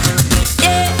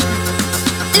 Yeah.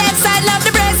 Left side love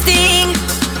the breasting.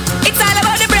 It's all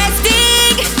about the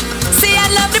breasting. See, I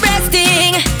love the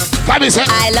breasting.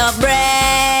 I love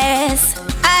breasts.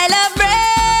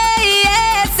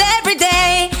 Every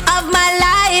day of my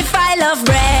life, I love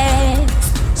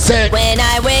breasts. When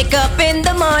I wake up in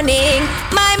the morning,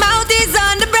 my mouth is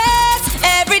on the breast.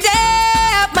 Every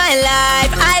day of my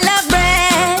life, I love breasts.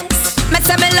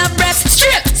 Me love breasts,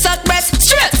 straight. Suck breasts,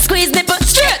 straight. Squeeze nipple,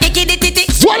 straight. Icky ditty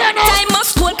ditty. Time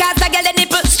must cool cause I get the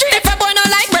nipple straight. If a boy no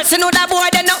like breasts, you know that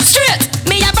boy they not straight.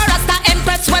 Me have a rasta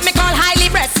empress when me call highly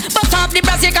breast. But off the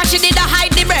breast, you cause she did a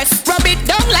hide the breast. Rub it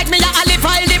down like me a olive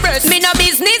oil the breast. Me no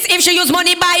business if she use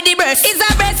money buy the breast. It's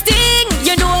a breasting,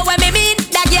 you know what me mean.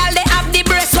 That girl they have the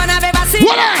breast one I've ever seen.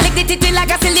 Lick the titty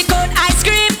like a silicone ice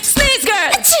cream. Squeeze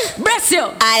girl, breast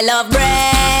you. I love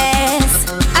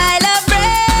breasts.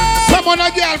 Someone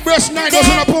a girl breast night was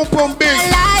on a pum pum big.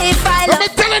 Let me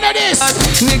telling her this.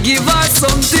 Me give her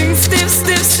something stiff.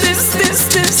 She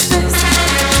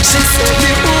said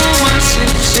the woman she.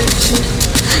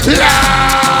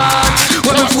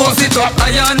 When I force it up,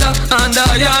 ayanda,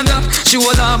 she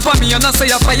hold on for me and I say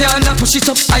ayanda. Push it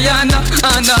up, ayanda.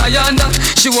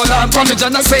 She hold on for me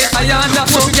and I say ayanda.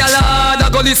 So gyal hard, I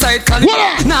go this side can.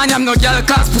 Nah, I'm no gyal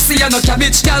cause pussy and no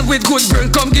cabbage. Gyal with good brain,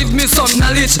 come give me some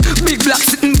knowledge. Big black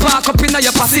sitting park up in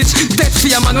your passage. Dead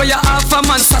fear man where you half a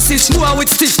man sausage. Boy with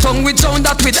stiff tongue, we drown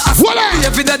that with acid.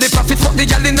 Every day they profit, fuck the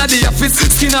gyal in the office.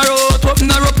 Skin her out,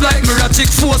 open her up like me chick.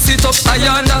 Force it up,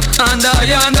 ayanda.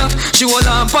 She hold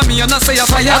on for me and I say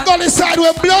fire. I go inside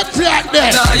with blood clot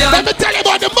there. Let me tell you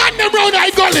about the man them round I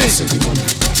gully.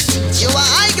 You are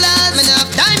high class, me not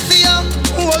have time for you.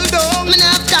 Hold on, me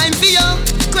not have time for you.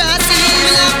 Crossing,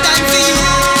 me not have time for you.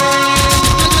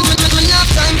 Me not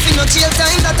have time for no chill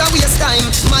time, that a waste time.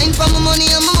 Mine for my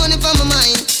money and my money for my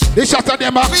mind. They shot at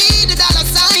them up. Free the dollar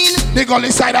sign. They go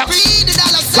inside up. Free the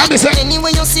dollar sign. Let me say.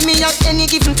 Anyway you see me at any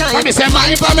given time. Let me say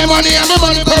mine for my money and my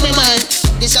money for my mind.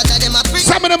 They shot at them up.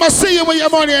 Some of them will see you with your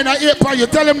money and I ear for you.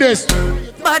 Tell them this.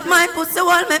 But my pussy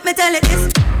wall make me tell it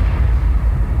this.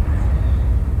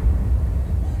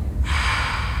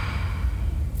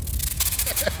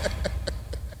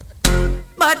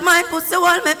 But my pussy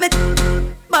wall make me.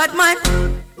 But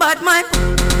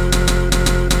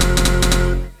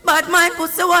my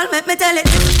pussy wall make me tell it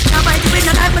this. Now fight with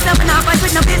no life, myself and now fight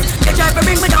with no fist. They try to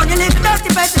bring me down, you live a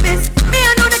dirty precipice. Me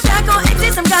I know the can't go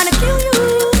exist, I'm gonna kill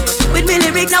you. With me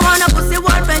lyrics, now on a pussy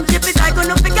wall friendship is I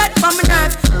gonna forget from my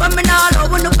nerves. From me now, I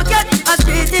wanna forget. A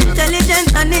street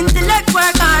intelligence and intellect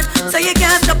work hard. So you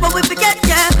can't stop what we forget,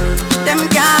 yeah. Them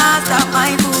can't stop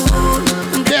my food.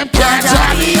 Them can't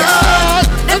stop me out.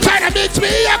 Them trying to mix me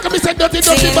up. Come and say dirty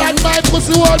bad my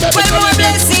pussy wall. Well, more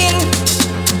blessing.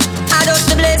 I love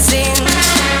the blessing.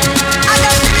 I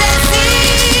love the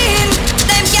blessing.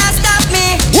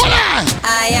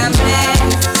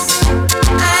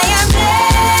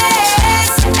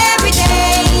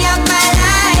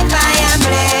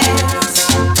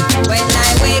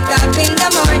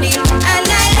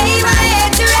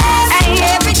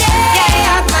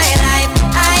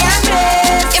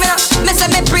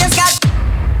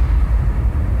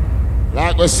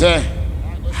 go say,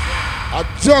 a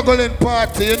juggling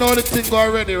party, you know the thing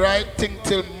already, right? Thing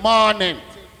till morning.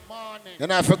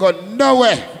 And I forgot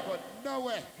nowhere.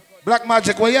 Black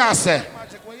Magic, what you say?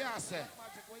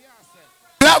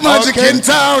 Black Magic in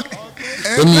town.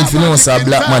 You need to know, sir,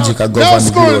 Black Magic are govern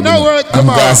the globe. And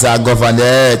Gaza are govern the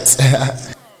earth.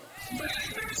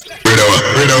 You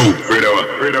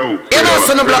know,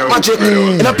 son of Black Magic.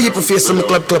 You know, people face some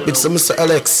club, it's Mr.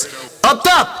 Alex. Up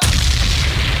top.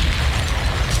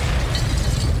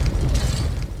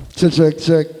 Check.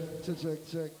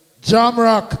 Jam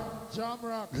Rock.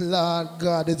 Lord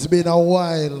God, it's been a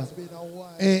while.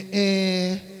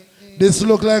 This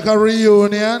look like a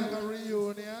reunion.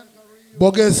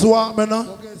 But guess what, man?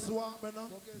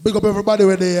 Big up everybody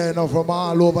where they are, you know, from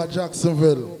all over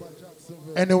Jacksonville.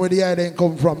 Anywhere they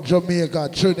come from, Jamaica,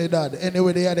 Trinidad,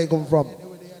 anywhere they come from.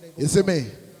 You see me?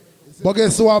 But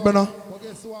guess what, man?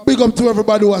 Big up to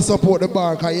everybody who support the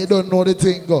bar, because you don't know the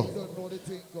thing, go.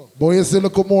 But you see,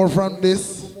 look more from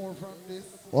this.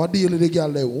 Or deal with the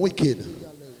girl, they wicked.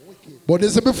 But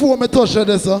this is before me touch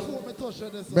this, I'm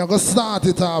going to start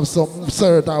it off some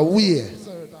certain way.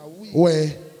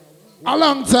 Where a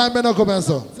long time I don't come in,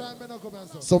 so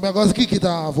I'm going to kick it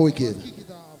off wicked.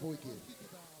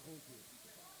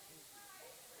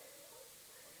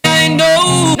 I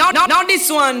know. Now this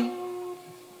one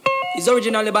is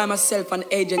originally by myself and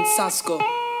Agent Sasko,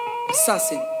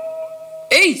 Assassin.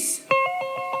 Ace.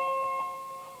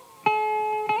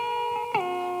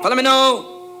 Follow me now.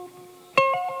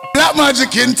 Black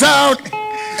Magic in town.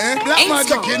 Black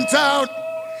Magic in town.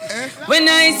 When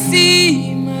I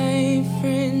see my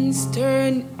friends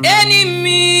turn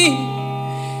enemy,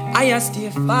 I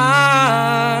stay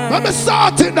far. Let me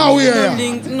start it now here. No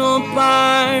link, no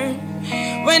bar.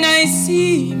 When I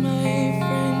see my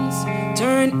friends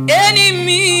turn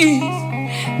enemies,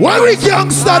 why we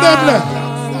youngster them there?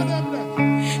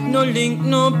 No link,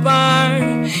 no bar.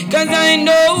 Cause I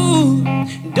know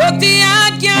dirty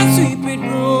heart can't sweep with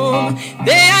broom.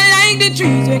 They are like the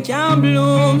trees that can't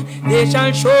bloom. They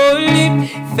shall surely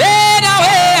fade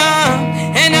away.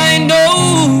 And I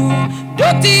know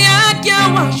dirty heart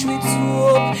can't wash with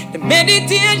soap. The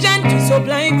meditation twist up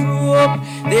like rope.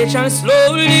 They shall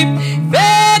slowly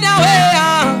fade away.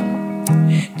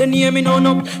 Then hear me no.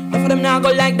 None of them now go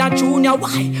like that junior.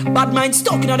 Why? Bad mind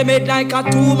stuck in the made like a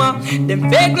tumor. Them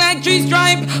fake like tree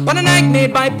stripe, but a Nike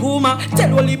made by Puma.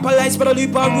 Tell a leap of lies, but a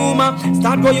leap of rumor.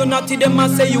 Start going naughty, them a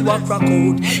say you a crack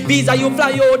out. Visa you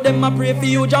fly out, them a pray for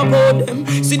you jump out them.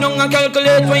 Sit down and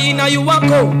calculate when you know you a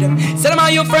code them. Say them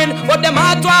are your friend, but them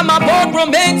heart to am a board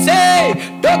from bed say.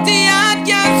 Dirty heart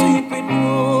can't sweep with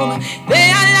broom.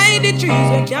 They are like the trees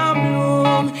that can't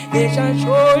bloom. They shall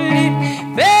surely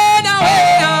fade away.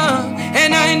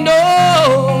 And I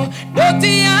know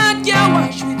dirty heart can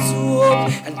wash with soap,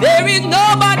 and there is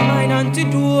no bad mind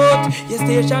antidote. Yes,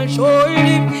 they shall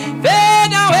surely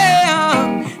fade away.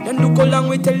 Then look along,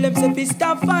 we tell them say we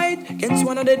stop fight. Against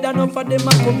one of the done up for them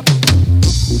a come.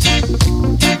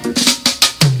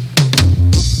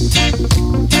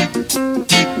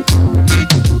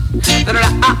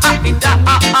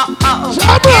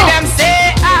 Them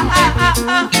say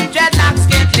dreadlocks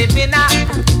can't live in a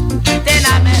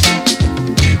tenement.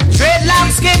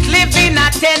 Dreadlocks can't live in a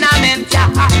tenement, yeah.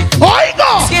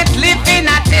 Can't live in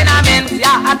a tenement,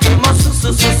 yeah. Too much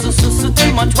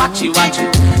watch you.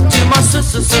 Too much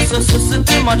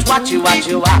watch you.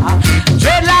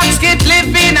 Dreadlocks can't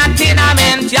live in a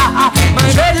tenement, yeah. My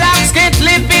dreadlocks can't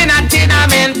live in a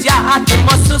tenement, yeah. Too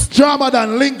much drama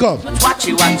than link up. Watch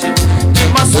you. You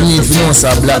need to know,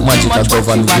 sir, Black Magic are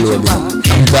govern the globe.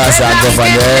 And Gaza are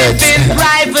govern the earth.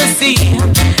 Privacy.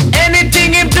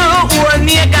 Anything you do, all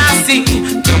nigga see.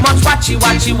 Too much watch you.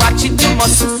 Too much watch you. Too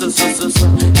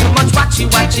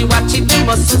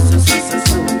much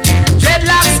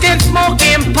dreadlocks can smoke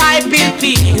and pipe in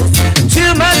peace.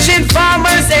 Too much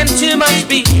informers and too much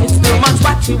beef. Too much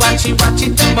watch you. Too much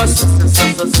watch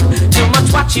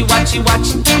you. Too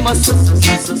much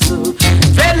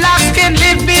dreadlocks can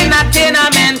live in a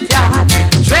tenement yard.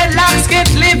 Dreadlocks can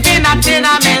live in a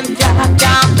tenement yard.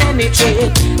 Can't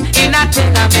penetrate in a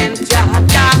tenement yard.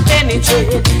 Can't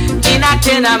penetrate in a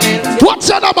tenement yard. What's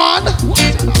on the man?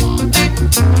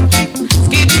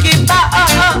 Skip,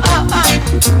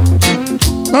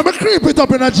 Let me creep it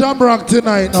up in a jam rock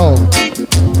tonight now.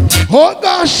 Oh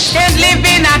gosh. Can't live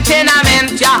in a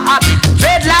tenement yard.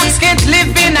 Dreadlocks can't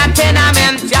live in a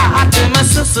tenement yard. Too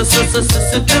much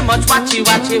watch you.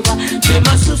 Too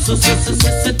much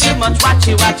watch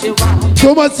you.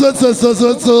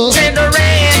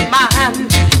 Generate man.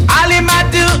 All him a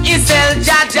do is sell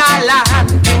Jaja land.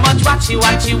 Too much watch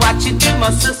watch it to my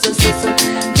sister.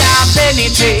 Can't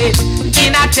penetrate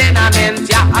in a tenement,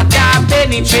 yeah. Can't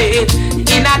penetrate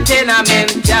in a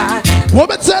tenement, yeah. What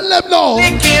me tell them now?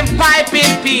 Licking pipe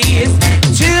in peace.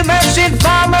 Too much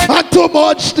information. And too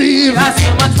much, Steve. Yes,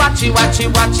 too much watch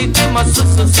it to my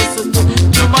sister.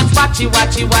 Too much watch it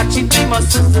to my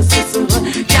sister.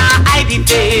 Can't hide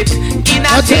it in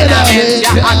a tenement,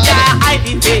 yeah. Can't hide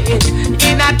it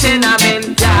in a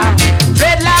tenement, yeah.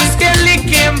 Dreadlocks can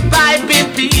licking pipe in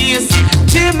peace.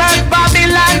 Too much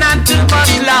Babylon and too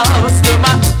much love. Too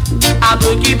much, I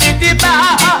will give it the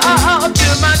bow.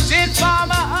 Too much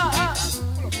informer.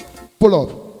 Pull up.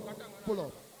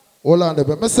 Hold on,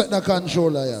 let me set the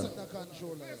controller here.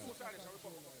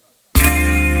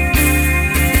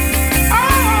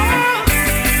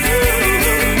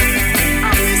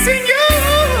 I'm missing you.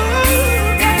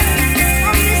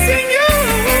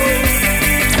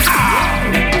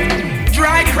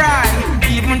 Dry cry,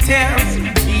 even tears,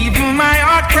 even my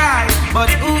heart cry. But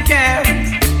who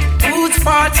cares? Whose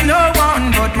fault's no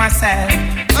one but myself.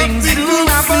 Things do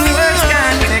happen, words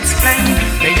can't explain.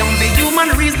 They don't the human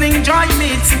reasoning, joy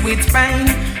mixed with pain.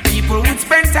 People would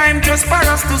spend time just for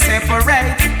us to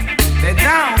separate. They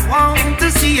don't want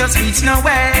to see us reach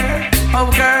nowhere.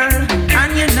 Oh girl,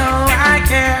 and you know I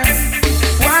care.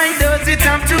 Why does it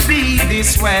have to be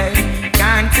this way?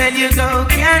 Can't tell you go,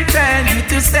 can't tell you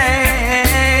to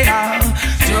stay. Oh,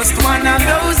 just one of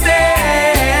those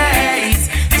days.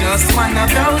 Just one of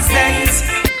those days.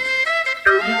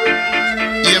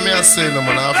 Yeah, me I say no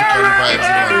man, African vibes,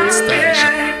 you know, style.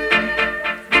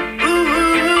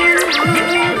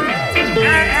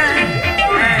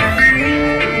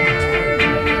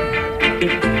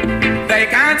 They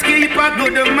can't keep a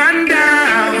good man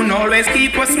down. Always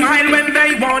keep a smile when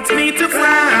they want me to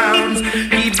frown.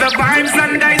 Keep the vibes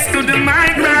and I stood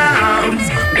my grounds.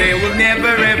 They will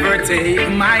never ever take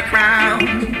my crown.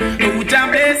 Who damn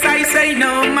bless, I say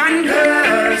no man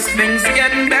curse. Things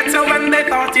getting better when they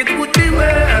thought it would be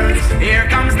worse. Here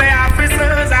comes the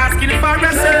officers asking for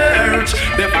a search.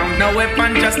 They found no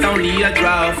weapon, just only a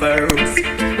drawers.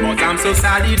 But I'm so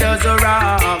solid as a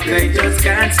rock, they just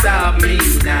can't stop me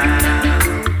now.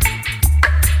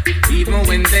 Even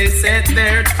when they set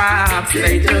their traps,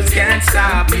 they just can't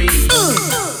stop me.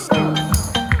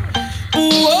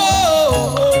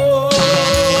 Whoa,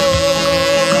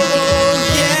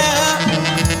 yeah.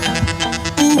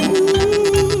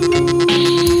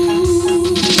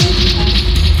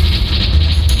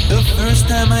 The first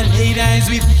time I laid eyes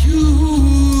with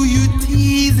you, you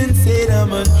teased and said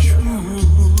I'm untrue.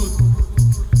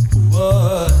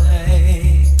 Why?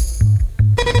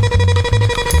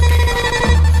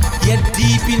 Yet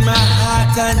deep in my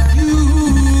heart I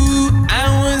knew I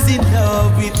was in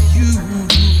love with you.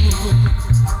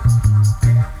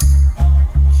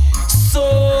 So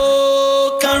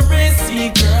caress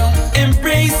me, girl,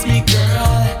 embrace me,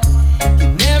 girl. You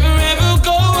never ever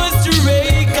go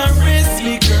astray. Caress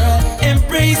me, girl,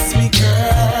 embrace me,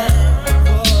 girl.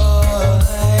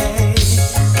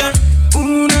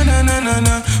 Ooh na na na na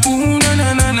na, ooh na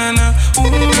na na na na,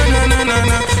 ooh na na na na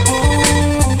na,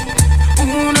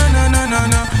 ooh na na na na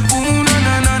na, ooh na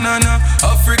na na na na.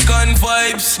 African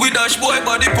vibes, we dash boy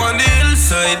body pon the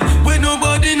hillside, where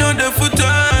nobody know the foot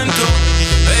turn to.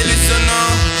 Hey listen now,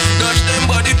 dash them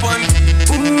body pon.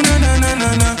 Ooh na na na na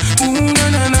na, ooh na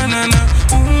na na na na,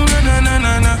 ooh na na na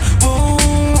na na,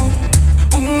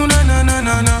 ooh na na na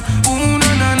na na, ooh na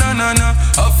na na na na.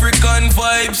 African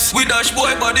vibes, we dash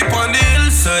boy body pon the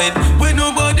hillside, where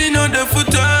nobody know the foot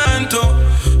turn to.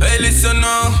 Hey listen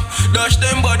now, dash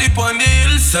them body pon the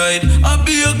hillside. I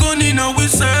be a gun in our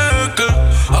circle.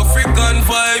 African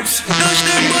vibes, dash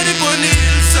them body pon the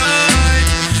hillside.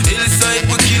 Hillside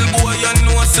we kill boy and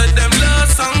know said them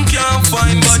last song can't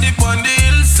find body pon the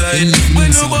hillside, where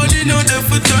nobody know the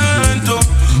foot turn to.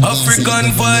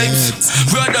 African vibes,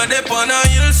 rather they pon a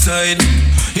hillside.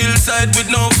 Hillside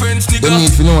with no friends, nigga. You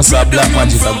need to know so black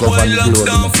magic a govern the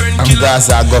globe. And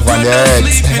Gaza a govern the earth.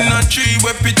 Sleep in a tree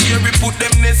where pity we put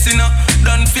them nest in a.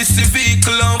 Done fist the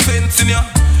vehicle and fencing ya.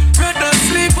 Rather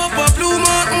sleep up a Blue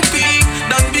Mountain Peak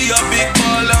than be a big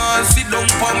baller and sit down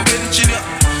on bench in ya.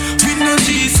 We no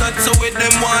G-sat so with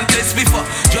them want test before.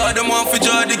 Draw them off for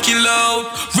draw the kill out.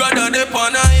 Rather they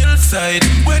on a hillside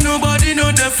where nobody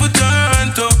know they for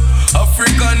turn to.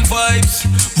 African vibes,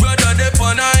 rather they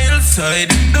on a hillside.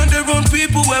 Don't they run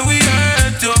people where we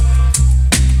hurt you.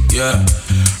 Yeah.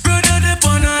 Rather they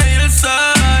on a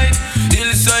hillside.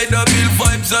 Hillside the build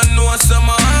vibes and know some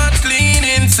heart clean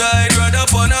inside. Rather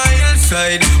on a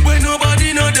hillside where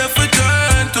nobody know they for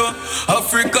turn to.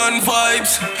 African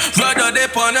vibes, rather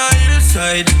they on a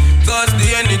hillside. Cause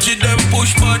the energy them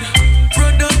push bad.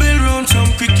 brother bell round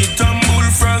some cricket and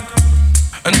bullfrog.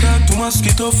 And that to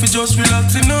mosquito fi just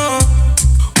relaxing now.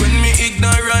 When me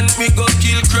ignorant, me go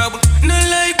kill crab. No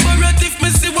like parrot if me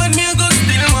see when me go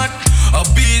still mad. A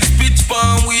beast pitch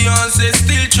palm we on say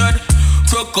still chat.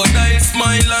 Crocodile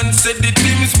smile and said the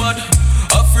team's bad.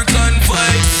 African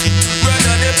vibes,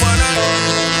 brother they pan.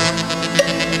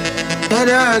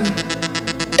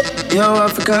 Yo,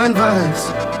 African vibes.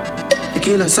 The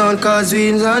killer sound cause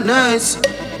wins are nice.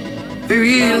 Be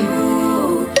real.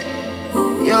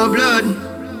 Yo, blood.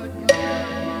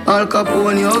 Al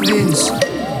Capone, yo, Vince.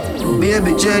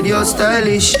 Baby Jed, you're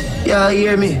stylish. Yeah,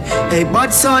 hear me. Hey,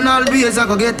 bad son, always I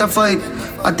go get a fight.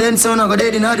 A 10 son, I go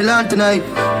dead in the land tonight.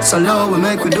 So Lord, we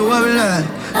make we do what we like.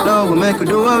 Lord, we make we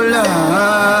do what we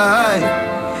like.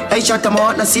 Hey, shut them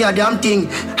out, not see a damn thing.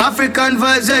 African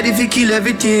vibes ready to kill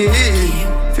everything.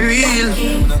 For real,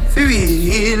 for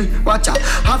real. Watch out.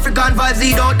 African vibes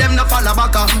lead out them no follow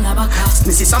back.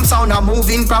 Me see some sound are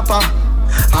moving proper.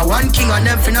 I one king and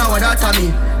them for now without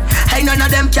me. Hey, none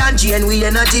of them can GN we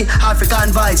energy.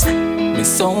 African vibes. Me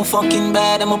so fucking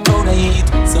bad, I'm a proud of it.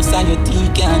 Society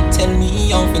can't tell me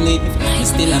how to live. Me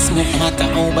still a smoke, no matter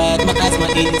how bad my asthma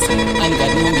is. And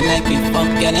God know me like me fuck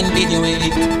girl and video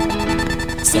it.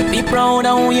 So be proud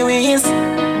of who you is.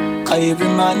 Cause every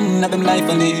man have them life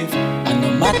to live. And no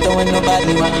matter when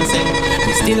nobody wants it,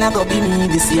 me still a go be me,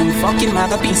 the same fucking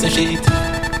mother piece of shit.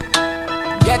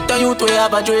 Get the youth we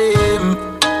have a dream.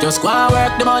 Just go and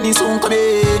work, the money soon come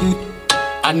in.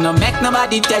 And no make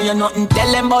nobody tell you nothing.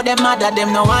 Tell them about them mother,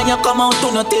 them no want you come out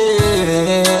to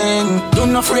nothing.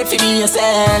 Don't afraid to be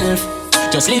yourself.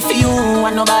 Just live for you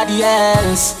and nobody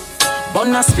else.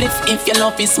 Burn a spliff if you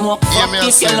love it, smoke fuck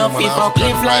if you love it, fuck.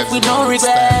 Live life with no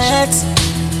regrets.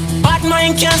 Bad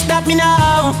mind can't stop me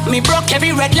now. Me broke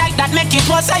every red light that make it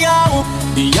was a yo.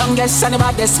 The youngest and the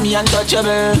baddest, me untouchable.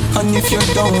 And if you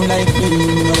don't like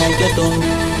me, you like you don't.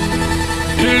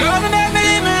 Love me, make me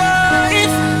live my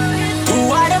life. Do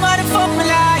whatever the fuck me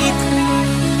like.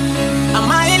 I'm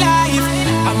my life,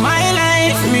 I'm my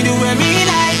life. Me do what me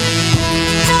like.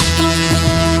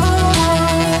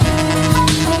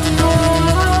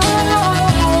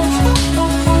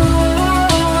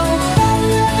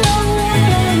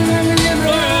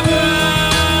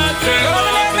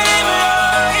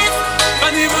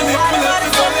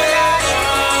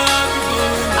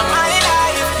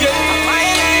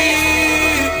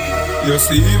 You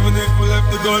see, even if we left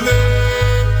the gully,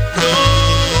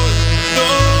 no,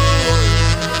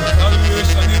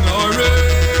 salvation in our way,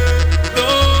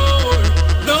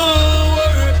 no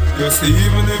worry. You see,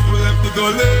 even if we left the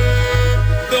gully,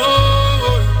 no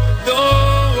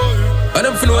worry. I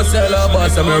don't feel what's all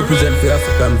about, I'm represent for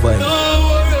African vibes.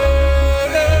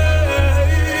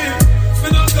 We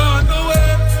not gone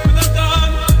nowhere, we not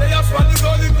gone. They are from the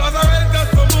gully 'cause I read that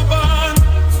to move on.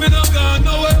 We not gone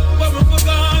nowhere, but we not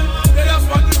gone.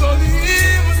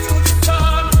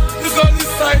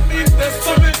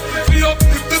 We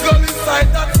uplift the gun inside,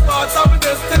 that's part of my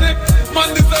destiny. Man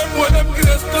deserve what them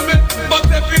grace to me.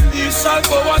 But every knee shall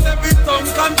go and every tongue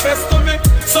confess to me.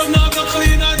 So now go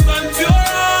clean and pure.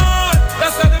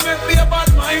 That's why they make me a bad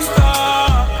mind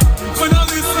star. When all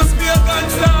this is me a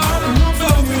ganja.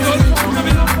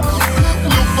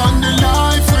 Look on the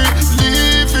life we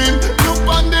living. Look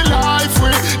on the life we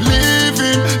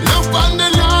living. Look on the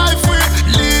life we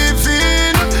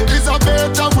living. It's a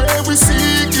better way we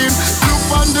seeking. Look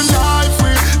on the life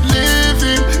we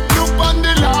living. Look on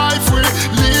the life we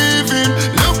living.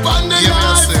 Look on the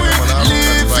life we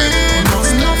living.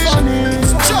 It's not funny.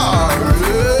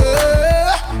 Charlie,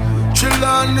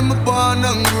 chillin' in my barn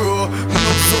and grow.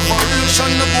 No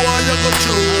separation, the boy you go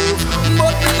through.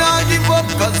 But me not give up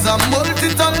 'cause I'm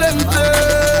multi-talented.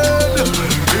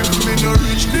 If me no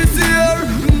reach this year,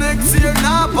 next year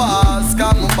nah pass.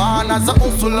 'Cause I'm born as a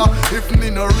hustler. If me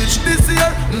no reach this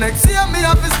year, next year me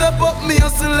have to step up me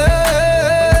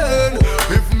hustling.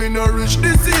 If me no reach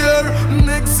this year,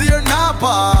 next year nah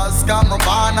pass. 'Cause I'm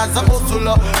born as a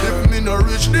hustler. If me no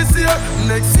reach this year,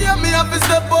 next year me have to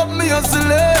step up me hustling.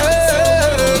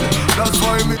 That's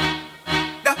why me.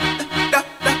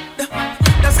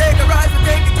 That's take a rise and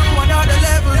take it to another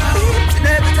level.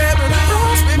 Inevitable,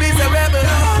 we be a rebel.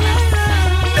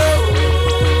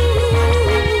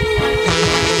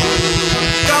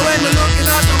 Cause when me looking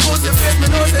at some pussy face, me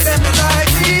know that them not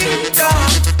like me.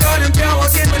 Cause them can't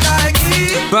walk in me like me.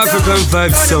 African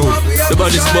Vybz sound, the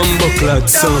body's bumbuckler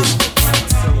sound.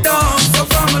 So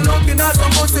from me looking at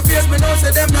some pussy face, me know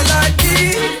that them not like me.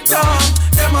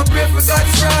 Them a pray for God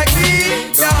to strike me.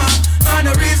 And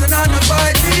the reason I not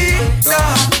fight me.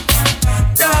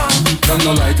 Them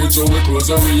no like it so we close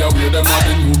the way away. Them are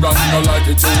the new brand. No like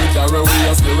it so we carry away.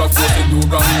 I still rock the new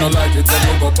brand. No like it when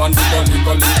we go up and the gun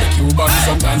go lick the Cuban.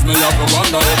 Sometimes me have to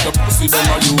wonder if the pussy them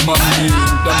a human being.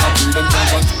 Them a breed them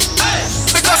can't.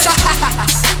 Because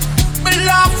me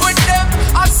laugh with them.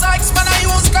 A Sykes man I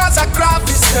use cause I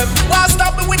graphish them. Why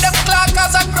stop me with them clock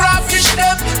cause I graphish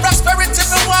them. Prosperity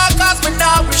me walk cause me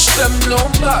now wish them no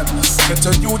bad. Get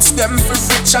a youths them for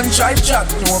rich and try jack.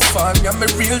 No fan, you're my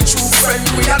real true friend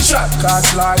we a chat. Cause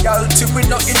loyalty we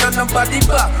not in on nobody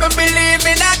back. Me believe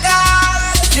in a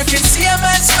God. You can see a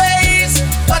man's face,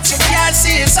 but you can't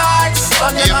see his heart.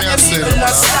 On the man of evil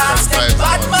that starts them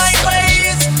bad my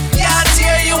ways. Can't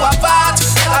tear you apart.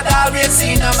 God always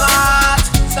seen a heart.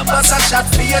 So bust a shot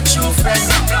for your true friend,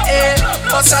 eh?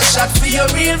 Bust a shot for your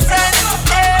real friend,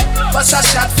 eh? Bust a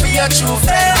shot for your true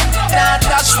friend. Now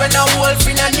dash when a wolf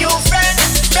in a new friend.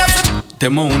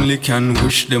 Them only can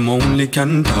wish, them only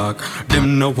can talk.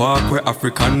 Them no walk where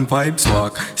African vibes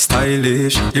walk.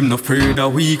 Stylish, them no afraid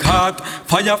of weak heart.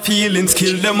 Fire feelings,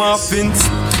 kill them off Vince.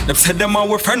 Them said them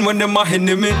our friend when them a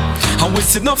enemy. And we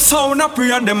see enough sound up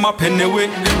here and them up anyway.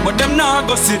 But them nah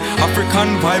go see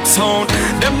African vibe sound.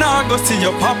 Them nah go see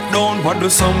your pop down, what do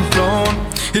some clown.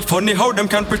 It's funny how them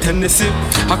can pretend they see.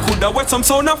 I coulda wet some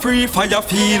sound of free fire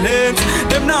feelings.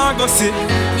 Them nah go see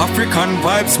African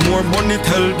vibes, more money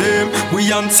tell them.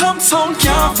 We on some sound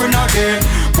can't friend again.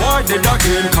 Boy dead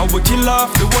again, cause we kill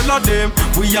off the whole of them.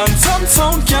 We on some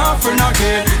sound can't friend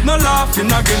again. No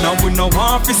laughing again, and we no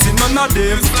want to see none of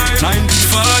them.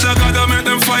 Father God, I make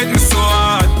them fight me so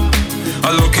hard.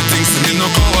 I lucky things to me no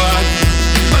coward.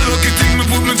 A lucky thing me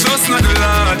put me trust in the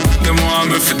Lord. Them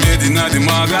want me for dead in the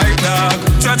mag like dog.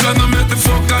 Try no make the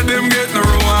fuck of them get no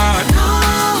reward.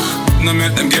 No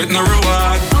make them get no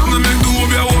reward. No make the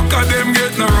whole be a work of them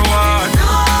get no reward.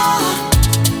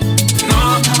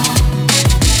 No.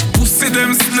 Pussy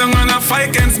them slang and a fight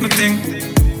against me thing.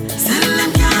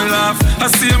 Me laugh. I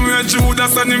see him where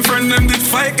Judas and him friend them did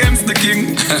fight against the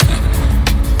king.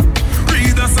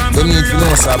 They need to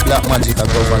know so black magic a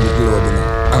govern the globe, you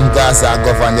know. And Gaza a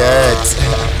govern the earth.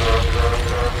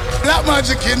 Black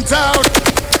magic in town.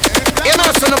 You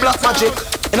know, son of black magic.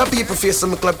 You know, people face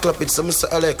some clap it, so Mr.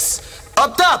 Alex.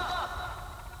 Up top.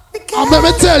 Let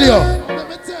me tell you.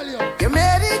 Your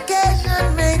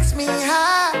medication makes me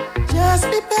high. Just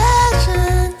be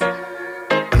patient.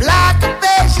 I'm like a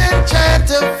patient trying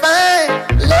to find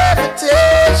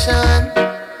levitation.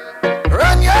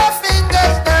 Run your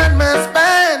fingers down my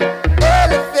spine.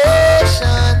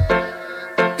 Elevation.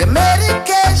 The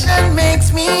medication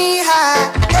makes me high.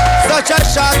 Such a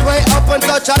short way up and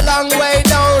such a long way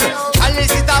down. And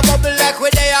this is a bubble like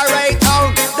where they are right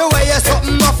down. The way you're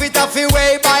something off it off your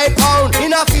way by pound.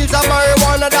 In a fields of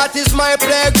marijuana, that is my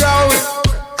playground.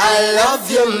 I love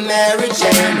you, Mary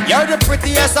Jane. You're the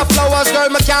prettiest of flowers, girl,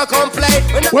 me can't complain.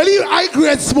 Well, you I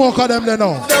great smoker them they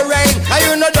know. The rain, and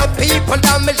you know the people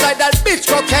damage like that bitch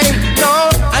cocaine.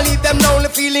 No, I leave them lonely,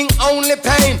 feeling only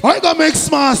pain. I got mix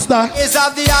master. Is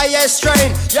of the highest strain.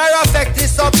 Your effect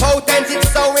is so potent, it's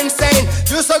so insane.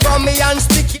 You so gummy and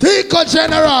sticky. Tico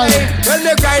General. When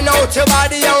you grind out your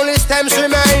body, only stems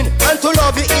remain. And to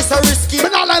love you is so risky.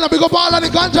 But not like that, big up all of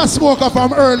the ganja smoker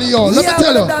from early on. Let me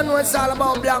tell you. Done what's all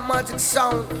about black magic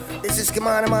sound. This is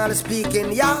Commander Man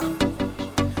speaking, yeah.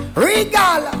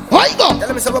 Regal.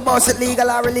 Tell me something about it, legal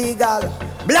or illegal.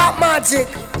 Black magic,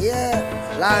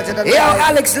 yeah. Larger than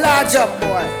Alex, large up,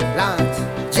 boy.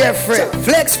 Large. Jeffrey,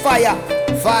 Flex Fire,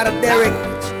 Father Derek.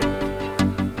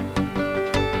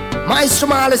 Maestro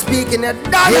Marley speaking at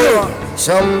Daniel.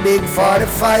 Some big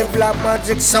 45 black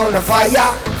magic sound of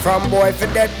fire. From boy for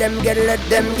dead, them get, let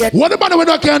them get. What about when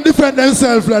they can't defend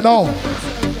themselves right now?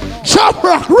 Chop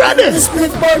rock ready.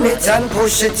 Split burn it and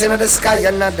push it into the sky.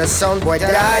 Another sound boy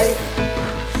die.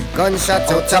 Gunshot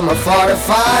out of my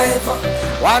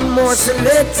 45. One more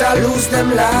selector lose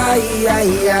them lie.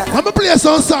 I'm gonna play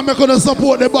some song I could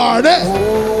support the bar there.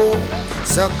 Oh,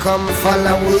 so come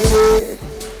follow me.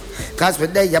 Cause we're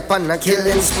there upon a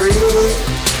killing spree.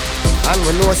 And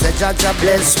we know say Jaja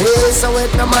bless we. So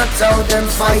it no matter how them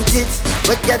fight it.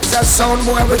 We get a sound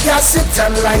boy, we got sit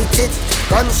and light it.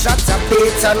 Gunshot a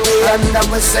beat and we under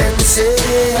my sense.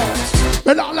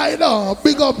 But not like that.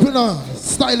 Big up, you know.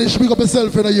 Stylish, big up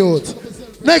yourself in the youth.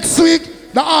 Next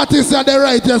week, the artists are the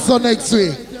writers, so next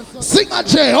week. Sing a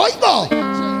J, how you go?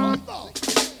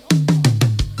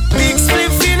 Big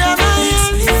spliff in a man.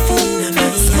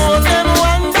 Smoke them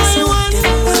one by one.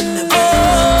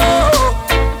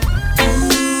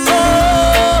 Oh.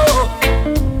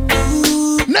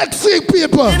 Next week,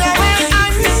 people.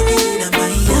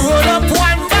 Roll up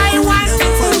one by one.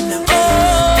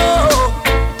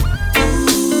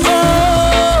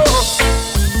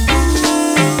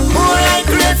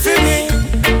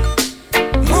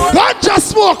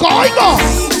 smoker, I go.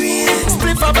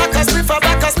 Spliffer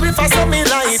back, spliffer, so me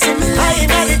light it. I in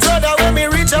the crowd when me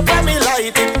reach up and me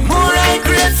light it. More like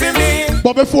great for me.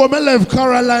 But before me left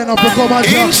Carolina, become a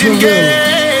Jacksonville.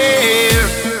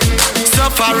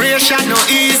 Separation no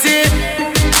easy.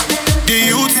 The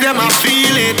youths them I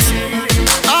feel it.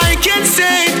 I can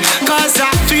say it, cause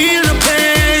I feel the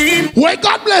pain. Wait,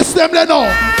 God bless them, they know.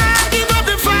 Give up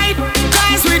the fight,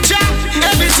 cause we chat,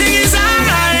 everything is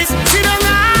alright. See them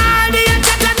all, the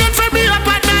entertainment for me up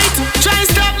at night. Try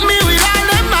stop me with all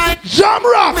them might.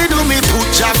 Jamrock! Me do me put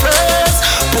your first,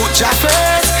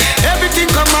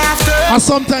 everything come after. And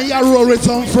sometimes you roll with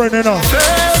some friend, you know.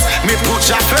 First, me put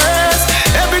your first,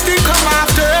 everything come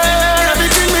after.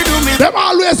 Everything me do me. Them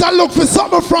always I look for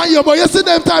something from you, but you see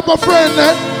them type of friend,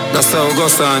 eh? That's how it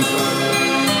goes on.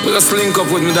 We just link up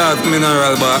with me dog,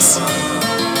 Mineral Boss.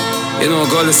 You know,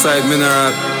 Gully Side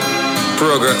Mineral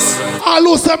Progress. I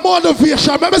lose some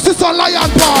motivation. Maybe see some lion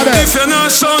party. If you're not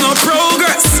showing no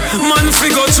progress, man,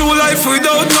 figure through life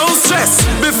without no stress.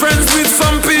 Be friends with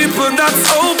some people that's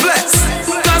hopeless.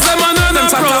 Cause them are not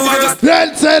progress.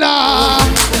 Let's say that.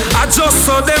 I just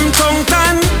saw them tongue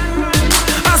tan.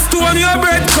 As to when your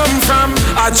bread come from.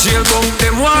 A jail bunk,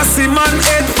 them want see man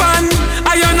head pan.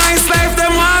 A your nice life,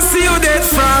 them want see you dead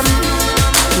from.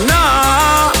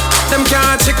 Nah, them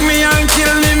can't check me and kill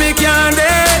me can't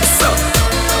dead so.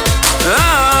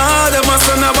 Them must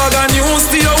send a bag of news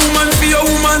to your woman for your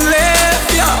woman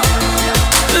left, yeah.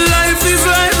 Life is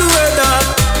like the weather.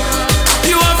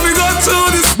 You have to go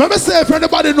through this. Let me say if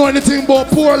anybody know anything about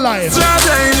poor life.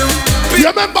 You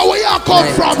remember where you come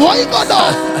from? Where you go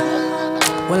now?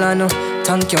 Well, I know.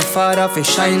 Thank your father for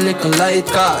shine little light.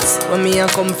 Cause when me I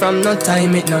come from, no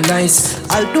time it no nice.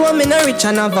 Although I'm in a rich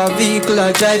and have a vehicle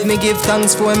I drive, me give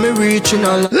thanks for when me reaching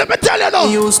all. Let me tell you now.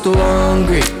 Me used to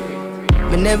hungry.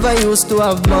 Me never used to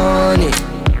have money.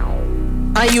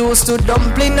 I used to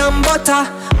dumpling and butter.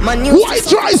 Man, used why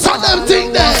try some them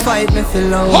thing there? Fight me for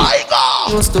long. Why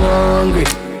go? Used to hungry.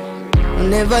 Me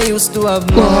never used to have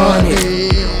money.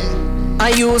 I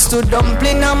used to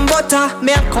dumpling and butter.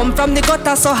 Me I come from the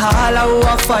gutter, so all who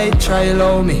a fight try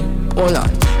allow me. Hold on.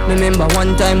 Remember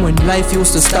one time when life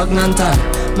used to stagnant.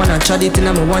 Man I tried it in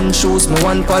my one shoes, my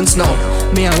one pants now.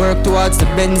 Me I work towards the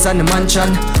Benz and the mansion.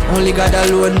 Only God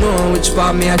alone know which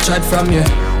part me I tried from you.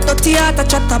 Dirty heart I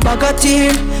chat a bag of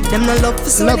team. Them no love for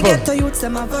so they get to youths,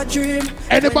 them have a dream.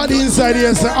 Anybody inside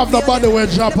here say have the body where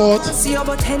drop out?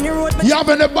 You have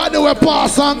anybody where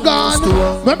pass and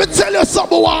gone? Let me tell you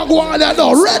something what go on there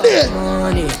now. Ready?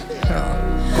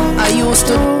 I used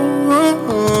to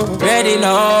ready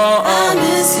now. I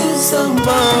miss you so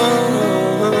much.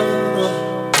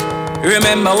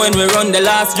 Remember when we run the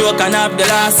last joke and have the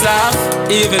last laugh?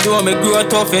 Even though me grow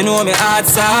tough, you know me hard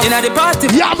soft. In the party,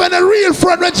 you have any real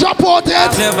friend when drop out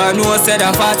yet? Never know said a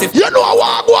party. You know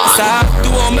what go on? To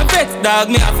all me pet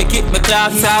dog, me have to keep my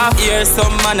clocks off. Hear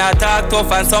some man a talk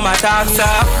tough and some a talk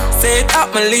soft. Say it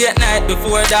happen late night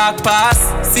before dark pass.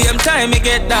 Same time me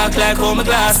get dark like how my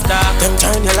glass dark. Them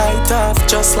turn your light off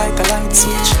just like a light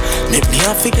switch. Make me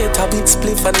have to get a big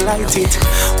spliff and light it.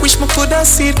 Wish me could have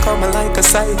seen it coming like a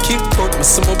sidekick. But me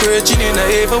some virgin in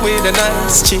a ever with a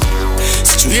nice chick.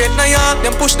 Straight na yard,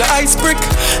 them push the ice brick.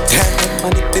 Damn,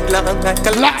 man, it did long like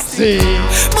a lassie.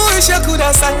 Wish I could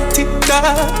have sight it,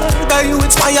 God. That you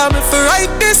inspire me for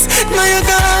write this. Now you're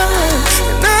gone,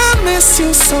 and I miss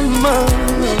you so much.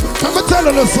 Let me tell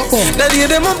you something. That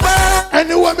you them about.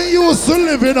 Anywhere me used to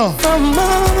live, you know.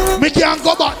 Me can't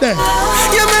go back there.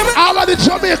 All of the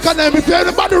Jamaican them, if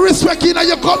anybody respect you in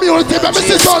your community, let me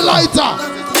see some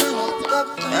lighter.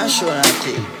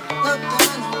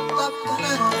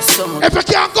 If you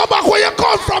can't go back where you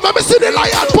come from, let me see the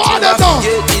lion party now.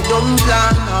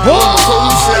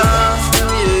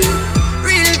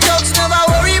 Real thugs never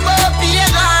worry about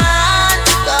being gone.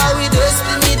 Cause we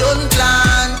destiny don't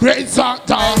plan. Great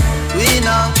Santa. We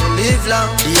know live long.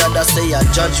 The other say a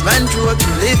judgment road to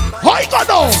live. How you go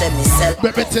now? Send me self.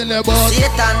 Let me tell you about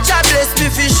Satan. God bless me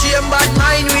for shame, bad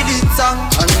mind with it song.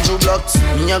 Andrew Blocks,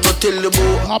 me a go tell the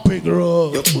boy. Happy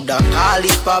girl. You coulda call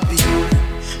it papi you.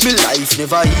 Me life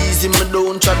never easy, me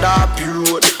don't tread up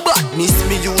road. Badness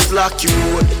me use like you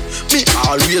road. Me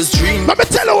always dream. Let me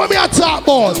tell you what me a talk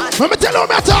about. Let me tell you what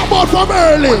me a talk about from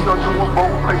early. What you know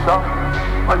about pressure?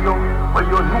 What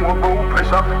you know about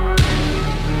pressure?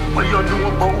 What you know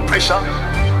about pressure?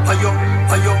 What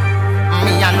you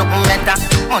Me a look better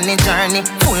on the journey,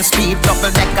 full speed,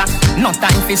 double decker. No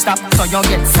time for stop, so you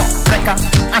get fucked wrecker.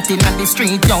 Acting at the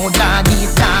street, yo dog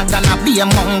eat dog, and I be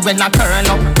among when I turn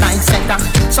up like setter.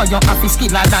 So you have to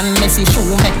skiller than Messi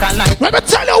shoemaker like. Let me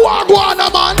tell you what go on,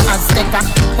 man. Azteca,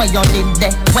 where you did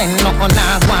there. When no one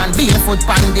one barefoot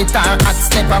pandit or hot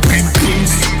step up.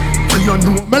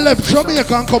 Me left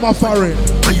Jamaica and come a foreign.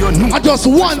 I just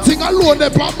one thing alone they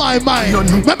on my mind.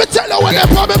 Let me tell you what they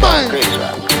on my mind.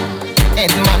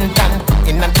 Edmonton,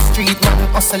 in the street,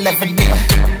 man, hustle every day.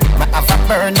 Me have a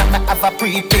burn and me have a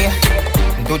prepay.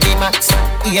 Do the max,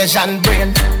 Asian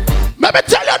brain. Let me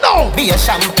tell you now. Be a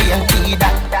champagne tea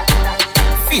that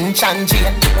Finch and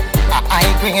Jane. A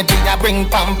high grade we a bring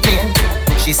pamphlet.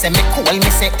 She say me cool, me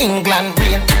say England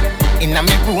rain. Inna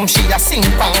me room she a sing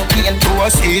pamphlet. Do a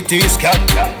CT scan,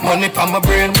 money pa my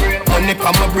brain, money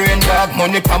pa my brain, dog,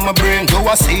 money pa my brain. Do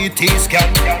a CT scan,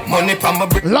 money pa my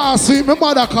brain. Last week my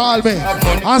mother called me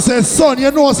and said, son,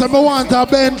 you know, say me want a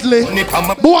Bentley. Me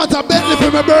want a Bentley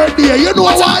for my birthday. You know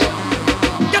why?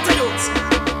 Get a youth.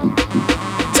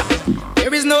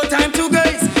 There is no time to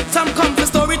guys. Some come for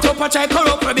story to patch I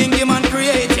corrupt for Bingy man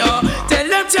create yo. Tell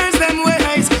them change them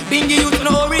ways. Bingy you to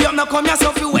know hurry up now come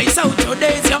yourself you waste out your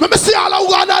days yo. Let me see all who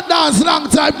got that dance long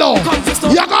time now.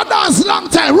 You got dance long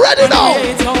time. Ready now.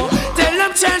 Tell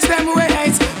them change them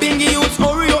ways. Bingy you to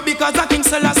hurry up because I King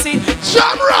Selassie.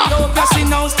 Jamra. No passing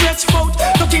now stretch out.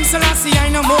 To King Selassie I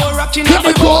no more rocking on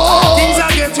the boat. Things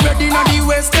are get ready on the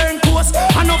western coast.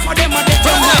 Enough of them are the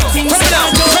King Selassie.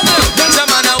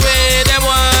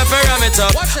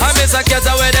 I miss a cat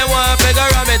where they want to figure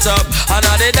it up. And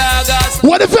all the doggers.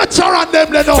 What if you turn on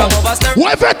them then?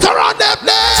 What if you turn on them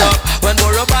then? When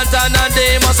we're up and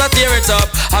they must tear it up.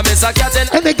 I miss a cat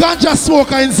and the ganja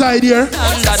smoker inside here.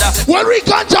 When we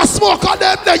ganja smoke on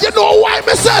them then, you know why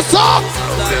me say so?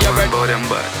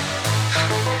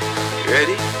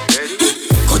 Ready?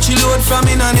 Coachy load from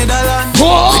in Netherlands.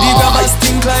 With the grabbers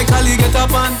stink like alligator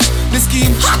pan. The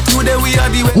scheme hot today we are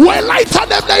the way. Well, light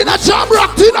on them they in a jam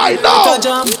rock tonight now.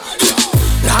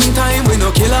 Long time we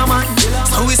no kill a man.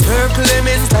 So we circle them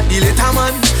in like the little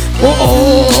man.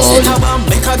 Sit a bomb,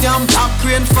 make a damn black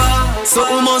rain fall. So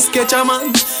we must catch a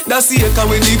man. That's the echo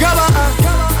when the grabber.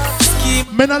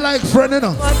 Men are like friend, you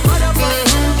know.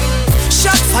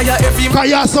 Shot fire every man.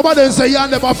 Cause somebody say you're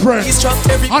never friend.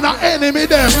 And an enemy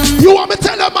them. You want me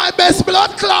tell them my best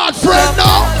blood clot friend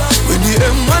now? When the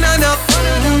M1 and up.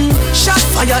 Shot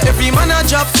fire, every man a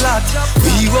drop flat.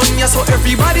 We run ya so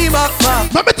everybody back.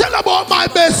 Let me tell about my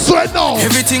best friend now.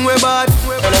 Everything we bad,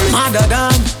 mother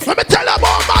than. Let me tell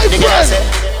about my friend.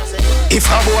 If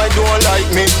a boy don't like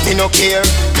me no care.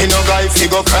 Me no guy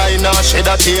figure cry nor shed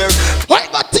a tear. Why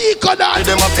got take on that?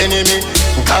 Them a penny me,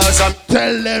 cause I'm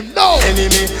tell them no.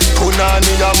 Enemy,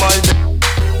 punani a my.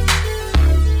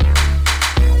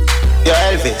 Yo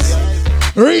Elvis.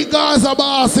 Regards a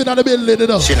boss in the building, you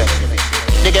know.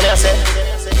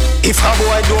 If a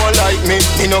boy don't like me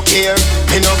no care.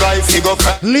 Me no guy figure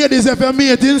cry. Ladies, if you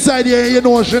meet inside here, you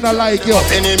know she not like you.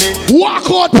 Enemy. Walk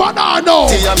out, banana.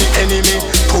 See me enemy.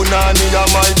 Punani are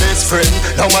my best friend.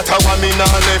 No matter what me nah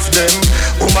left them.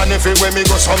 Woman everywhere me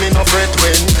go so me no fret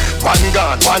when. One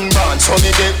gun, one band, so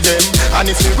me get them. And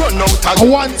if you run out of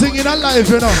one thing in a life,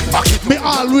 you know. Me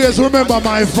always remember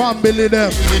my family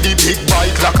them. With the big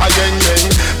bike like a yen.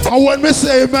 And when me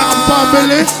say my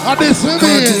family, I this me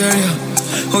mean.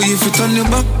 Oh, if you turn your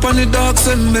back on the dogs,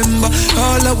 remember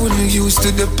all I wanna use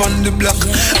to dip on the block.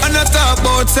 And I talk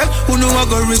about say, who know I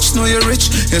go rich, know you're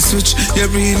rich. You switch, you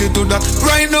really do that.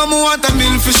 Right now, me want a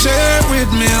meal for share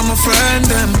with me. I'm a friend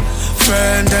them,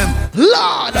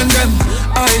 Lord, and them.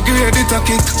 I grade it a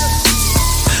kick.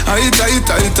 I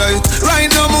tight. Right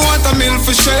now, me want a meal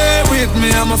for share with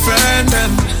me. I'm a friend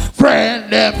them.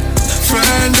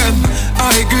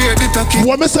 I grade it a kick.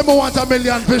 When me say me want $1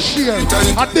 million for share,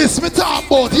 and this me talk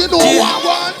about, you know what I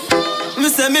want? Me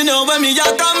say me know where me a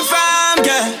come from,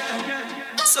 yeah.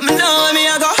 So me know where me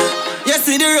a go. You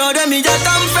see the road where me a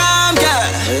come from,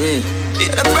 yeah.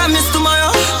 The promise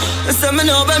tomorrow. Me say me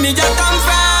know where me a come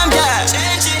from, yeah.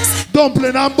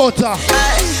 Dumpling and butter.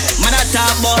 Man a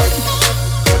talk about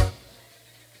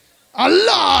a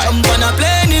lie. I'm gonna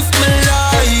play if me like.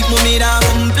 Me da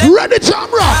complain. Ready,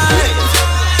 Jamra.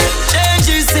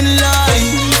 Changes in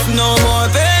life. No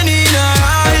more pain in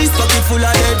our eyes. Pocket full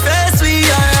of dead face we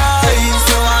eyes.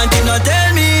 No one did not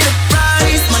tell me the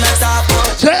price. Man a talk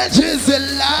about changes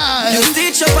in life. You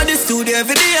teach up at the studio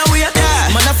every day and we are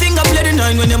there. Man a finger play the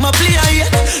 9 when you ma play here.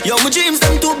 Yo my dreams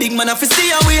them too big man a fi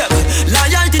stay away.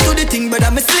 Loyalty to the thing brother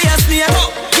me slay a snake.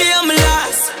 Give me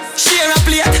last. Share a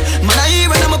plate. Man I hear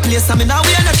when I'm a place I mean now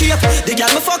we are not keep. The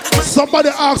girl me fuck. Somebody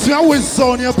ask me how which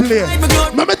sound you play.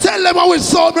 Let me tell them how which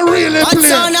sound me really play. Bad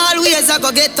sound always I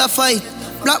go get a fight.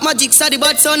 Black Magic's are the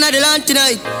bad sound of the land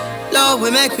tonight. Lord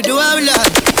we make we do our love.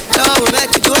 Lord we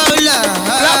make we do our love.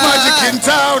 Black Magic in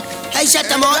town. I shut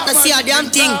them out and see a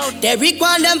damn thing. They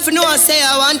require them for no say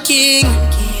I want king.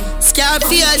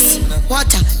 Scarface. What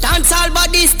a dance all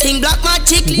about this thing, black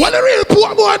magic. What the real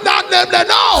poor boy than them they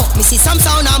know? Me see some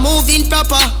sound are moving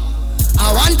proper.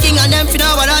 One thing and them finna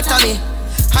what that to me.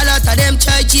 A lot of them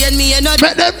try chain me and not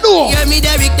make them know. Hear me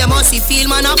Derek, they must feel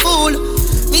man a fool.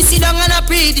 Me sit down and I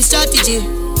pray the strategy.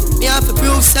 Me have to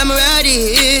prove some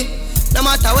ready. No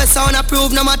matter what sound I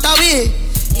prove, no matter way.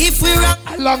 If we rock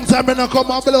a long time I come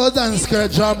and blood and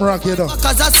skirt jam rock you know.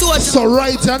 So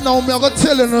right now me I go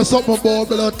telling you something about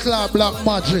blood clot black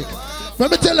magic.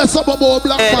 Let me tell you something about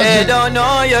black magic. They don't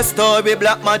know your story,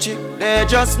 black magic. They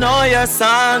just know your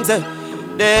songs.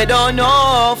 They don't know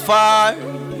how far.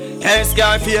 Hey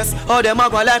Scarface, how them a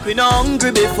go like we no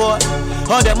hungry before.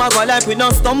 How them a go like we no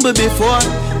stumble before.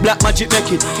 Black magic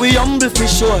make it, we humble for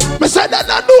sure. Me say that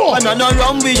I know. And I no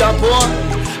run we a poor.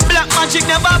 Black magic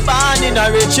never born in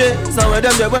a riches. So where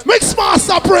them they Mix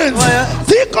Master Prince,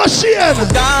 Tico Sheen,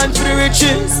 gone for the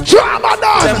riches. Drama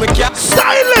done,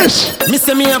 stylish. Me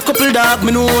say me have couple dog,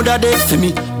 me know that they for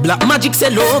me. Black magic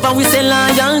sell love and we sell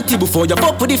loyalty. Before you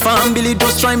pop with the family,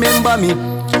 just try remember me.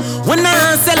 When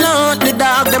I sell out the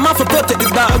dog, them have to protect the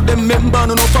dog. Them member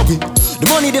no for we. The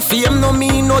money, the fame, no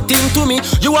mean nothing to me.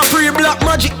 You are free black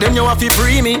magic, then you have to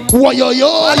free me. What yo yo?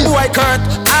 Who I Kurt?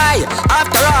 Aye,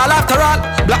 after all,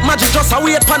 black magic just a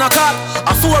wait pan a call.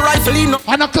 A 4 rifle in.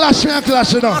 And a clash, me a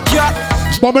clash, you know.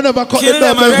 But me never cut the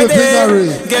double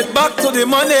already. Get back to the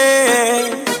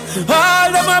money. All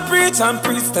them a preach and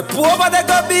preach. Step over the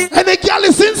copy. And the girl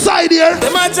is inside here.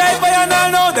 Them a jive by and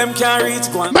all know them can't reach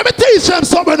one. Let me teach them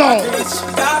something now.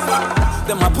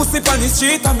 Them a pussy on the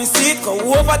street and me see it. Go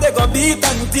over they go beat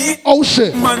and deep. Oh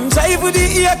shit. Man jive with the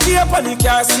ear cape on the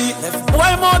car seat. Left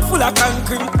boy mouth full of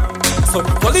concrete. So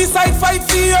police side fight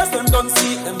for years. Them don't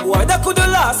see them boy that could the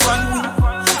last 1 week.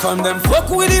 From them fuck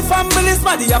with the families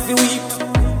man they have to weep.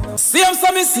 See them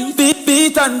so me see.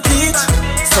 Beat and teach.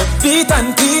 So beat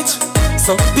and teach.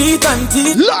 So beat and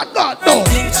teach. Lord God no.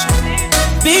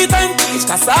 Beat and teach.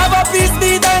 Cassava please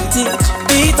beat and teach.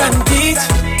 Beat and teach.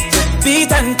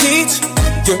 Beat and teach.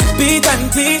 You beat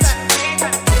and teach.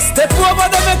 Step over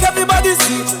them make everybody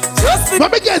see. Just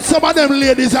let me get some of them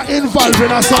ladies are involved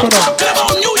in a song. I'm talking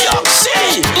about New York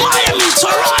City, Miami,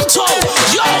 Toronto,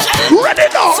 yo, ready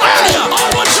now,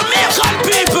 all the Jamaican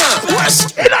people.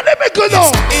 West in a nimical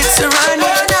now. It's a run, na.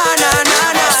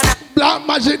 Black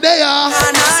magic there.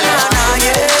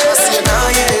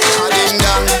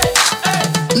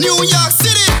 New York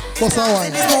City. Bossa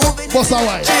wine. Bossa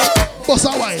wine.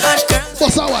 Bossa wine.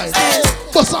 Bossa wine.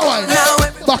 Bossa wine.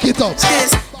 Back it up.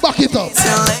 Back it up.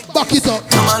 Back it up.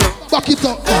 Back it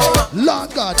up.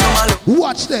 Lord God.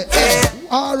 Watch that.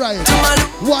 All right.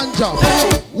 One job.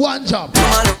 One job.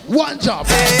 One job.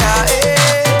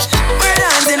 We're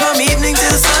dancing from evening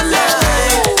till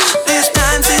sunlight. This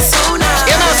dance is so nice.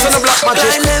 You know, son of black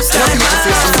magic.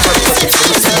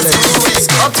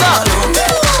 Up top.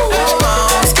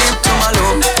 Skip to my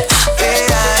loop.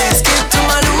 Yeah, skip to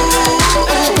my loop.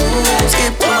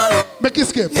 Skip to my loop. Make it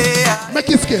skip. Make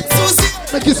it skip.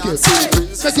 Make it skip.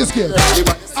 Make it skip.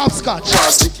 Hopscotch.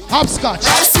 Hopscotch.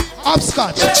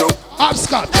 Hopscotch.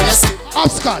 Hopscotch.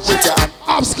 Hopscotch.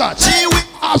 Hopscotch.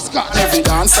 Hopscotch. Every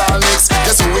dance all mix.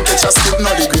 Guess who we catch a skip?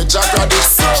 Now the great Jack Rabbit.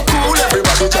 So cool.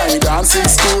 Everybody join dancing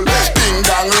school. Ding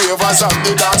dong ravers at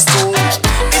the dance stool.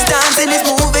 It's dancing, it's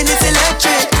moving, it's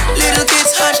electric. Little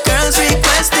kids, hot girls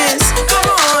request this. Come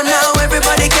on now,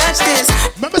 everybody catch this.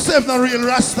 Remember say if not real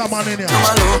Rasta man in here.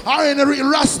 Or in a real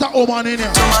Rasta woman in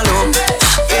here.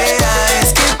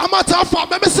 A matter of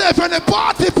fact, let me say if any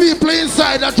party people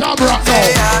inside the job right now.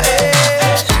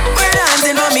 We're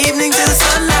dancing from evening till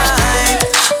sunlight.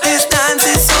 This dance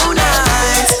is so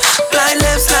nice. Slide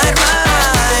left, slide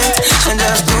right. And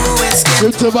just do it,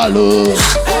 skip to my loop.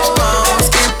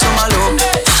 Skip to my loop.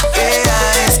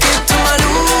 Yeah, skip to my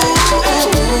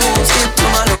loop. Skip to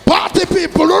my loop. Party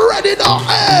people ready now,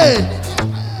 hey.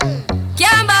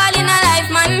 Can't ball in a life,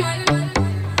 man.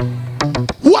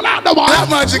 What out the man? Black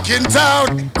magic in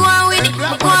town. Go on with it, go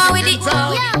on with it.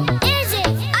 Easy,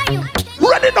 are you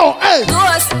ready now, hey?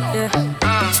 Ghost,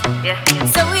 yeah.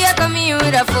 So we are coming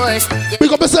with a force.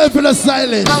 Pick up yourself in the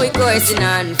silence. Now we coursing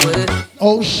on full.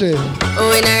 Oh shit.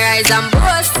 Oh, in a rise and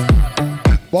boast.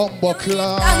 Bumbo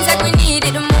club. Thanks that we need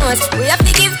it the most. We have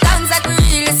to give thanks that we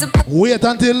really support. Wait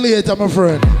until later, my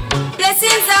friend.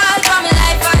 Blessings all from my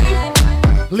life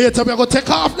and later we are going to take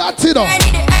off that thing.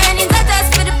 Earnings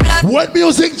attached to the blood. What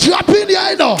music dropping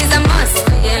here, you know? It's a must.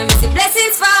 Yeah, me see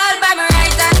blessings fall by my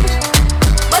right hand.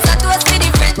 But I toast for the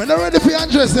friend. When I'm ready for your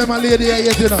undress them, my lady here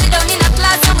yet, you know. Sit down in a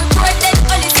class and we pour them.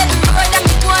 Only set the road and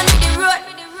we go on with the road.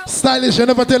 Stylish, you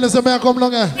never tell us I come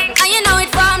long, eh? And you know it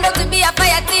formed up to be a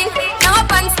fire thing. Now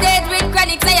up on stage with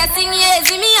chronic, say I sing, yeah,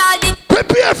 see me all the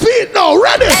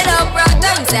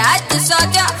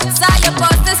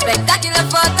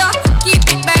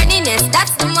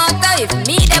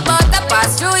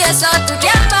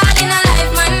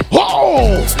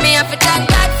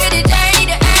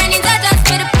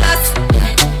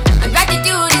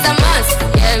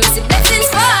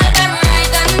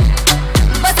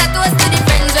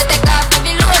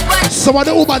some of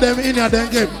the women them in here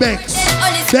then get vexed.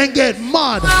 Then get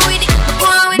mad.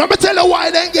 Let me tell you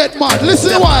why they get mad.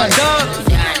 Listen why.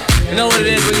 You know what it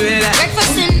is when you hear that?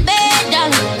 Breakfast in bed,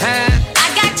 darling.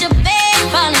 I got your bed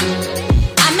falling.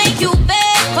 I make you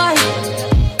bed for you.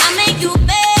 I make you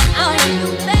bed for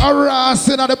you. Alright,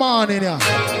 in the morning, yeah.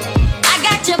 I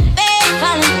got your bed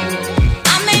falling.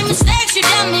 I made mistakes, you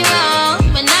done me wrong,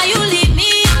 but now you leave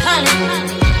me calling.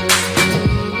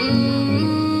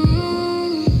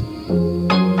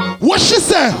 What she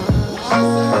say?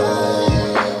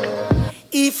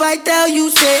 If I tell you,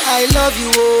 say I love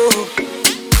you, oh.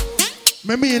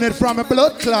 Me mean it from a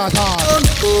blood clot heart.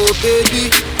 Oh, baby.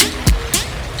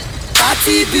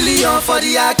 30 billion for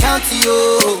the account,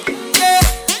 yo. Yeah.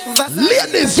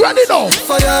 Ladies, ready now.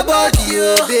 For your body,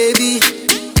 oh, baby.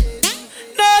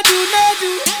 No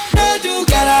do,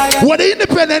 gotta. What the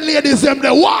independent ladies, them,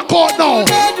 they walk out now.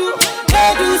 No do,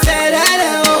 say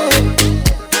that, oh.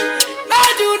 No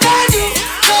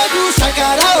do,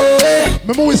 shakara, oh.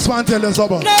 Remember we swan tell us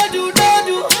about. No do, gotta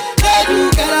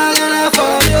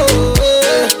for you.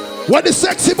 What the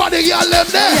sexy body girl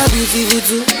left there? Yeah, beautiful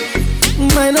too.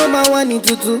 My number one in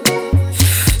tutu.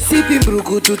 Sipping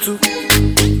bruku tutu.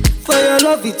 For your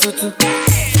love it tutu.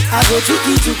 I go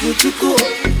chuku.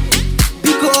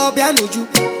 Biko obianuju.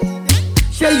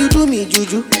 Say you do me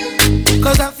juju.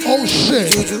 Cause I feel oh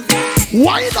shit. Juju.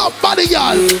 Wind up body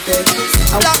girl.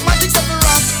 Black magic up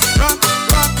rock.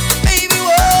 Baby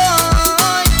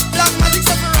boy. Black magic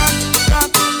up rock.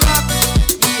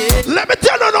 Yeah. Let me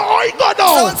tell you now how it go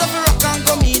now. Sounds of rock and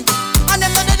come in. And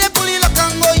them they pull it lock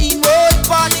and go in. Oh,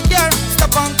 party girl,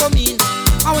 stop and come in.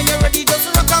 And when you're ready,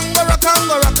 just rock and go,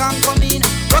 come in.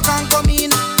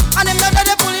 And them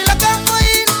they pull it lock and go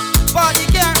in. Party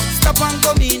girl, stop and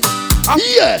come in.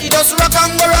 Yeah. Just rock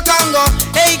and go.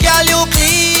 Hey girl, you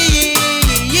clean.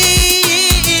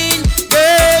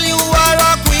 Girl, you are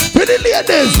a queen. Pretty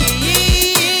ladies.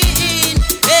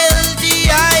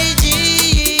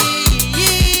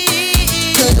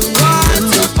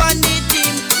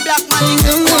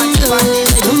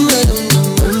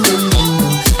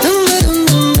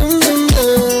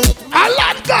 I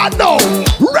like God now.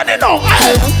 Ready now.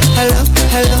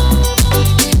 Hello.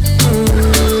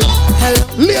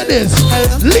 Ladies.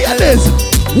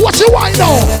 What you want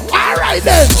now? Alright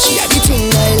then.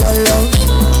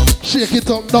 Shake it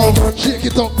up now.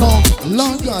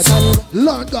 Lord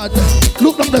God.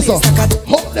 Look down this up.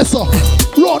 Hold this up.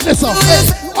 Roll this up. Hey.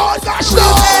 Oh gosh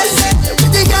no.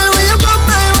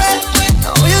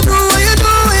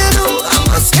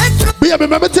 Baby,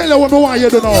 remember tell you what me want you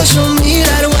to know. Show me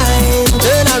that wine.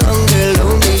 Turn around, girl,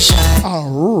 don't be shy.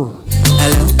 Oh.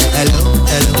 Hello.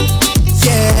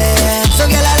 Yeah. So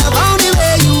girl, I love how the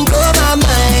way you blow my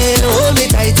mind. Hold me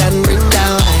tight and bring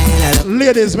down wine.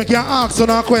 Ladies, me can ask you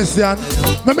a question.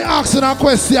 Let me ask you a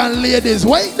question, ladies.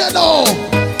 Wait there now.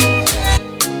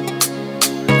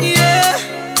 Yeah.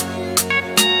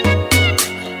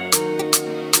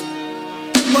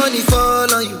 Money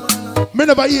fall on you. Me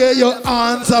never hear you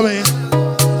answer me.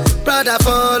 Brother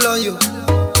fall on you.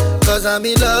 Cause I'm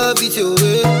in love with you.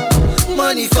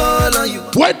 Money fall on you.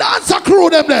 Why dance a crew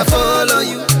them there? Fall on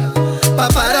you.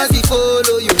 Paparazzi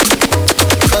follow you.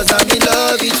 Cause I'm in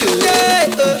love with you. Yeah.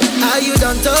 Are you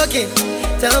done talking?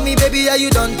 Tell me baby, are you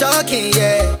done talking?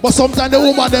 Yeah. But sometimes the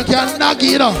woman they can nag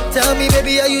you know. Tell me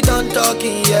baby, are you done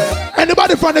talking? Yeah.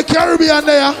 Anybody from the Caribbean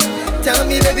there? Tell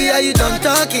me baby, are you done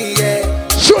talking? Yeah.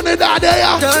 Trinidad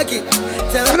there? Talking.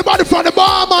 Anybody from the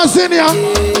Bahamas in here?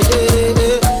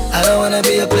 Yeah. I don't wanna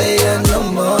be a player no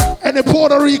more. Any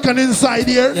Puerto Rican inside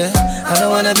here? Yeah. I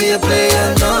don't wanna be a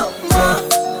player no more.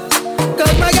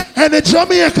 Any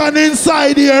Jamaican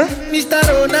inside here? Mr.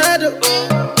 Ronaldo,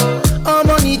 I'm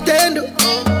on Nintendo.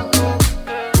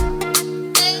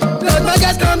 Blood my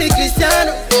guys call me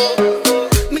Cristiano.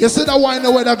 You see that wine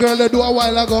the way that girl they do a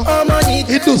while ago?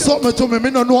 He do something to me. Me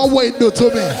don't know what he do to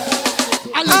me.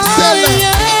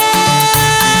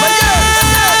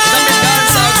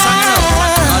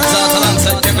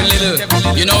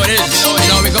 You know it is. You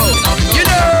know we go.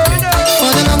 For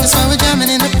the longest while we're jamming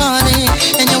in the party,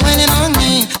 and you're waiting on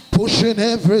me, pushing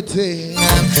everything.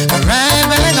 Right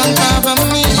back on top of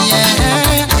me,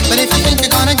 yeah. But if you think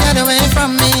you're gonna get away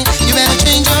from me, you better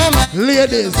change your mind.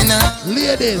 Ladies,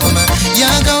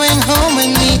 you're going home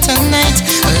with me tonight.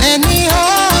 Let me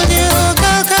hold you,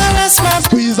 go caress my.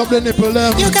 Squeeze up the nipple,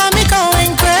 You got me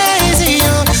going crazy,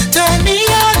 you turn me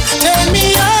on.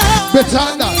 Better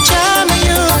than that. Charm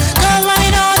you, go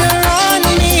right on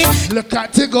me. Look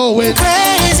at you going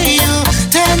crazy, you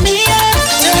turn me on.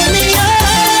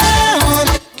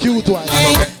 Cute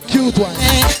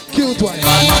one,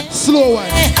 slow one,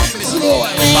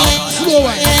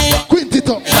 Quint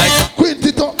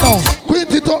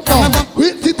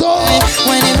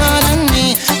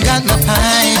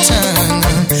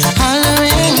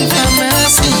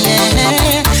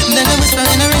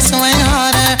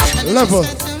level.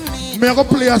 Me go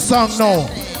play a song now.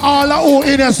 All of who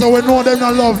in here so we know them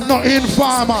not love, not in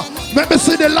farmer. Let me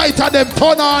see the light of them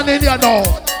turn on in here now.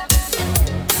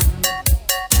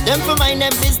 Them for mind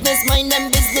them business, mind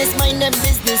them business, mind them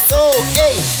business. So,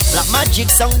 hey, Black Magic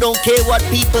song don't care what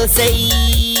people say.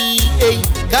 Hey,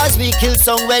 cause we kill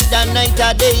song whether night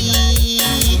or day.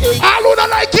 Hey. All who not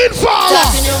like in farmer.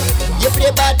 You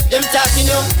play bad, them talking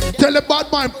you. Tell the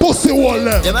bad man pussy wall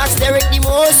them. Them ask Derek the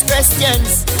most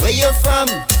questions. Where you from?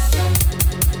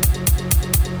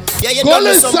 Yeah, you don't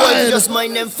know some boys just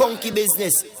mind them funky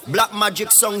business. Black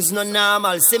Magic songs no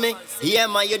normal, see me? Yeah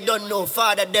man, you don't know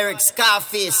Father Derek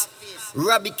Scarface,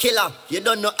 Robbie Killer, you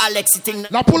don't know Alex thing.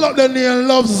 Now pull up the name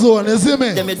Love Zone, you see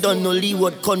me? Them you don't know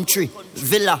Leeward Country,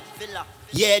 Villa.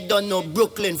 Yeah, you don't know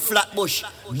Brooklyn, Flatbush.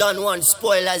 Done one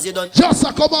spoilers, you don't. Just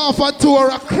a come off a tour,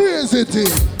 a crazy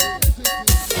thing.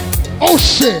 Oh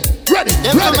shit, ready,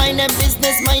 them ready. Mind them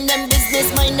business, mind them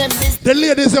business, mind them business. The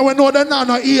ladies that we know the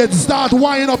nana ears start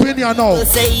winding up in here now.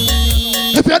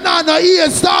 If your nana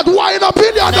ears start winding up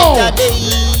in here now.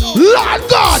 Lord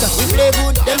God. We play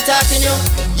good, them talking you.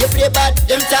 You play bad,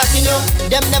 them talking you.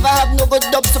 Them never have no good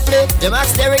dubs to play. Them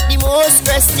ask Derek the most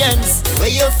questions.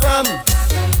 Where you from?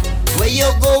 Where you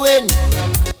going?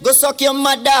 Go suck your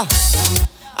mother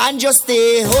and just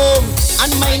stay home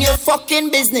and mind your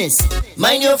fucking business.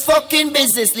 Mind your fucking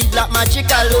business. Leave Black Magic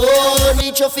alone.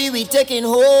 We trophy we taking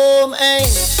home. Eh?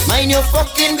 Mind your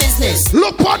fucking business.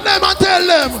 Look on them and tell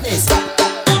them.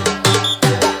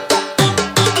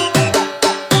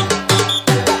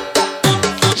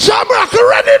 Shamrock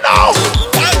ready now.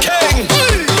 King.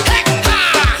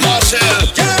 Marshall.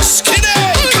 Yes,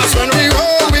 kidding. Cause when we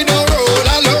roll, we don't roll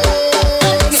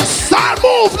alone. Start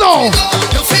move now.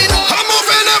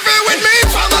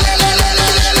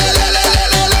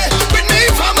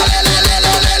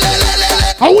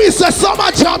 And we say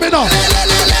summer jam, you know.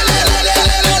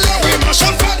 We mash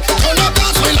up fat, turn up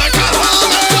dance, we like a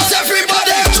hammer. Cause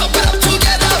everybody jump it up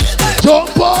together.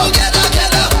 Jump up. Together,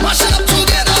 together, mash it up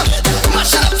together.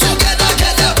 Mash it up together,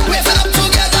 together. Wave it up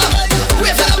together.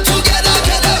 Wave it up together,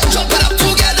 together. Jump it up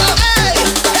together. Hey,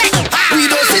 hey. We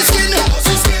don't see skin,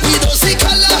 we don't see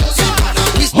color.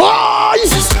 We see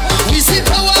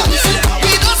power,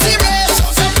 we don't see race.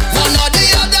 One or the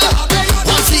other.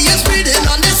 One see is breathing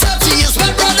on the safety is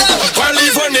my brother. Well,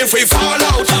 even if we fall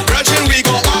out, brethren, we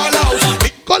go all out.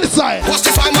 Go inside. What's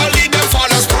the family, them fall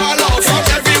and sprawl out. From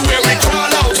everywhere we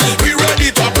crawl out. We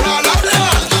ready to brawl out.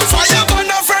 Fire burn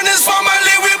our friend is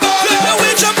family, we ball out. We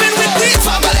jumping with we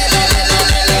family.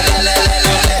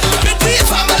 With we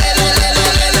family.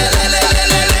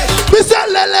 We say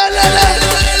le le le le.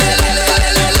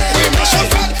 We mash up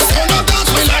fat, turn up dance,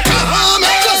 we like a hammer.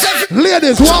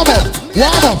 Ladies, warm up,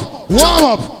 warm up, warm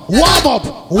up, warm up,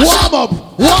 warm up,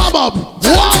 warm up,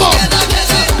 warm up.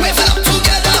 Wave it up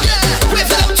together,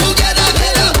 wave it up together,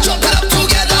 jump it up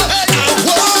together.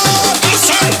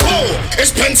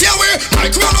 It's plenty away,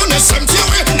 my crown on this empty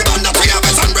away. The band that we have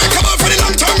is unbreakable for the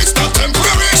long term, it's not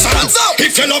temporary. Silence up,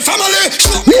 if you're not family,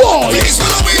 please run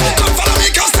away. Don't follow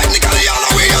me, cause technically all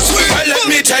the way is way. Well, let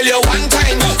me tell you one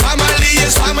time, family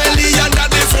is family and that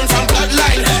different from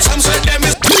bloodline. Some say them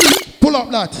is... Pull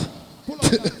up that.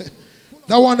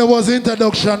 That one was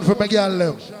introduction for my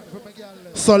girl.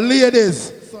 So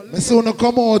ladies, I soon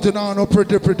come out and I know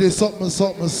pretty something.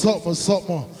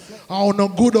 I want to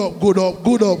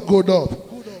good up.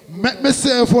 Make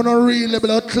myself on a real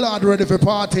level of clad ready for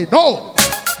party. No!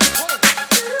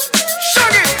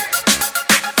 Shaggy!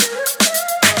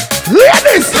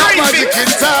 Ladies! Black Magic in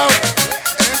town.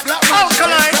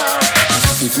 Alkaline.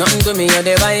 If nothing to me, you're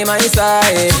there by my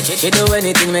side. She do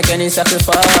anything, make any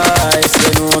sacrifice.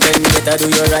 You know, then better do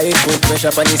your right. Put pressure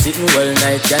on the sitting all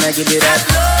night. Can I give you that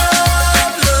love?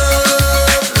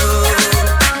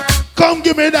 Come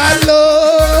give me that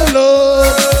love.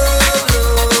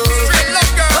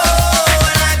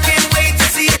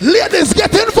 Ladies,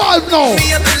 get involved now.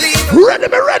 Ready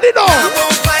now. I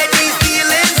won't fight these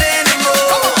feelings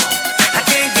anymore. I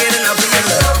can't get enough of your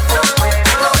love.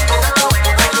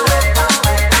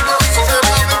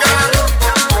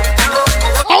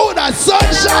 Oh, that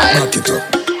sunshine.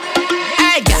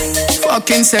 Hey, guys.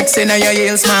 Fucking sexy now your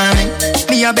heels, mommy.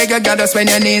 Me a beg you, God, just when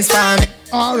your knees for me.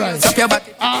 Alright. Stop your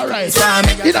body. Alright. For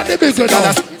me. In the big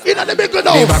good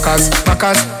now. Hey,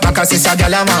 Bacchus is a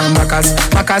gyal a man. Bacchus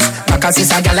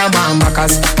is a gyal a man.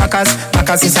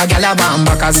 Bacchus is a gyal a man.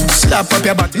 Bacchus, slap up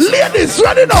your body. Ladies,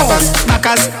 ready now.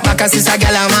 Bacchus is a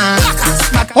gyal a man.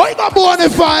 Oh, you got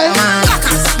bonafide.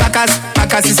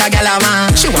 Bacchus is a gyal a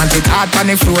man. She want it hard on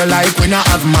the floor like we not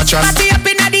have mattress. Party up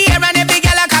inna the air and every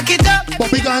gyal a cock it up. But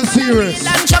big and serious.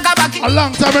 A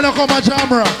long time I don't come a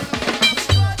camera.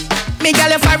 Me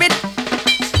girl, you for it.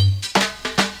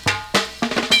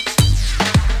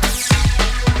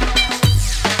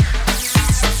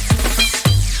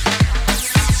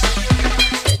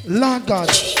 Lord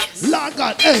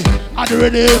God, hey, are you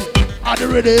ready? Are you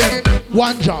ready?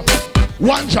 One job,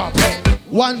 drop.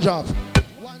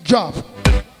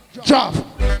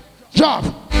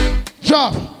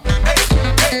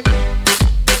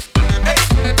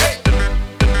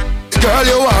 Girl,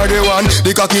 you are the one.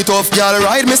 The cocky tough, girl.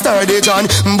 Ride me sturdy, John.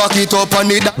 Back it up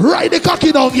and it. Ride the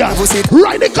cocky down, girl.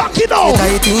 Ride the cocky down.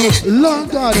 Lord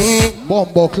God,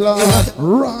 Bumbo Clad,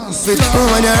 Ross. When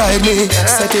you ride me,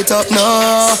 set it up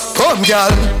now. Come,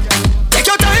 girl. Take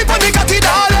your time on the cocky,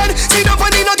 darling. See the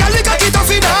funny, no girl, the cocky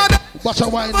tough in her. Watch a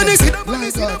wine. Pan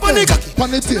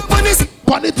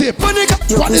the tip.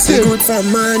 Your pussy good for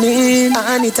money,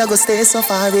 and it a go stay so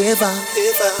forever.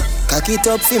 Cock it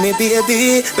up for me,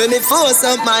 baby. When me force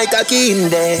up my cocky in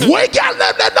there. We can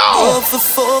let them know. Oh, for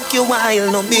fuck you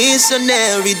while no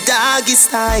missionary doggy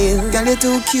style. Girl, you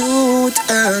too cute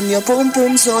and your pum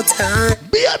pum so tight.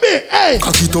 Baby, hey.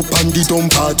 Cock it up and the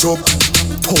dump patch up.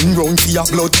 Turn round for your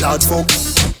blood clot fuck.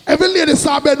 Every lady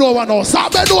start bend over now.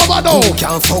 You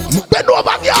can't fuck me. Bend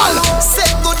over, girl.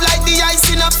 Set good like the ice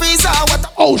in a freezer.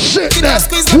 Oh shit, there.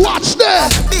 Watch there.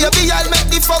 Baby, I'll make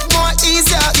the fuck more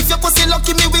easier. If your pussy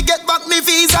lucky me, we get back me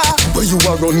visa. Where you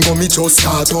are run, go me just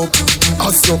start up.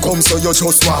 As you come, so you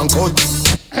just want cut.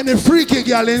 And the freaky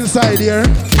girl inside here.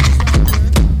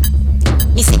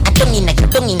 Me say, I don't in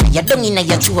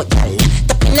your throat, y'all.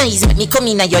 Tapping eyes make me come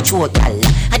in your throat, y'all.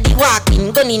 I di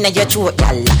walking, gun in your throat,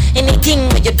 y'all. Anything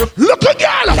where you do, look at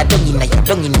girl. I don't in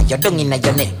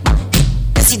your neck.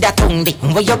 You see that tongue,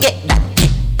 where you get that?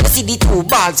 You see the two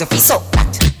balls of his up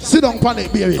that. Sit down,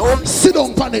 panic, baby. Sit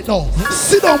down, panic now.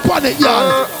 Sit down, panic,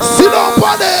 y'all. Sit down,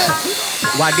 panic.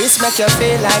 Why this make you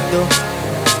feel like though?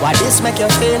 Why this make you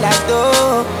feel like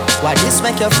though? Why this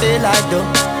make you feel like though?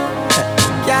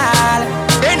 Girl,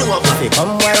 bend over.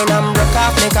 Come wine and broke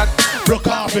off me cock. Broke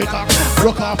off me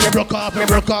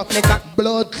cock.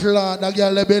 Blood clot, that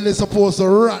girl belly supposed to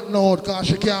rat now because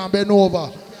she can't bend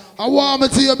over. I want me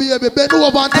to you, baby. Bend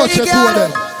over and touch your two of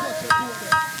them.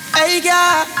 Hey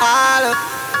girl,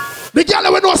 the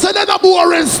girl we know say they're not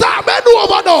boring. Stop bend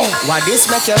over now. Why this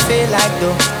make you feel like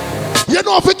though? You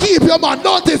know if you keep your man,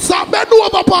 don't it? Stop bend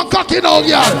over and cocky now,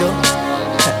 girl.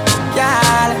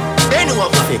 Girl, bend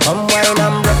over. Come wine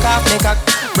and broke off me cock.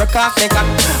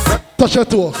 Touch your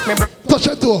toe. Touch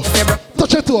your toe.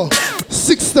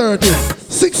 6:30.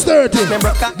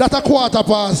 That's a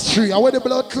 3:15. And when the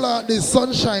blood clot, the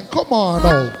sunshine. Come on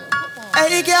now.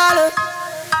 Hey girl.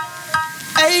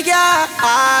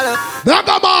 Now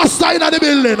got master in the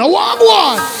building. I want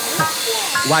one.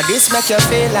 Why this make you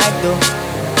feel like though?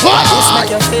 Why this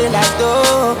make you feel like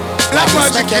though? Black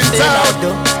magic in town.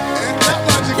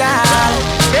 Girl,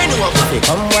 bend over.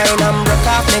 Come wine and broke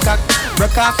off me cock.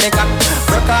 Broke off me cock.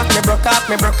 If you broke off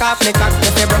me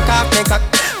cock.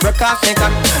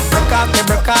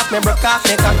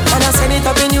 And I send it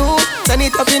up in you.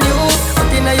 Up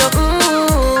in your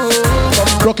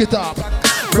Rock it up.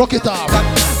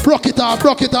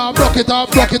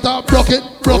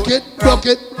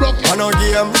 On a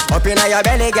game, up in your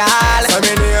belly, girl. Say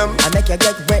me name. I make you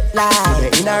get wet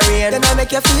like in a rain. Then I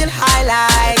make you feel high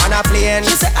like on a plane.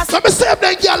 She say, let me say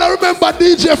them, girl. I remember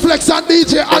DJ Flex and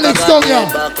DJ Alex down here.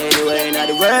 Back anywhere in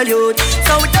the world, youth.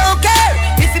 So we don't care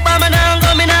if you bomb and I'm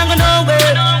going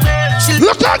nowhere.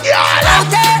 Look at girl.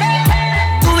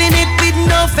 Doing it with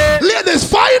no fear. Ladies,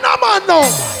 fine a man now.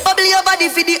 Bubble your body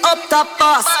for the up top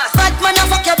boss. Fat man, I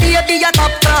fuck your baby, your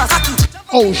top class.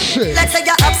 Oh shit. Let's say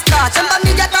you're upstart. And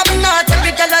me get up not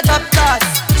every girl a drop class.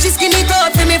 She skinny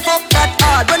good for me fuck that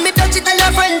hard. When me touch it tell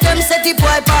her friend them say the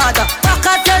boy bad. Back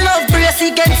at your love brace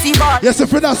against the bar. Yes,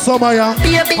 if that summer yeah,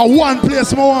 a one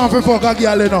place more want for fuck a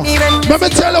girl you know. Let me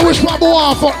tell you which one more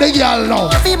want fuck the girl now.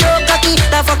 If you broke cocky,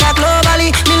 that fuck her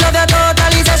globally. Me love her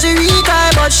totally, so she weak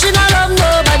eye, but she not love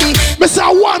nobody. Me say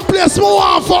one place more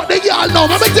want fuck the girl now.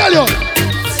 Let me tell you.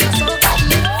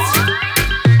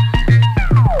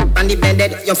 On the bed,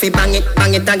 you feel bang it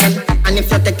again. And if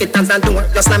you take it as a door,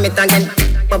 you slam it again.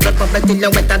 Bubble till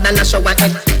you wetter than a shower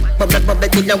head. Bubble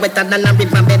till you wetter than a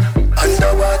river bed.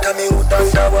 Underwater, me hood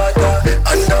underwater.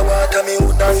 Underwater, me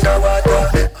hood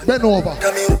underwater. Bend over now.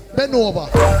 Bend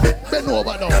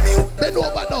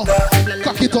over now.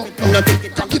 Cock it up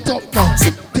now.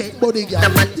 Take body girl,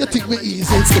 you think me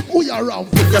easy. Who you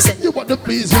around? You want the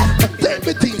please me. Take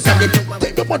me things,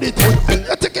 take me money too.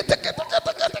 Take it.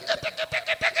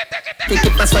 Take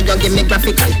it fast for you, give me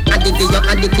graphic. I dig you,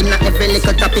 I dig in every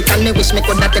little top. capital. Me wish me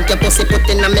coulda take your pussy, put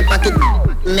in a me pocket.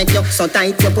 Make you so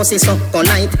tight, your pussy so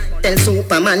night. Tell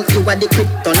Superman you are the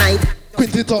kryptonite.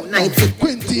 Quint it up, night,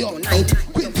 quint it up,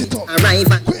 quint it up,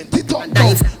 arrive and quint it up,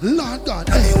 dive. Lord God,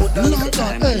 hey, Lord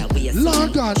God, hey,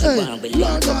 Lord God, hey,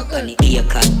 Lord God, hey.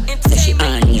 Say she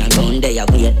on me around there,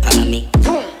 wait for me.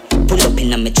 Pull up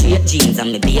in a me straight jeans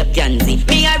and me be a pansy.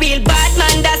 Me a real bad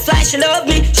man, that's why she love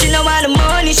me. She no want the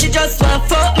money, she just want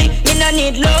fuck me. Me no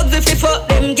need love if you fuck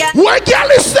them gal. What gal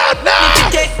is that now?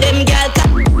 Me take them gal.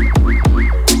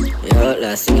 Yo,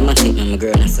 last thing I take my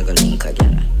girl and so go link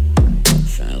again.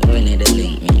 We need a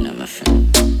link, me and my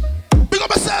friend. Big up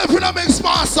myself in a big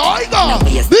smart, so I go.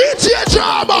 DJ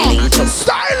Drama,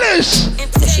 stylish.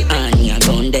 Say she on me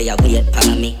around there, wait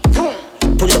for me.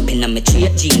 Pull up in a me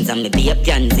straight jeans and me be a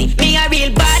pansy. Me a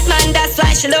real bad man, that's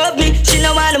why she love me. She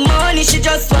no want the money, she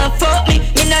just want fuck me.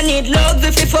 Me no need love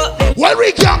if you fuck them. When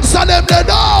we gangsta them, they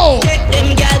know. Take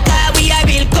them gal, cause we a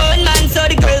real cold man, so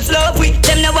the girls love we.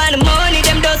 Them no want the money,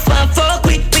 them just want fuck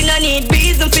we. We no need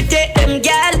reason for take them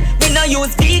gal. We no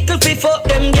use vehicle for fuck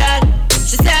them gal.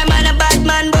 She say I'm a bad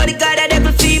man, but the God a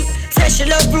devil feel. Say she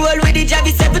love roll with the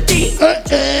Javi 17.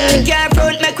 She can't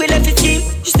front, make we left his scheme.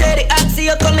 She say the oxy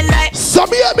you coming like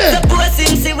suppose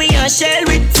him see we on shell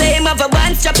with. Say him have a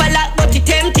one strap a lot but it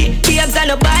empty. Babes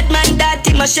and a bad man that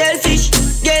him a shellfish.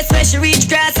 Guess where she reach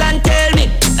grass and tell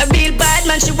me. A real bad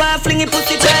man she want fling it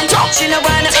pussy turn. She no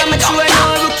wanna amateur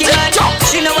no rookie man.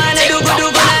 She no wanna do go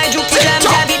like juki jam.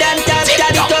 Javi dan tab it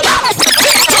up.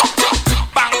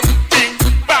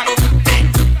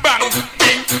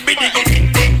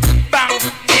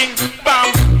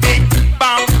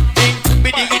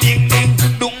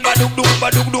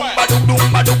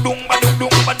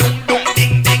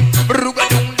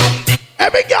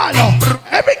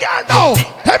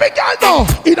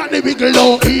 Inna the big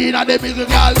low, inna the big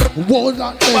gal.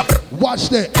 Watch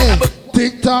the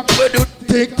tick tock,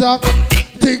 tick tock,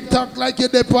 tick tock like you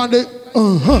dip on the.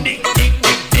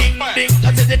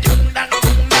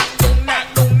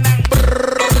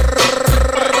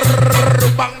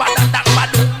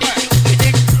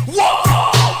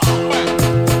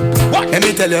 Let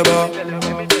me tell you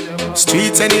about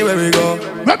streets anywhere we go.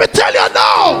 Let me tell you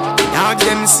now. Now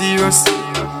them serious.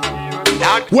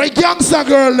 When gangsta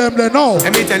girl them they know.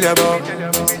 Let me tell you about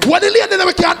when the lady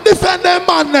never can defend them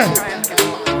man then.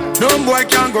 No boy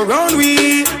can go round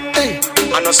we. Hey,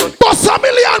 I know so. Bust $1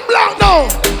 million black now.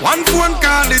 One phone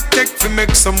call it take to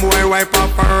make some boy wipe up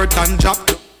her hurt and drop.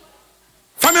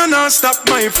 From you not stop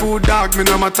my food dog. Me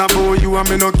no matter about you and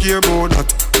me no care about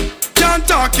that. Can't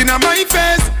talk in my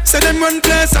face. Say them run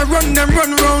place, I run them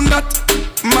run round that.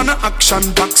 Man a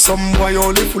action back, some boy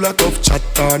only full of tough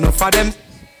chatter. Enough of them.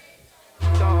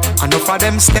 Enough of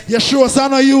them stairs. You sure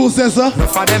son of you, sir?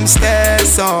 Enough of them stairs,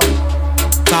 so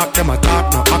talk them a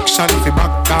talk, no action fi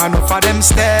back. Enough of them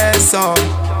stairs, so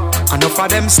enough of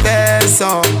them stairs,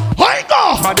 so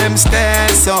enough of them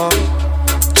stairs, so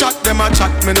chat them a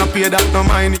chat, me no pay that no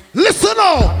mind. Listen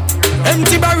now.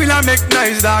 Empty barrel a make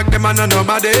nice dog, them a no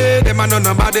nobody, them a no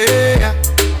nobody. Yeah.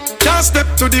 Can't step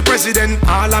to the president,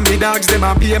 all of me dogs, them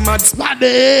a be a mad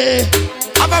spaddy.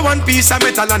 Have a one piece of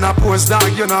metal and a post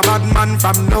dog, you know bad man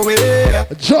from nowhere.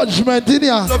 Judgment in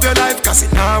ya. Love your life, cause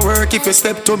it not work if you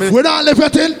step to me. We don't live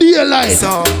it in daylight.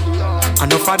 So,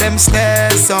 enough of them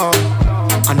stairs, so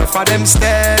enough of them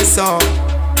stairs, so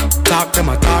talk them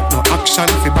a talk, no action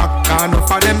fi back.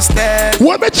 Enough of them stairs.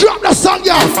 When me drop the song,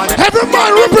 y'all, every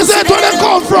man represent where they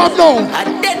come from now. I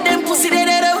dead them pussy they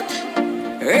dead out.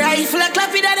 Rifle a clap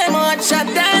it at them out. Shot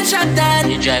down, shot down.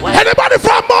 Anybody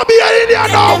from Bobby in here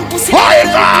now? Hi,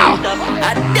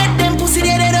 I dead them pussy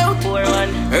they dead out.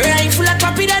 Rifle a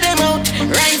clap it at them out.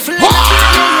 Rifle a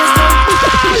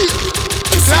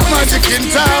Black magic in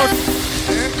town.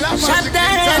 Shot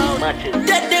down.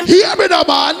 Dead them. Hear me now,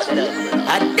 man.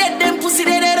 I dead them pussy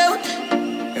they dead out.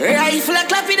 Rifle a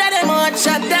clap it at them out.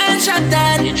 Shot down, shot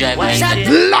down. Shot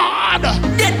Lord.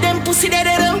 Dead them pussy they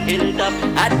dead out.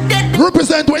 I dead.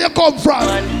 Represent where you come from.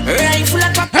 Rifle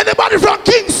a clap. Anybody from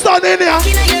Kingston in here?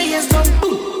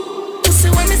 Pussy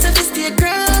when me say stay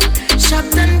girl.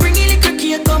 Shot down, bring it like a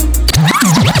cake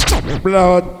come.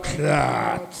 Blood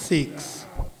clot 6.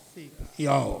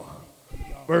 Yo.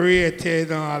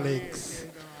 Berated Alex.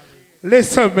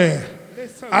 Listen me.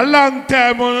 A long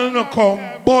time on no come,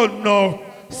 but no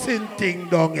sin thing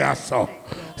down here so.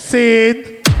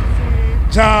 Sin,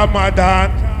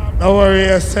 Jamadan, don't worry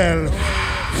yourself.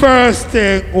 First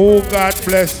thing, oh God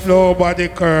bless, nobody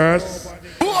curse.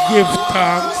 Give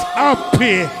thanks,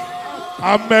 happy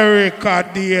America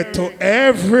Day to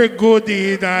every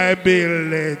goodie in our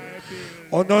building.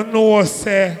 I don't know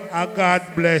say a God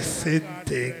blessing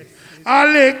thing.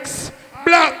 Alex,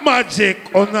 Black Magic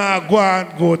on our go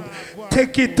on good.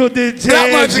 Take it to the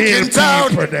Black Magic in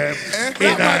town. for them.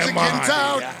 Black Magic in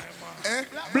town.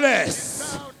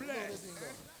 Bless.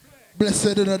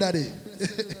 Blessed in the daddy.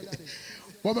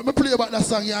 But let me play about that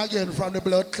song here again from the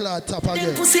blood clot top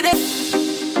again.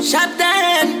 Shut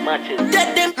down.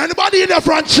 Dead them. Anybody in there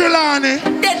from Chilani?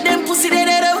 Dead them pussy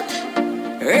dead out.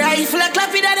 Rifle a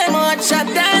clap it at them out. Shut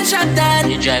down, shut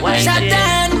down. Shut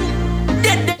down.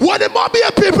 Dead them. What the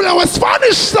Mobile people that was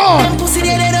Spanish song? Them pussy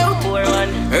dead out.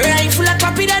 Rifle a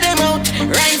clap it at them out.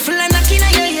 Rifle a knocking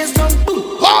at your ears down.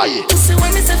 Oh yeah. Pussy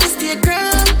when me say to stay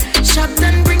ground. Shut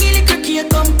down, bring it like a cake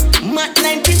come. Mat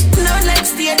 90, blood like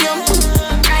stadium.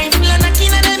 Rifle a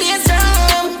knocking at them ears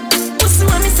down. Pussy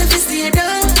when me say to stay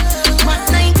down. Mat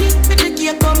 90, make the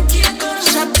cake come.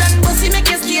 Shut down, pussy make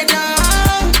you stay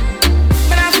down.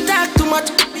 But I have to talk too much.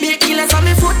 Be killers on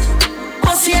me foot.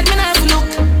 Pussy head me not have to look.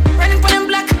 Running for them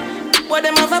black. What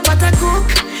them have a pot of cook.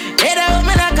 Head out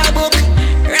me like a book.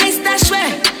 Rice dash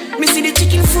way. Me see the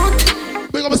chicken foot.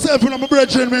 Big up myself when I'm a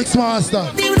brethren mix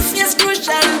master. Deal with face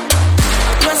crucial.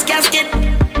 Plus casket.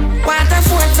 Water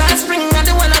force and spring. And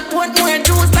the one I put more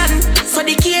juice than. So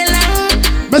the key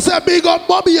long. Me say big up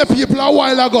Bobby people a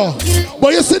while ago.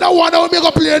 But you see that one that we make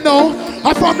a play now?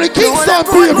 I'm from the Kingston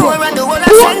people.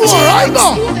 One more, right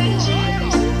now.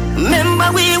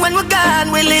 Remember we when we're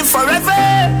gone, we live forever.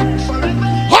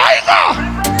 Right now.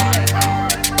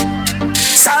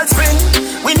 Salt Spring,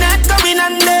 we not going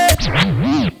under.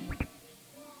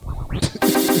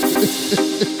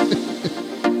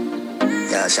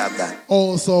 Yeah, sharp that.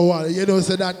 Oh, so what? You don't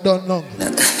say that done long.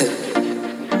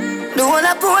 The one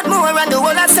I put more and the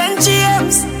one I St.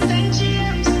 James.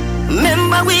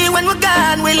 Remember we when we're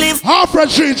gone, we live.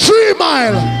 AFRIKAN 3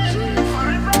 mile.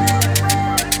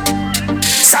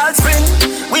 Salt Spring,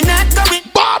 we not going.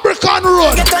 Barbican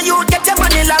Road. Get on you, get your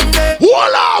money longer.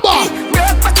 Wallaba.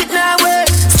 Broke pocket now, way.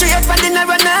 Straight for dinner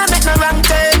and now make no wrong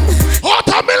turn. Hot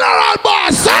a mineral bar,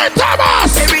 St.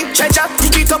 Thomas. Every treasure,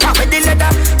 dig it up with the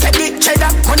leather. Petty cheddar,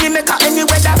 money maker any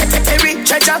weather. Every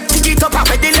treasure, dig it up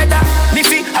with the leather.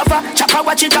 Niffy, have a chopper,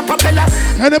 watch it a propeller.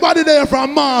 Anybody there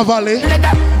from Mar Valley?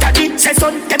 Leather, daddy, say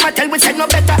son, them a tell we say no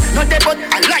better. No they but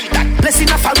I like that, blessing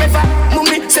a forever.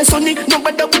 Mummy, say sonny, no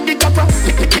better with the copper.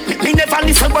 Me never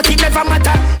listen, but it never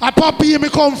matter. A puppy me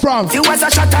come from. You was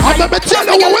a shatter. I'm gonna tell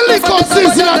you what we link up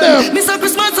season of them. Mr.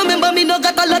 Christmas, remember me no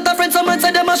got a lot of friends. Someone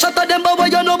say them a shatter them, but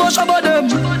what you know about shabba them?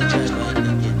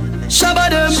 Shabba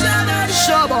them,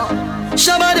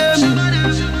 shabba them.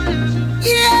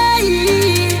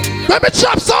 Yeah. Let me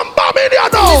chop some bomb in here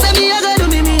now. Say me a go do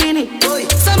me mini.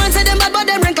 Someone say them bad, but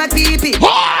them rank like pee-pee.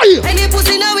 Hi. Any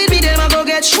pussy now with me, them a go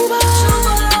get shuba.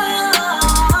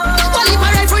 Well, if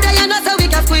I ride for the not so we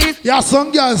can squeeze. Yeah,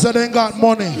 some girls say they ain't got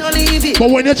money. No leave it. But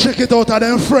when you check it out, are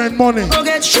them friend money,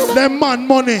 them man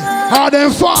money, are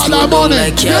them father money.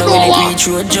 Like you know what?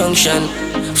 Through a junction.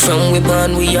 From we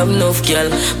born, we have enough girl.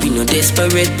 We no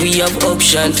desperate, we have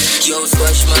options. Yo,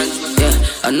 squash man,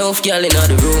 yeah. Enough girl in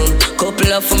the room.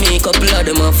 Couple of for me, couple of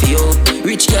them are for you.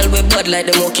 Rich girl with bad like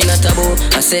them walking at a bow.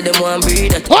 I said them want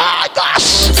breed at. Oh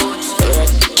gosh!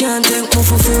 Can't take me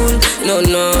for fool. No,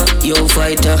 yo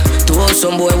fighter. To all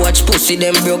some boy watch pussy,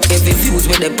 them broke every views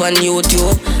with them on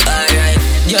YouTube. Alright.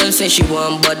 Girl say she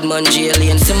want bad man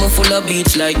alien. See me full of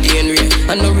beats like DNA.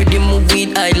 I know rhythm move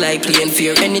weed, I like playing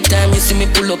fear. Anytime you see me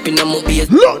pull up in a mobile.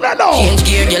 Look that now. Change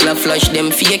gear, girl I flash them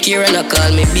fake here. And I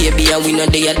call me baby and we know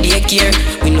they are daycare.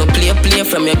 We no play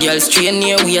from your girl straight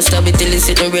near. We a stab it till it's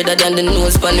sitting redder than the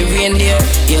nose pan the reindeer.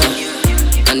 Yeah.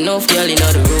 Enough girl in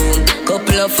the room.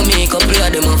 Couple of for me, couple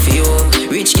of them are for you.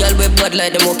 Rich girl with bad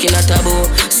like them walking at a bow.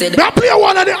 Said I play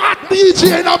one of the hot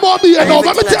DJ in a mobile, you know.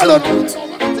 Let me tell you.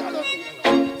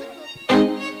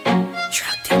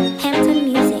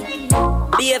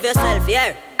 Behave yourself,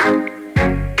 yeah.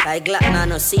 Like Glock now,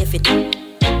 no safety.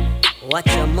 Watch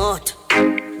your mouth.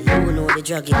 You know the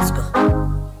juggins go.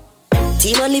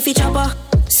 Team on the chopper.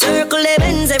 Circle the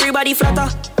bends, everybody flatter.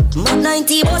 Mad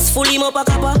 90 bus, full him up a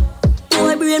copper.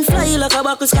 Boy brain fly like a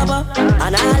buckle scupper.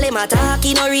 And all them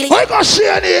attacking no really. I got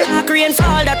shit in it. Rain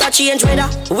fall that a change weather.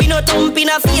 We no thump in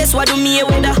a face, what do me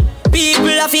weather?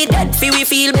 People are fit dead, feel we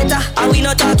feel better. And we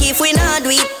no talk if we not do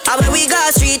it. And when we go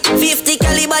street, 50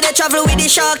 caliber they travel with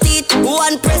the shark teeth.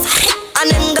 One press,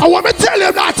 and then I want me tell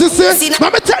you not to say.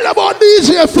 Let me tell you about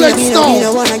DJ Flex now. Me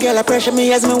no wanna girl a pressure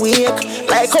me as me wake.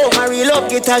 Like how my real up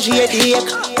guitar she headache.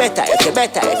 Better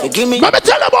if you give me. Let me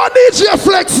tell you about DJ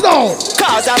Flex now.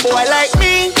 Cause a boy like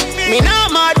me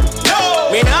not mad. No.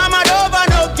 Me not mad over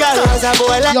no girl. Cause a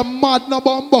boy like you're mad no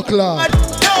bumbuckler.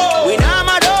 No. We not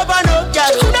mad over no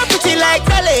girl. Coulda pretty like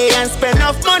Calais and spend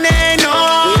enough money. No.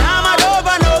 We not mad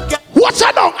over no girl. Watch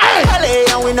out now, hey. Calais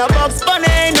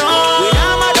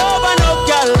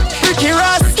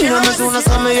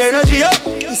some energy up.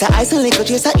 It's a ice and liquor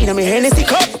chaser in my Hennessy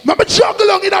cup. Remember juggle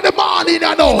along in the morning,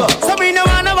 I know. So me no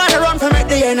wanna run for make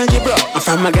the energy, bro. I'm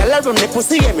from a gal from the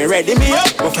pussy, get me ready, me up.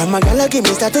 I'm from a gal, give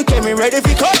me start to get me ready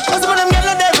for cut. Cause when them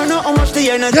gal never know how much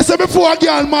the energy. Yes, before a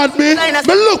girl mad me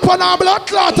look on her blood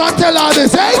clot and tell her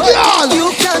this. Hey, girl.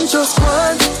 You can just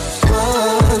run.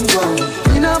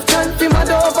 Enough time for my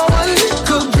dog for one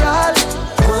little girl.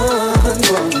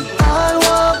 Run. I'll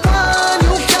walk on.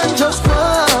 You can just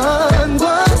run.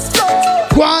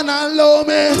 Go on and love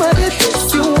me. But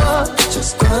if you want,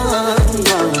 just run.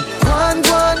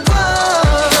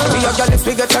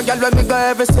 We get a girl when we go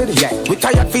every city, yeah. We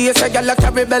tired face, a girl a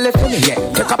carry belly for me, yeah.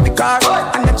 Take up the car,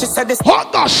 and then she said this. Oh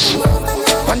gosh!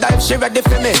 Wonder if she ready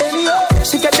for me.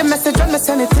 She get the message when me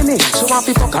send it to me. She want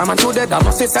people come and do the damn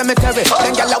must cemetery.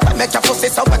 Then girl a make your pussy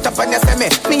so wet up when you see me.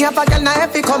 Me have a girl na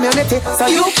every community, so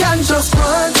you can just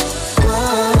run.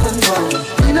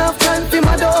 Enough time for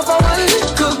my dog for one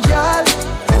little girl.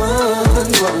 Run.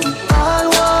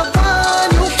 I'll walk on.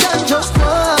 You can just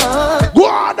run. Go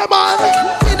on, man.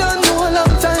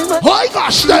 Oh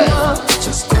gosh, there.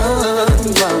 Just run.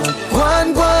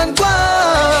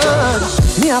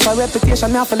 Me have a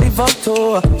reputation, me have to live up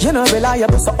to. You know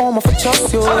reliable, so I'm for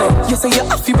trust you. You say you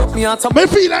have to book me out. Me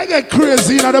feel like get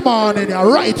crazy in the morning, yeah.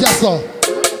 Right, yes, sir.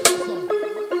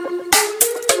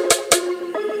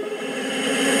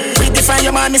 From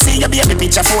your man, me see your baby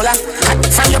picture fuller.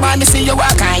 From your man, me see you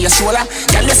walk on your shoulder.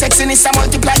 Girl, your sexiness a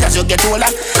multiply as you get older.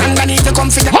 Underneath the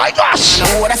confidence. My gosh! No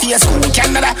water for your school,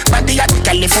 Canada. But the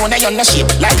California, you're no shit.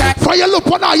 Like a for your look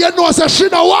on her, you know, say she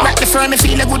know what. Like the firm, me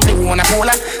feel a good, they wanna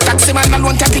polar. Taxi man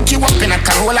alone can pick you up in a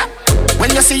Corolla.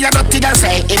 When you see your dirty girl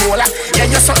say Ebola. Yeah,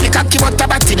 you suck the cocky but the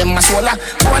back to them a sola.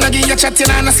 Wanna give you chatting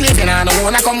and a slaving and I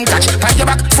wanna come catch. Pat your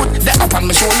back foot, the up on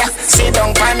my shoulder. Sit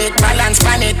down pan it, balance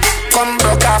pan it. Come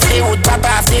broke off the wood, pop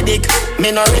off the dick.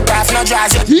 Me no rip off, no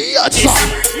draws you. Yes, sir.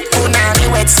 Punani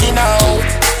wet, see now.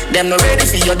 Them no ready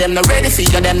for you, them no ready for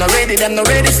you, them no ready, them no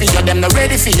ready for you, them no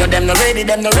ready for you, them no ready,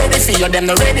 them no ready for you, them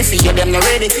no ready for you, them no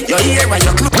ready. You're here and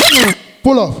you're close.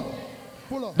 Pull up.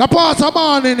 The part of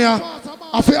morning here,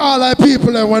 I feel all like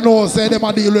people that we know say them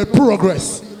a deal with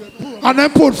progress. And then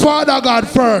put Father God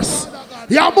first.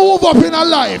 You move up in a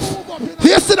life.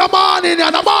 You see the morning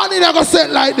here, the morning here go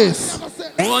set like this.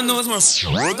 No one knows my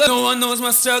struggle. No one knows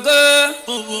my struggle. They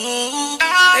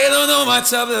don't know my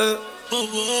trouble.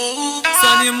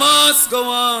 Son, you must go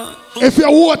on. If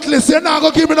you're worthless, you're not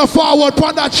going to give me no forward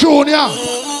on that tune, yeah.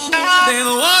 They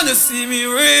don't want to see me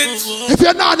rich. If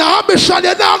you're not an ambition,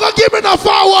 you're not going to give me no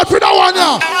forward for that one,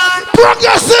 yeah.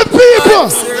 Progressive people.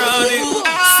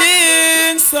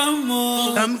 Sing some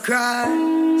more. Some cry,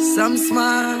 some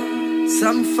smile,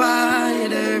 some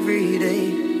fight every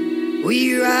day.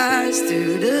 We rise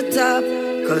to the top,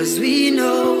 cause we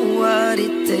know what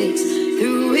it takes.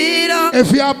 Through it all.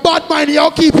 If you're a bad mind, you'll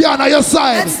keep you on your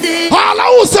side. All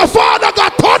who say Father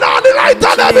God, turn on the light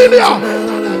on them in here.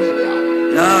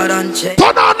 Lord, uncheck.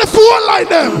 Turn on the phone like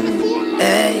them.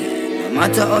 Hey, no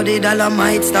matter how the dollar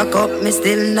might stack up, me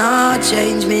still not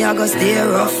change. Me, I go stay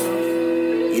rough.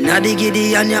 Inna the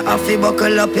giddy and you have to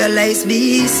buckle up your lace.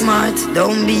 Be smart,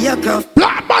 don't be a cuff.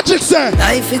 Black magic say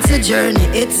life it's a journey,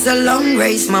 it's a long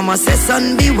race. Mama says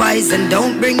son be wise and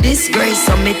don't bring disgrace.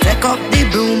 So me take up the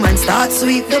broom and start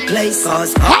sweep the place.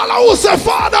 Cause all who say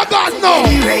Father God no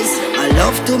race. I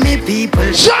love to me people.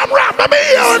 Jam rap me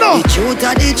you know. The truth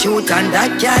are the truth and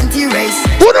that can't erase.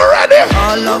 Who ready?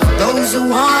 All of those who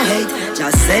want hate,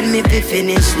 just send me to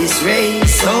finish this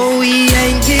race. So we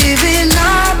ain't giving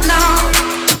up now.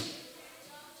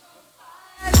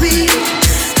 We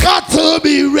got to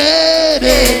be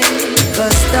ready.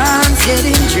 Cause time's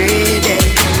getting dready.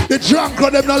 The drunk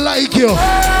of them don't like you.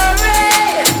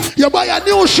 You buy your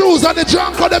new shoes and the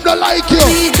drunk of them don't like you.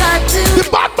 The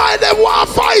bad mind them want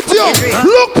to fight you.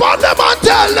 Look on them and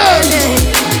tell them.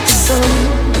 So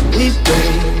we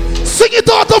pray. Sing it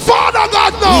out to Father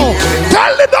God now.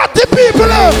 Tell the dirty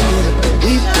people.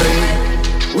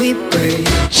 We pray.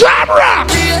 Jam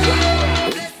rock.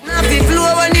 Happy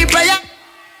flow when the prayer.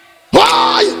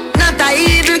 Why? Not a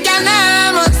evil can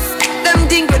harm us. Them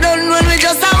think we don't know we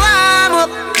just a warm up.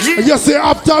 You see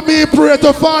after me pray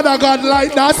to Father God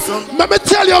like that. Let me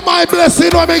tell you my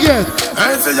blessing when me get.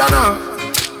 Hey, see ya now.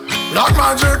 Black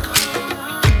magic.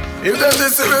 If there's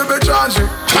this, it will be tragic.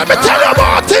 Let me tell you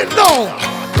about it now.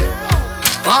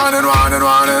 Want it.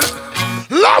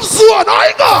 Love zone,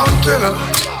 I go. Killer.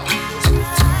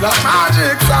 Black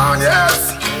magic sound,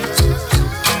 yes.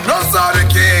 No sorry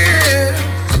kid.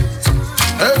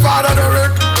 Hey, Father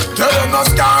Derek, tell them no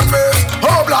Scarface.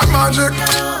 Oh, black magic.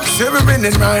 7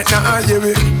 minutes right now, yeah,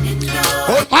 we.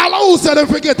 All who said them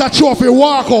forget a trophy,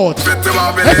 walk out.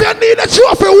 If you need a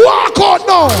trophy, walk out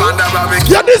now.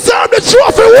 You deserve the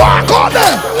trophy, walk out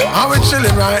there. I'm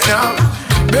chilling right now.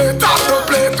 They talk to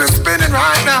play to spinning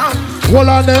right now. Hold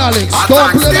on there, Alex.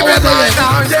 Don't play that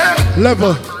one there.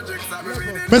 Level.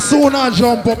 Me soon I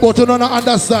jump up, but you don't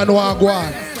understand what I go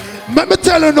on. Let me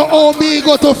tell you how me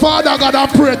go to Father God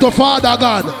and pray to Father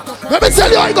God. Let me tell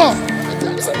you how I go.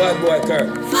 It's a bad boy, Kirk.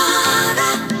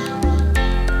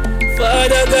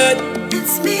 Father God,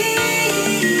 it's me.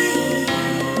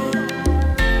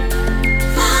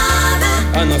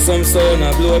 I know some son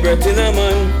a blow breath in a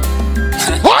man.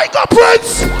 I got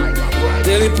Prince.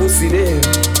 Tell the pussy them,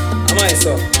 am I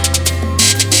so?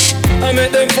 I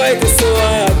make them fight it so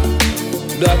hard.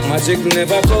 Black magic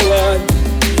never coward.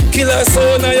 Killer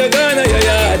son, now you gone now your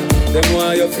yard. Them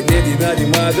want you for dead in the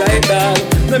mad like that.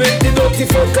 They make the dirty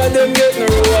fucker, them get no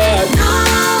reward.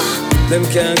 Them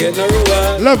can't get no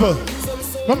reward. Level.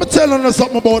 Let me tell you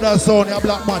something about that song, your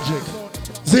Black Magic.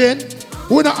 Zane,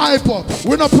 we not hype up.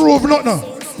 We not prove nothing.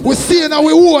 We see in our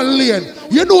own lane.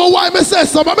 You know why I say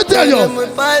so? Let me tell you.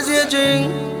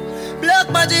 Black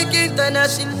Magic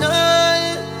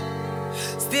International.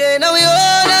 Stay now we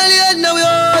own a lane, now we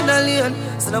own a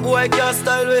lane. So no boy can't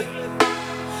style with.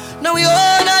 Now we own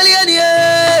a lane,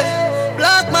 yeah.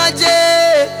 Black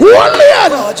Magic. One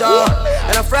lane.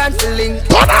 And a friend feeling.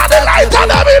 Turn on the light on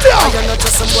the video. You're not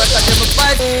just some boy that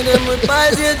them with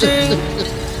pies you drink.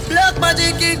 Black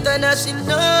Magic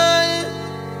International.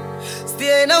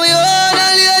 Stay now we own a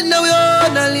lane, now we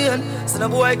own a lane. So no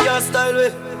boy can't style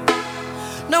with.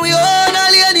 Now we own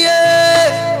a lane,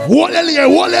 yeah. What a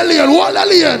lane, what a lane, what a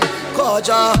lane.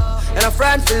 Koja and a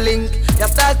friend feeling. You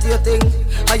start to your thing.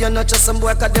 And you're not just some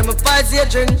boy cause them a pies you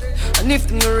drink. And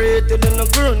if you rate it, then no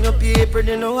grow on your paper,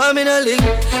 then no harm in a link.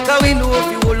 Cause we know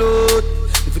if you will load.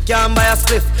 If you can't buy a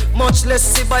spliff, much less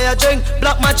see buy a drink.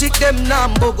 Black Magic them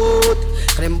number good.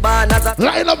 Them born as a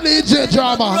line up the EJ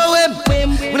drama.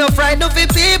 We no frightened of the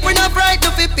people, we no frightened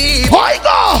of the people.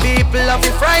 People have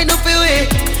been frightened of the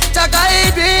Chaka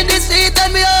hate me in the street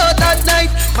and me out at night.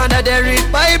 Man a they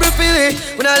read Bible for me.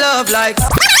 We no love like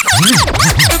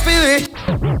for me.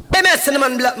 They messing them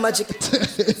on Black Magic.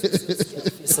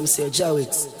 Some say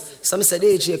Jawix, some say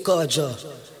DJ Koja.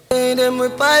 Them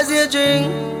with pies you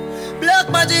drink. Black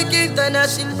Magic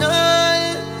International.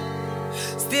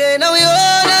 Stay now we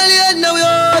own a lane, now we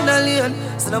own a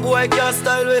lane. So no boy can't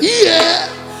style with. Yeah.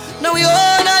 Now we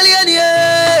own a lane,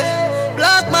 yeah.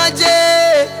 Black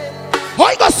Magic.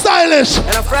 I got stylish.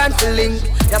 And a friend feeling.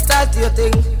 You start to your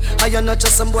thing. And you're not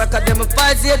just some boy cause them a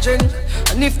pies you drink.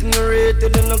 And if you rate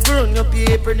it, then no grow on your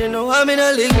paper, then no harm in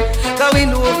a link. Cause we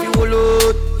know if you will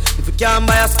load. If you can't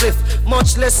buy a spliff,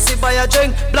 much less see buy a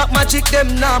drink. Black Magic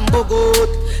them number good.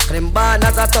 Cause them born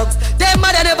as a thugs. Them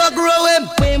mother never grow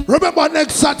him. Remember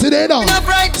next Saturday now.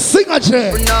 Sing a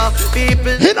chair.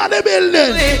 People in the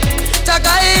building. Chaka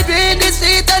hate me in the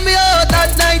street and me out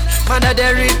at night. Man a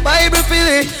they read Bible for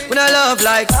me. When I love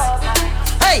like.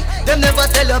 Hey, them never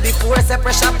tell you before say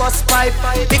pressure bust pipe.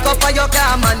 Pick up on your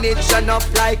car manage and up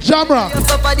like Jamra.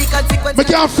 We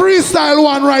can freestyle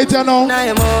one right here now.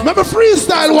 Remember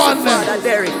freestyle one then.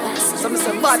 Some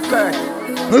say bad girl.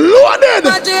 Loaded.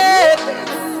 Magic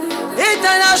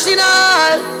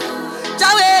International.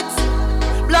 Jawix.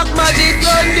 Black Magic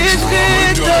run this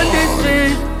street, run this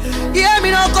street. Hear me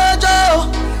now, Kojo.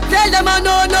 Tell them I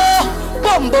no.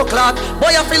 Bumbo clock.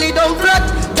 Boy, I feel it down flat.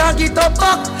 Can't get up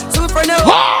back. So for now.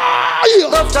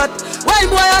 Tough chat. Why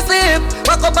boy I sleep?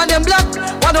 Walk up on them block.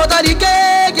 One out of the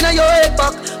cake in your head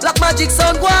back. Black Magic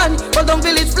sound one. From down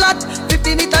village flat.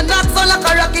 15 it and knock. So like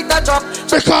a rocket a drop.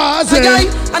 Because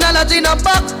analogy in a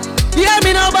back. Hear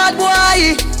me now, bad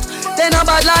boy. Then a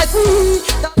bad life.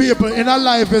 People in our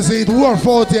life is it worth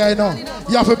out here, you know.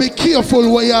 You have to be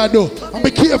careful what you do. And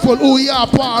be careful who you are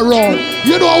part around.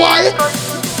 You know why?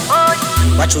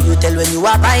 What should you tell when you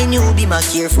are buying you? Be more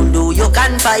careful though you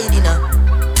can find dinner.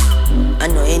 I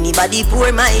know anybody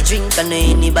pour my drink. I know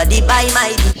anybody buy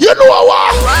my drink. You know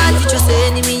what? You want it just say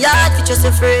enemy, heart it just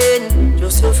a friend.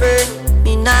 Just a friend.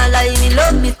 Me nah lie, me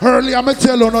love me. Early I'ma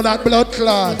tell you no that blood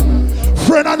clot.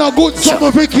 Friend I know good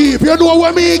something to keep. You know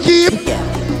what me keep?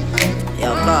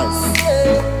 Yeah, cause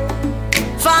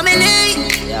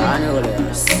family. Yeah, I know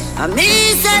this. And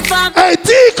me say family. Hey,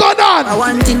 Tico Dan. I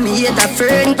want in me hate a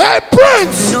friend. Hey,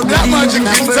 Prince. No Black Magic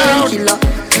in town.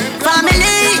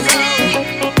 Family.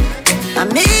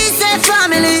 And me say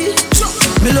family.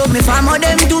 Me love me family,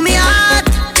 them do me heart.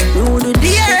 You do the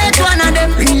hate one of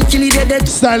them. Real kill it dead.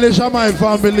 Stylish are my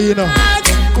family, you know.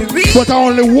 But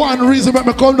only one reason why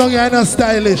I come down here and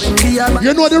stylish.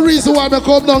 You know the reason why I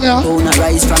come down here?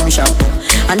 Rise from shop.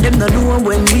 And them no know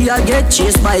when we a get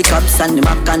chased by cops and the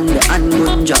back and the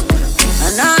handgun drop.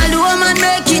 And all the woman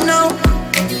make it now.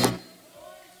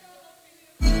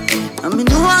 I mean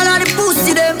know all of the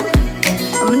pussy them.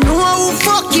 I mean know who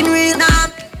fucking real now.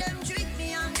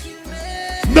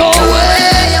 No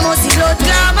way! You must see blood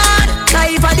glamour.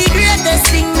 Life are the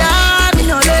greatest thing that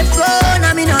me no left phone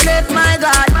and me no left my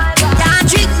God. Can't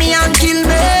trick me and kill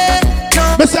me.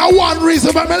 No. Me say one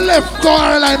reason why me left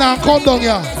Carolina and come down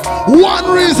here. One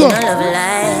reason. I love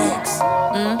likes.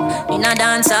 In a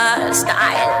dancehall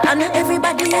style. And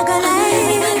everybody a go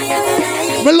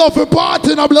like. Me love a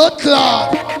party in a blood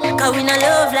clot. Cause we no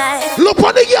love life. Look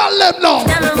on the girl left now.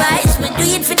 Now right, we do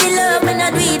it for the love, we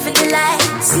not do it for the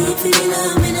likes. Do it for the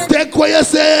love, we not. Take what you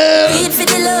say. Do it for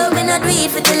the love, we not do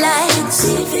it for the likes.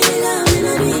 Do it for the love, we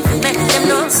not do it for the likes. Make them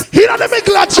know. He not make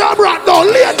a jam right now,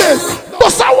 ladies.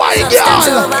 Bust a wine, girl.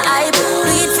 Do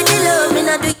it for the love, we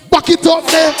not do it. Back it up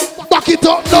there. Back it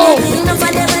up now. Enough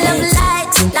of them love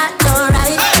likes, that's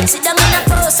alright. Sit down in a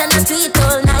post and a tweet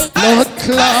all night. Blood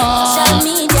clot. Social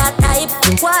media type.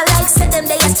 While like say them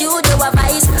they a studio a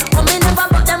vice. But me never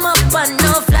put them up on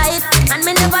no flight. And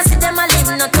me never see them a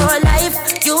live no tour life.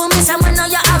 You miss someone now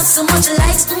you have so much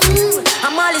likes.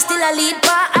 I'm always still a lead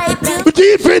by IP. But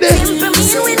you for this? Simple me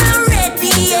we not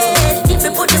ready yet. If we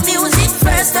put the music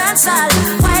first, that's all.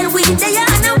 While we they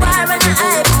on a war and a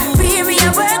hype. We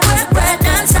a work,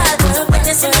 dance all. When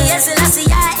you see me yes and I see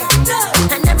I.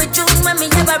 And every tune when me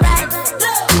never write.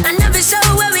 And every show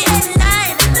where we end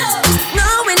night. No,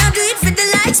 we not do it for the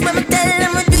likes. But me tell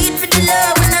them we do it for the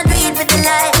love. We not do it for the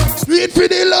likes. Do it for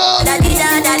the love. Daddy,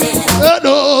 daddy.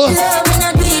 No. Love, we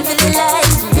not do it for the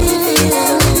likes.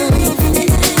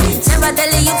 Never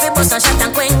tell you if you bust a shot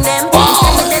and quench them.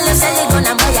 Never tell you sell it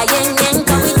gonna buy a yen yen.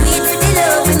 Cause we do it for the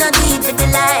love. We not do it for the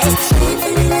likes.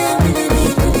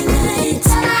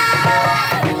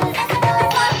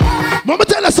 Mama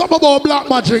tell us something about black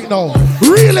magic now.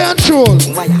 Really and true.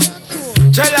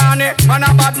 Jelani, man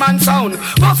a bad man sound.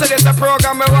 Most of this a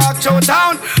program we walk through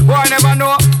town. Boy never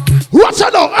know. Watch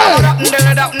out now, hey!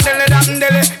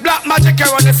 Black magic you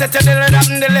run the city,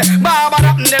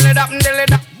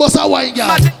 Boss a wine,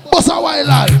 girl. Boss a wine,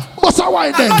 lad. Boss a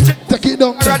wine, then. Take it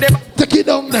down, there. Take it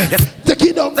down, there. Take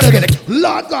it down, there.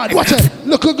 Lord God, watch it.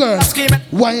 Look a girl.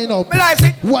 Wine up.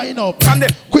 Wine up.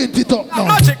 Quint it up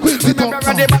now. Quint it up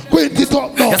now. Quint it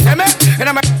up now. You see me?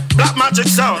 Black magic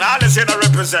sound, all this here to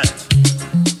represent.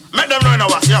 Make them know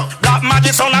what's yo. Black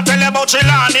magic sound, I tell you about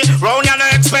Chilani. Round you no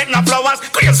expect no flowers.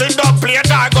 Crazy dog play a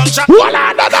dog gunshot. Kill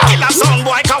a sound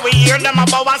boy, can we hear them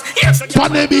about us?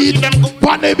 Pan the beat,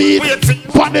 pan the beat,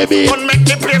 pan the beat. Don't make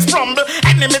the place crumble.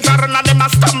 Enemies are running, them a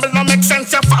stumble. No make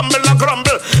sense, you fumble or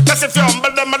grumble. Cause if you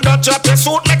humble, them a dodge up your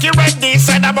suit. Make you ready,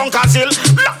 said a bunkers hill.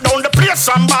 Lock down the place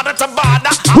from border to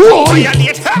border.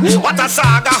 Violate, what a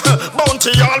saga.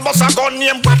 Bounty all boss a gun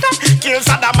name. Kill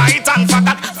Saddamite and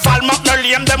forgot. Fall up no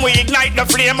lame, them we ignite the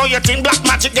flame. How you think black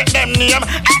magic get them name?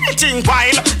 Anything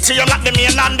fine. See you like the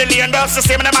main and the lane. There's the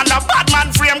same them and the bad man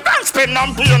frame. Can't spin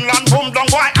on plain land. Boom down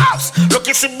White House. Look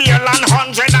you see beer land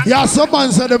 100. Yeah,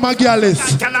 someone said them a girl is.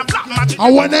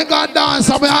 And when they got dance,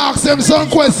 I ask them some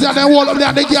questions. Then all of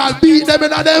them the girl beat them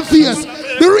in their face.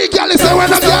 The real girl is say when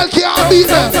the girl can't beat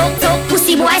them.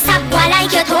 Pussy boy stop boy like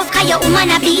you tough. Cause your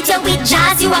woman a beat you with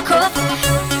jazz you a cuff.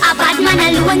 A bad man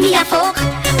alone me a fuck.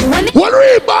 What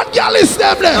real bad girl is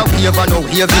them there? No favor, no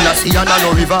wave in a sea and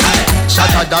no river.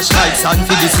 Shatter dash like sand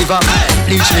for the silver.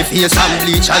 Bleach the face and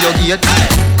bleach all your gate.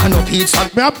 And no pizza.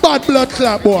 Me a bad blood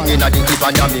clot boy. Inna the give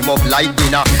and me up like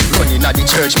dinner. Running at the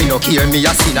church, me no care me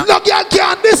a sinner. No girl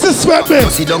can't disrespect me.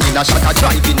 You sit down in a shatter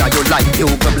drive inna your life you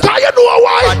come. Can you know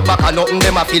why? Bad back and nothing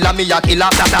them a feel me a killer.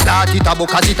 That it a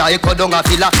book as it a echo down a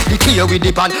filler. The key with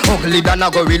the pan, ugly than a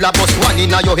gorilla. Bust one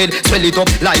inna your head, swell it up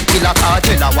like killer.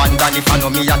 Tell a one than if I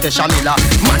know me a Teshamila.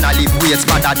 Man a live ways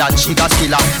badder than sugar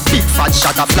skiller. Big fat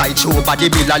shot a fly through body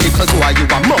bill. A little boy you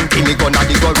a monkey me gun a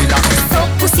the gorilla. So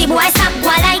pussy boy stop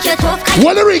boy like you tough.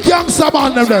 What the real gangsta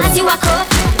man them there? As you a cuff.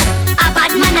 A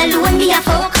bad man alone me a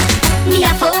fuck. Me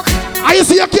a fuck. I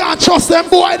see you can't trust them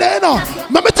boy there, no.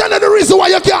 Let me tell you the reason why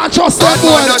you can't trust them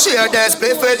boy. No share this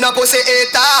play with no pussy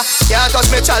eater. Can't touch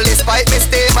me chalice pipe me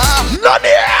steamer. None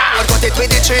here. I got it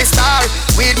with the 3-star.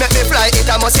 Weed make me fly, it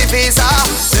a musty visa.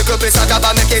 Little piece of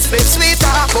gaba make it split sweeter.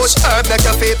 Push herb make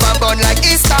your feet and bun like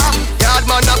Easter. Yard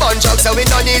man a bun jug so we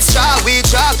no need straw. We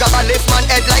drag gaba lift man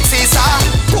head like Caesar.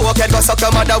 Poke head go suck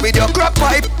your mother with your crop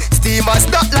pipe. Steamers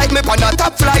not like me on a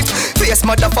top flight. Face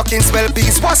motherfucking swell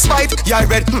bees was fight. Yeah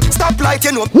red, stop light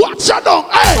you know. Watch out down,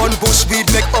 hey. Gun bush weed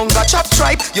make hunger chop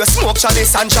tripe. You smoke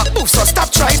chalice and chop boof so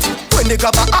stop tripe. When the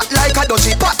grab a hot like a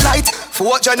dodgy pot light.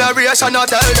 4th generation I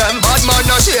tell them bad man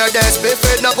no share hear this, be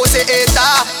friend no pussy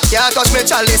eater. Can't touch me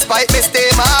chalice, pipe me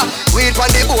steamer. Weed on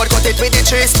the board, cut it with the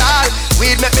 3-star.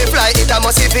 Weed make me fly, it a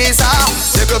musty visa.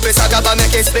 Little piece of gaba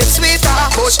make it split sweeter.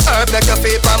 Bush herb make your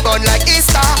feet and bun like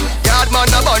Easter. Yard man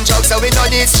a bun jug, so we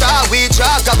don't need straw. We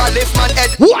drag gaba lift man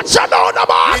head. Watch out now, the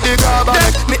man. With the gaba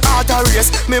make me heart a race.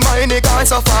 Me mind it gone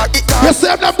so far, it gone. You see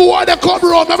them boy they come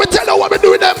wrong. Let me tell you what we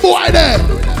do with them boy there.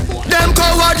 Them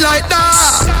coward like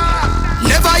that.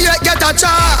 Never yet get a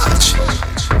charge.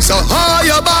 So how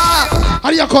you back?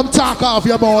 And you come talk off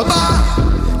your mouth.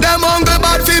 Them hungry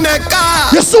bad fi make car.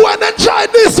 You see when they try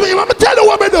this way, let me tell you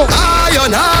what we do. You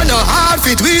know no hard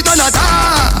fit we don't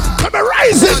attack. Let me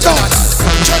rise it up.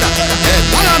 Hey,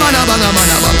 banga mana banga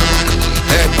mana banga.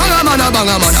 Hey, banga mana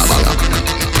banga mana banga.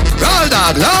 Roll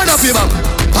dog, load up your bang.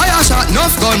 Fire shot,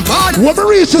 enough gun pod. When we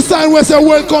reach the sign where say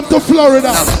welcome to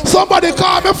Florida, somebody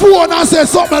call me phone and say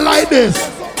something like this.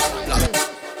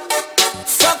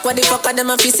 Fuck what the fuck are them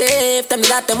if you safe. Them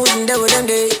that them wouldn't do with them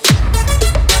day.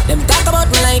 Them talk about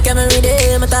me like every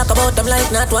day. Me talk about them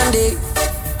like not one day.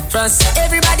 France,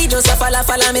 everybody just a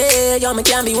follow me. Yo, me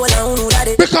can't be one on who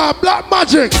that is. Because Black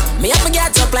Magic. Me have me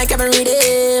get up like every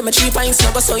day. My 3 pints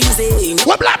never so easy.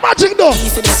 What Black Magic do?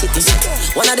 For the city.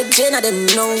 One of the gen of them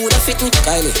know who that fit me.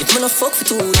 Kylie, if me no fuck for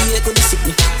 2 days, could they sick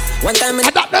me. One time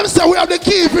I thought them say we have the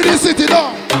key for the city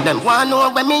though. Them want know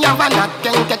when me have a knock.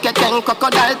 Ken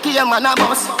crocodile came on a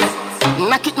bus.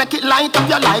 Make it light up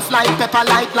your life like pepper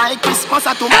like Christmas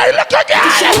at home. Hey, look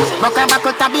again! Rock a back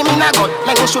out be me na god.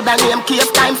 Like should I name cave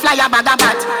time flyer bag a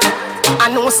bat. I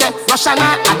know say Russian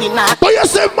I be not. But you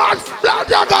say man, Black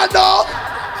Jagger no.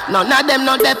 None of them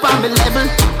know they on me level.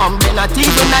 I'm not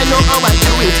even I know how I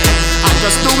do it. I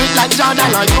just do it like Jordan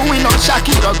or you will not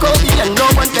Shakira or Kobe and no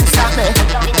one can stop me.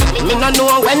 Me no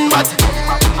know when but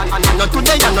and not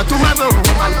today and not tomorrow.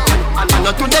 And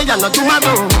not today and not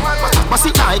tomorrow. But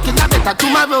see like it a better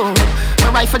tomorrow.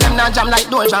 My rifle them now jam like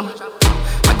door jam.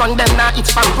 My gun them now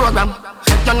it's from program.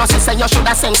 You know say you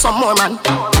shoulda send some more man.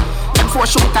 Them 4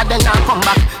 shooter then now come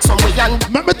back somewhere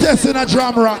and. Let me test in a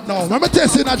drum rock now. Let me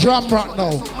test in a drum rock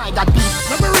now.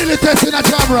 Let me really test in a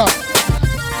drum rock.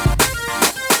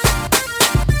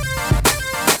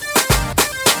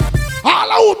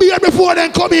 All I will be here before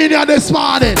then come in here this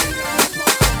morning.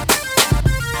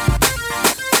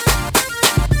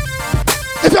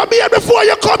 If you're here before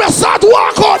you come, you start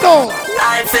walk out now.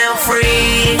 I feel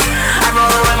free. I roll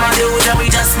with my dudes and we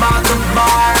just bought the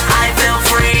bar. I feel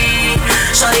free.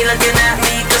 Shawty looking at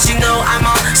me cause you know I'm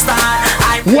a star.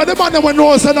 What the man that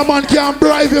knows that the man can't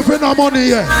bribe you for no money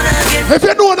here? If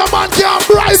you know the man can't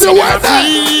bribe you, where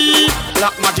then?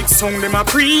 Black Magic song them a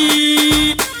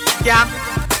pre. Yeah.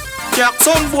 Yeah,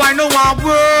 some boy no want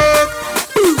work.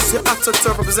 The actor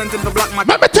representing the Black Magic.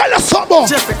 Let me tell you something.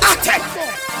 Jeffrey Attack.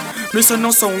 Me say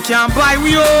no song can't buy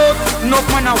we out. No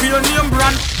man a real name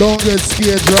brand. Don't get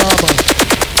scared, drama.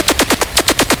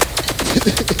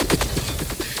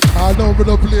 I know we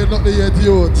don't play nothing yet,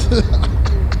 youth.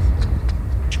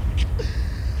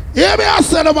 Hear me, I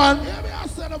said, man.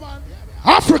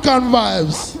 African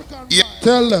vibes. Yeah.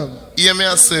 Tell them. Hear me,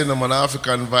 I say, man.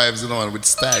 African vibes, you know, with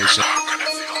style.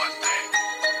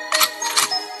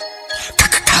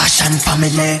 Caution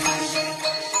family.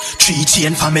 3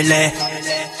 chain family.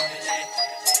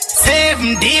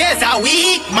 7 days a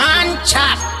week, man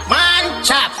chop.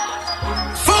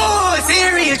 Full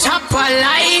cereal chop for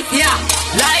life, yeah.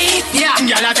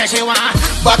 Y'all a she want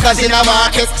backers in a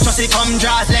market. So she come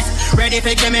dressless, ready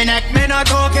for give me neck. Me no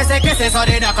go kiss so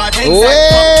they knock out things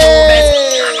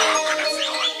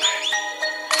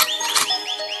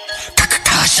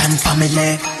Caution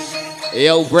family.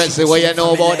 Yo, Bresley, what you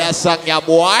know about that song, ya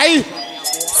boy?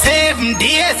 7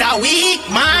 days a week,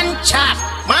 man chop.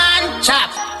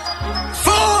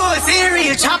 Full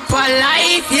cereal chop for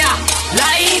life, yeah.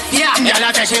 Y'all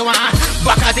a she want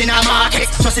backers in a market.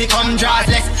 So she come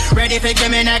dressless, ready for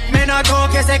give me neck. Me no go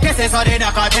kiss so they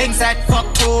knock out things set.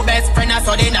 Fuck 2 best friends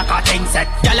so they knock out things set.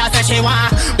 Y'all a she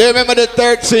want. They remember the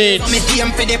 13th.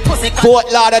 Fort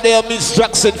Lauderdale meets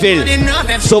Jacksonville.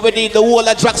 So we need the whole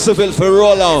of Jacksonville for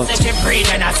roll out.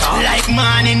 Like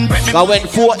man in Britain. Now when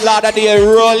Fort Lauderdale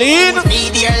roll in,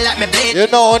 you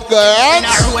know what, girls?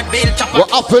 We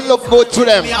have to look good to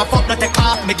them. Me a fuck not take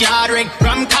off me gathering.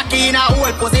 Ram cocky in a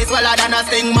whole pussy sweller than a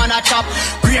sting man a chop.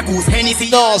 Grey Goose Hennessy.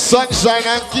 No, Sunshine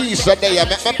and Keisha there.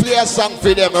 Make me play a song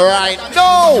for them right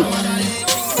now.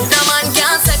 The man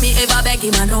can't say me ever beg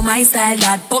him, I know my style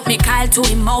that. Put me call to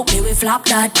him out, me we flop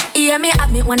that. Hear me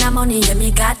have me when I'm money, yeah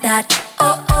me got that.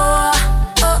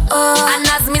 And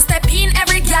as me step in,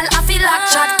 every girl I feel like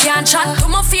chat. Can't chat to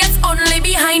my face, only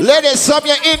behind. Ladies, some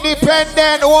your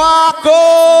independent walk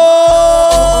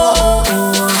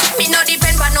Me no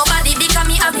depend on no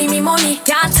me money.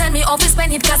 Can't tell me how to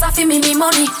spend it cause I feel me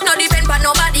money. No depend on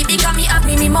nobody because me have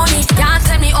me money. Can't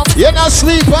tell me how to... You not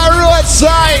sleep on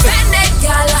roadside. Spend it,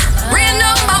 gal. Real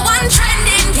number one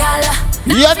trending, gal.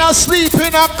 You not sleep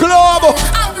in a club.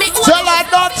 Tell her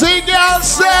nothing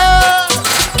else.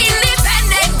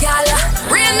 Independent, gal.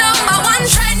 Real number one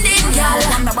trending, gal.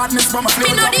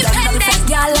 Me no dependent,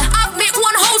 gal. Have me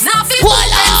one house now fi gal.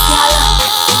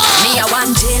 Me a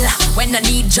one chill. When I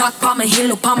need jack pa my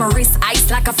hill up on my wrist,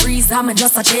 ice like a freeze. I'm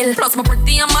just a chill. Plus my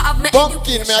pretty and my have me.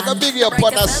 Pumpkin, me I can big you up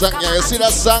on that song, yeah. You see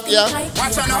that song, yeah?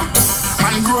 Watch out now.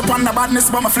 Man grew up on the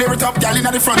badness, but my flare it up. Girl in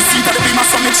the front seat of the beam,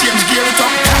 so me change gear it up.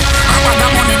 I'm on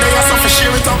that money there, so for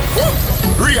share it up.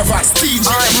 Ravers, TJ,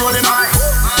 rolling on.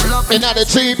 In the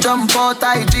Jeep, jump out,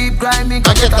 I Jeep, grind me,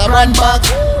 I get a run back.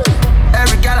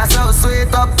 Every girl I saw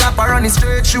sweet up, top her running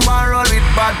straight. She want roll with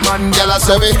bad man. Girl I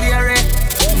saw me.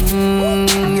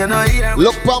 You know here.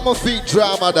 Look for my feet,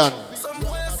 drama done.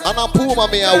 And a Puma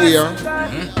me I wear.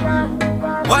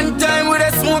 One time with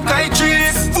a smoke I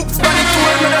trees. Fuchs on the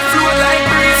tour with a flow like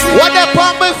breeze. What up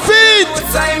on my feet?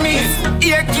 Siamese.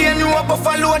 Here can you up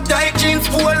buffalo tight jeans,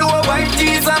 polo white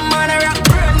tees and man a rock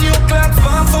brand new clocks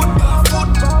for foot.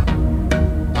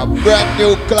 A brand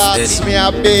new clocks me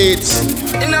a beats.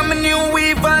 And I'm a new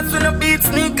weavers with a beat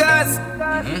sneakers.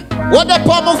 What up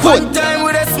on my foot? One time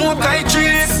with a smoke I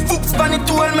trees. Fuchs on the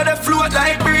tour with a float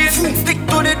like breeze. Stick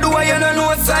to the door you don't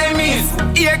know Siamese.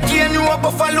 Here can you up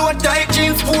buffalo tight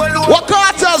jeans, polo. What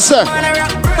cartels sir? Man a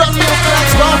rock brand new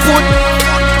clocks for foot.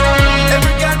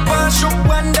 Every girl pass shook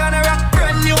one down a rock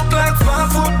brand new clocks for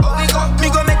foot. Me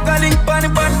go make a link pan the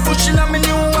pan pushing on me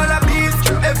new wallabies.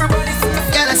 Everybody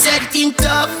girl I said think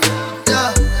tough,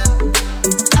 tough.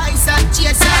 Ice and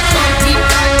chase and pumping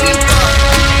and drink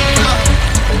up.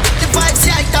 The vibes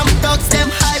like them dogs them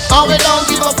hype. And we don't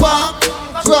give a fuck.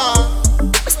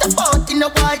 Step out in the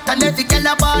white and every girl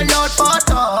a ball out for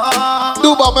talk.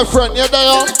 Do about my friend, you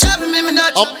there?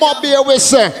 I'm not be away,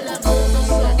 sir.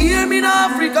 Hear me the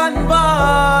African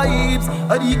vibes.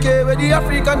 A DK with the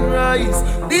African rise.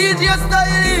 DJ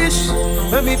stylish.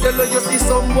 Let me tell you see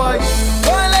some white.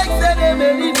 One like say they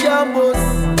made in campus.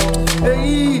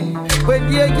 Hey,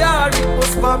 when they yard it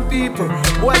was from people.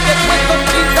 Why get wet up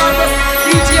in campus?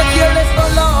 DJ careless no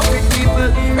laugh with people.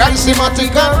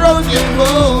 Ransimatic and round your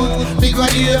mouth. Big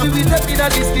one here. We be stepping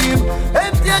at this team.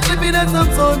 Empty a clipping and some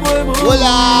sound boy move.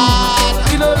 Hola.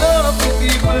 We no love with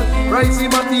people.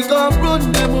 Ransimatic and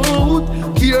run them out.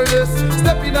 Careless,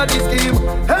 stepping at this game.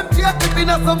 Empty a clipping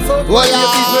and some sound boy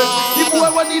people. If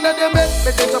boy one in a them head,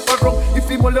 better jump around. If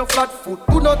him on your flat foot,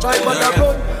 do not try but a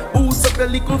run. Who's up your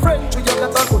little friend to your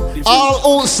got a gun.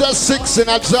 All who says 6 in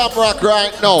a jam rock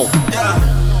right now.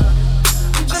 Yeah.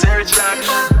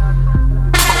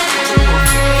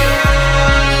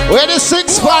 Where the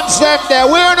 6 fans them there?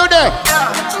 Where are they?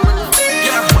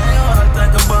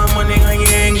 Money and you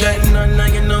ain't got none, now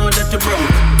you know that you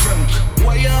broke.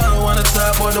 Why you wanna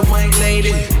talk about the white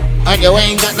lady? And you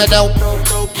ain't got no dope.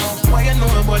 Why you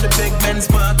know about the big Benz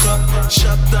spark up?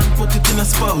 Shot and put it in a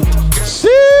spout.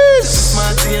 Jeez.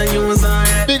 Smarty and you was on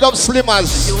it. Big up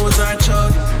Slimmers. You was on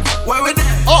chug. Why we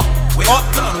there? Oh, we up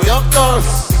done, we up done.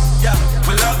 Yeah,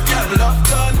 we love done, we love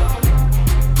done.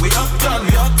 We up done,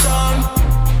 we up done.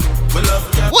 We love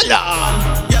done.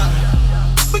 Voila. Yeah.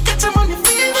 We get your money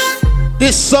fever.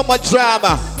 This summer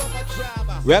drama.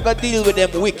 We are gonna deal with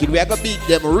them wicked. We are gonna beat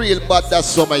them real bad that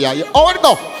summer, yeah. You all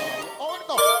go.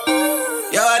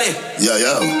 Yo, Adi. Yo,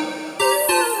 yo.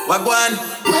 Wagwan.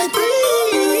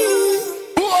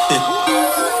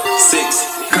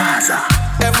 6 Gaza.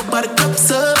 Everybody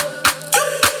cups up.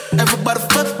 Everybody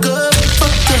fuck up.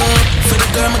 Fuck up. For the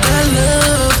girl my girl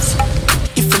loves.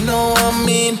 If you know what I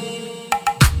mean.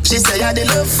 She say I did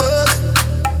love fuck.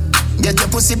 Get your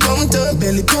pussy pumped up,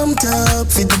 belly pumped up.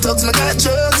 Feed the dogs, my got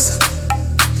drugs.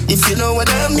 If you know what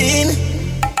I mean.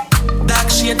 Dark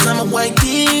shades on my white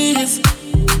tees.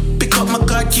 Pick up my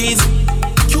car keys.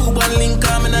 Cuban link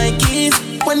on my Nikes.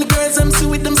 When the girls I'm see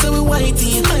with them, say we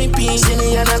whitey, high pee. See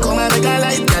me and I come and make a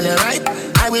light, can you right?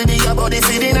 I will be your body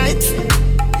for the night.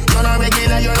 You're not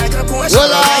regular, you're like a Porsche.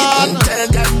 Right? Tell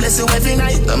God bless you every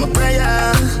night, I'm a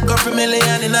prayer. Go for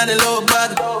million in the low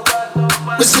bag.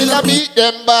 We still a beat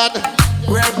them bad.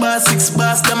 Red bar, 6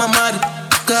 bars, them a mad.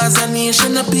 Cause a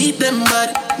nation a beat them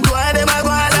bad. Go ahead, them a go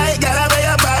like, gotta be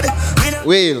your bad.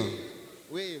 Will.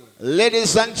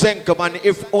 Ladies and gentlemen,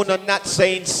 if you're not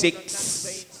saying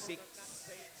 6,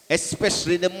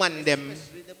 especially the man them,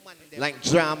 like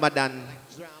Drama Dan.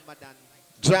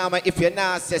 Drama, if you're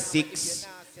not say 6,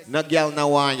 no girl no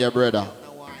want your brother.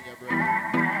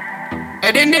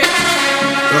 Head in there.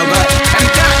 Robert,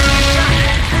 enter.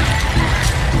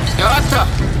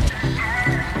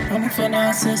 if you're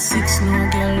not say 6, no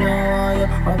girl, no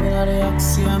wire. I've been at the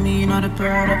Oxy, I mean, not the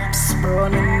product.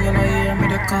 Burning, you know, hear me,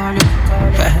 they call you.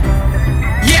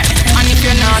 Yeah, and if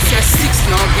you're not say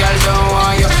 6, no girl, don't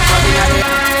want you. I've been at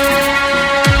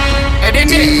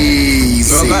the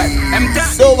Easy.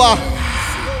 Over.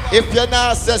 If you're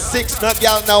not say 6, no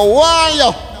girl, no want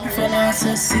you. If you're not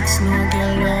say 6, no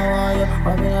girl, no wire.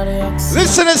 I've been at the Oxy.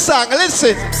 Listen to the song,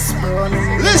 listen.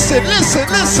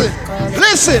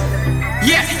 Listen.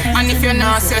 Yeah, and if you're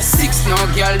not say 6, no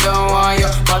girl, don't want you.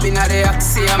 I've been at the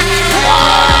Oxy, I mean,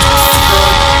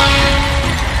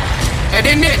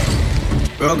 Eddie Nick.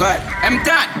 Oh God, I'm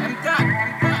done.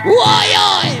 Why?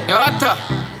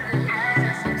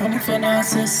 And if you're not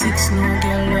say 6, no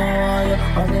girl, no wire.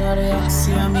 I've been at the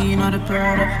Oxy, I mean, not the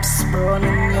product.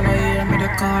 Burning, you know, hear me,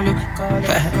 they call you.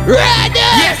 Ready?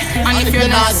 Yeah, and if you're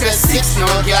not say 6, no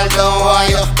girl, don't want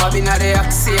you. I've been at the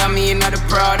Oxy, I mean, not the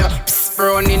product.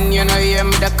 Running, you know, hear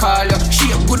me, they call you. She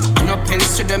a good no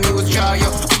pens to the music, draw you.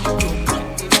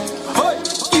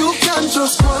 You can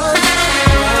just run.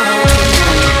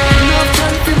 No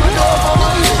time for my love.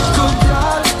 Good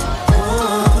God.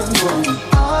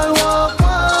 I want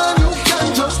one. You can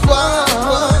just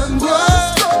run.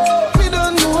 We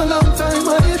don't know a long time,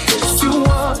 but it is you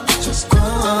want. Just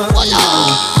run.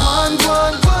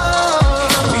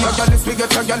 We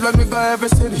get a girl when we go every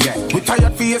city. Yeah. We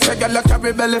tired face, a girl that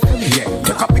carry belly for me. Yeah.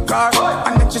 Take up the car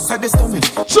and then she said this to me.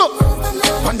 So,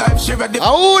 wonder if she ready.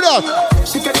 Hold up.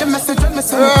 She get the message when me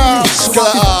send it.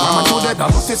 Mama to the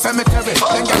dance to cemetery.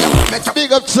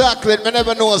 Big up chocolate, me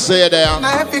never know say there. My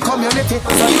happy community,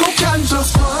 so you can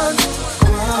just run.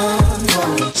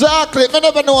 Chocolate, me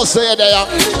never know say there.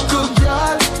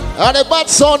 And the bad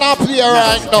sound I play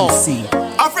right now.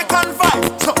 African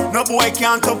vibe, so no boy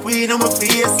can't top we in my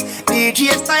face.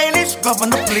 DJ stylish, govern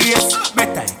the place.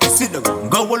 Better sit down,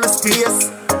 go all the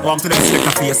space. Warm to the slicker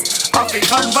face.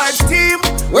 African vibes team,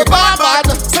 we bad.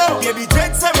 So baby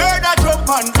dreads a murder jump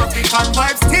on. African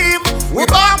vibes team, we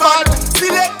bad.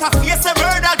 Select a face a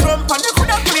murder jump on. You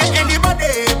coulda play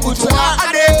anybody, put you on a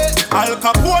day. Al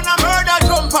Capone a murder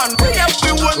jump on. We have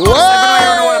to one more.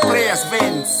 Everywhere you wanna play as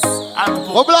Vince.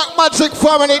 What Black Magic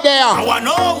family there? I wanna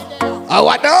know.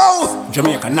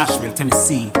 Jamaica, Nashville,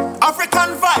 Tennessee.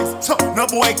 African vibes, so no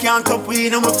boy can't top we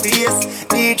in my face.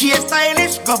 DJ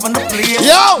stylish, govern the place.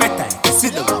 Yo! Better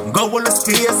sit down, go all the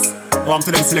space. Warm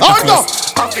to them select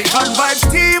face. African vibes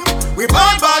team, we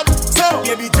bad. So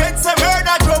baby dreads a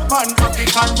murder jump on.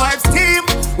 African vibes team,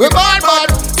 we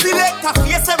bad. Select a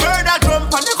face a murder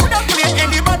jump on. You coulda play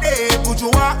anybody, put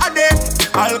you on a day.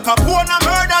 Al Capone a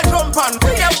murder jump on.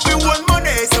 We have to one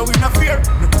money, so we no fear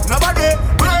nobody.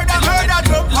 Murder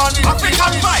jump on.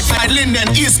 African vibes. Linden,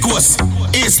 East Coast,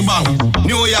 East Bank,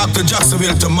 New York to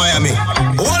Jacksonville to Miami.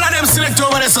 All of them select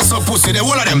over there, so pussy.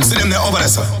 All of them, see them there over there,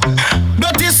 so.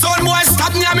 Dirty son boy,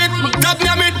 stab me a bit.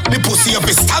 The pussy up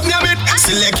is stab me a bit.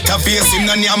 Select a face in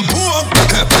the name poor.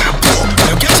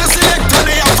 You catch a selector,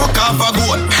 they have fuck off a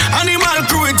goat. Animal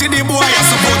cruelty, the boy, I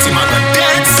support him at the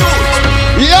dead soul.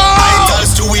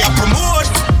 Titles to we are promote.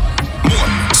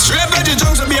 Straight veggie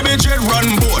junction, baby, dread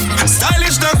run boat.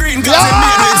 Stylish the green, cause it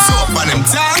made with soap and him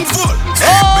thankful.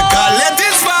 Because let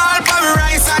it fall, for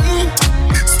rice and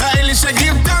stylish, I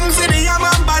give thanks to the yam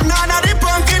and banana, the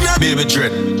pumpkin. Baby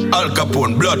dread, Al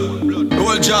Capone, blood.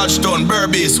 Old Georgetown,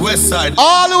 Burbies, West Side.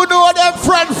 All who know them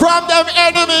friend from them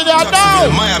enemy, they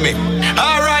know. Miami.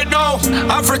 Alright now,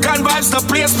 African vibes, the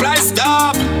place fly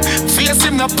stop. Face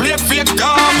him, the play fake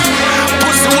dumb.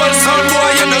 Push the whole sound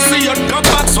boy, you know see your dog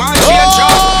box one change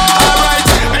up. Alright,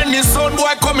 and this sound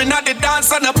boy coming at the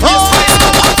dance and the place fly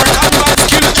stop. African vibes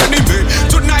kill anyway.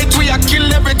 Tonight we are kill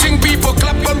everything, people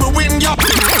clap when we win, yo.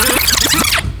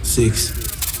 6.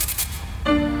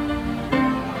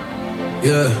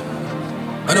 Yeah,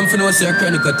 I don't know what's your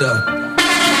chronic attack.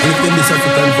 And if them this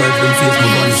African vibe, them face my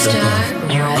money shot.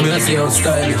 I mean I say how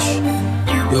stylish.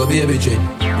 Yo baby J,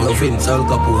 yo Vince, Al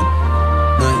Capone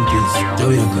 90s,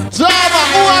 Jamaica. Drama,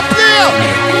 who a player?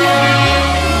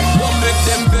 Don't make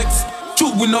them vex.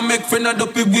 True, we no make friend, I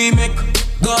don't we make.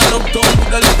 Gone uptown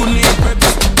with a little name preps.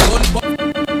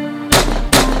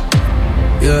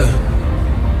 Yeah,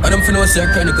 I don't know what's your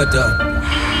chronic attack.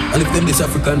 And if them this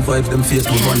African vibes, them face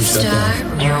my money shot.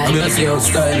 I mean I say how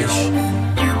stylish.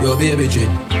 Yo baby J,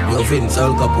 yo Vince,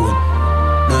 Al Capone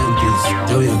 90s,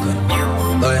 Jamaica.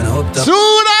 Guyana up top.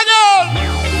 Soon again!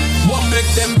 What make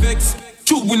them vex?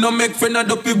 True, we no make friend, I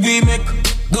don't we make.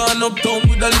 Gone uptown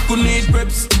with a little need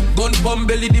preps. Gun bomb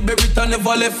belly, the berita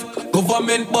never left.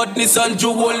 Government badness and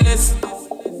true wellness.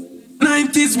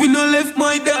 90s, we no left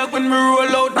my dog when we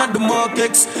roll out at the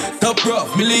markets. Top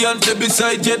rough, millions they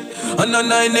beside jet. And a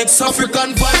 9X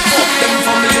African vibe. Fuck them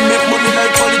family, make money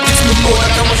like politics. No more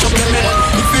like how much of them men.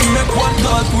 If we make one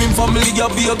thought to him family, I'll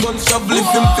be a gun shovel. If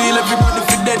him feel everybody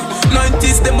for dead.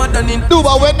 90s, them are done in. Do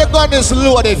but when the gun is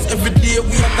loaded. Every day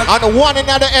we attack. And one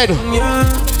another head. Yeah.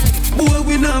 Boy,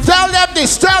 we not. Tell them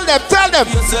this, tell them.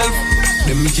 Yourself.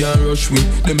 Them can't rush with,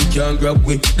 them can't grab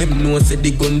with. Them know say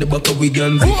the gun the back of we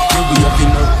can be. We have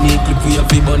enough knee clip, we have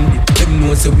a bandit. Them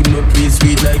know say we no play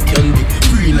sweet like candy.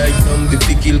 Free like zombie,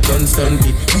 we kill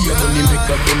constantly. We have only make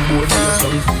up them board for your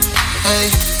tongue. Hey,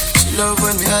 she love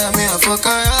when me hire me a fuck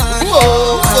her hard.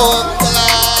 Whoa,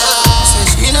 Say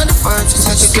she in the firm, she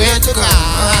said she great to go.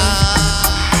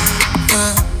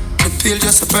 The pill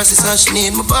just a process how she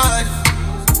need my body.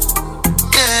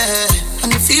 Yeah.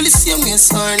 And you feel the same way,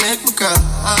 so her neck me cry.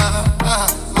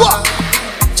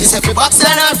 She said, "We box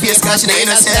down her face, cause she not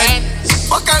innocent."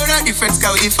 Fuck her with a different,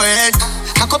 cause we different.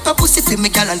 I cup her pussy for me,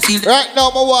 girl, and feel. Right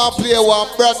now, I want to play one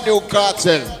brand new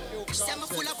cartel.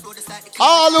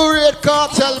 All who read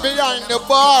cartel behind the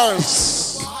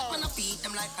bars.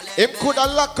 Him coulda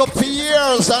lock up for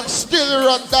years and still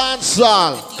run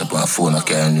dancehall. The bar phone I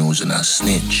can't use and I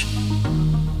snitch.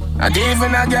 And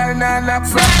even a girl now lock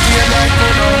from here like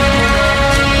you know.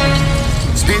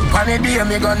 Spit pan the day,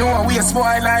 me gon' know we a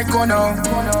spoil like you know.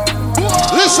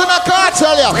 Listen, I can't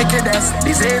tell you. Wickedest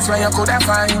disease where you coulda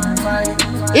find.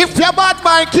 If you're bad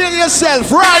mind, kill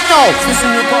yourself right now.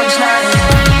 Listen the punchline.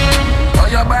 Oh,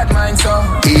 your bad mind, so.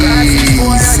 Easy.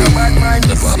 Your bad mind.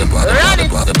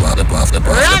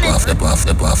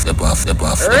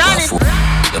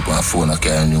 The bar phone I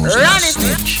can't use and I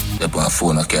snitch. The bar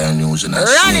phone I can't use and I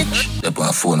snitch. The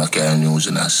bar phone I can't use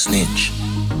and I snitch.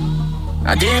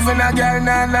 And even a girl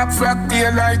now lock frack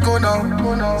tail like you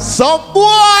know. Some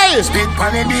boy! Spit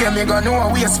pan the day, me gon' know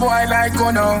we a spoil like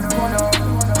you know.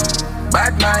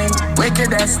 Bad mind,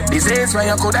 wickedest disease where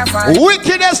you coulda find.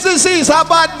 Wickedest disease, a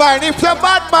bad mind. If you're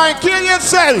bad mind, kill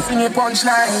yourself. Sing a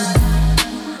punchline.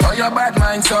 Oh, your bad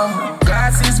mind, so.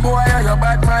 Glasses boy, oh, your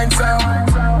bad mind, so.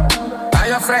 And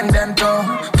your friend them too.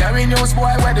 Carry news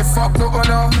boy, where the fuck do you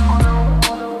know?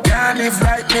 Can't live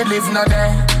like me, live no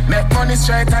day. Make money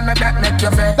straight and that make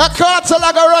your face. That cartel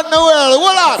I go run the world,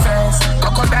 hold on.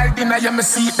 Crocodile dinner, you me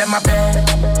see them a bed.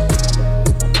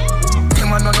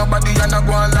 Them a know nobody and I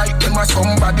go on like them a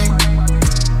somebody.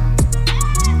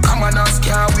 Come on, us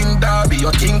can't win derby,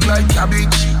 you think like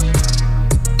cabbage.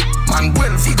 Man,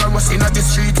 well figure us in the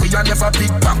street, we a never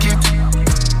pickpocket.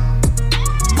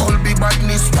 All be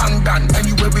badness, pandan,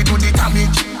 anyway we do the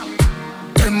damage.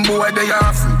 Them boy they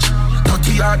average,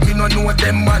 30 yard me no know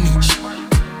them manage.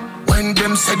 When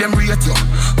them say them rate you,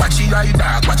 watch your eye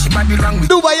dog, watch your body language.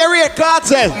 Duba, you rate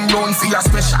cartel. Known for your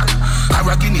special,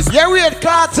 Araginis. You rate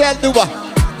cartel, Duba.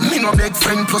 Me no big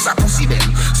friend plus a pussy them.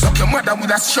 Suck your mother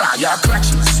with a straw, your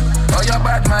clutches. Oh, your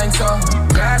bad mind, so.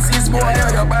 Glasses boy,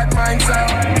 oh, your bad mind, so.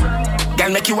 Girl,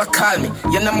 make you a call me,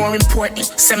 you're no more important.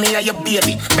 Send me a your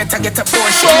baby, better get a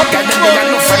portion. Girl, them do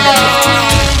enough for them.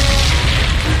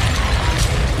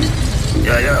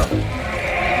 Yeah.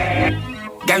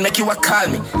 Girl, make you a call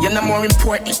me, you're no more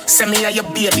important. Send me a your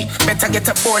baby, better get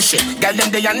a portion. Girl, them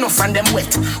they enough and them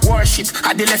wet. Worship,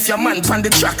 I they left your man on the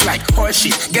track like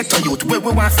horseshit. Get on youth, where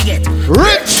we want to get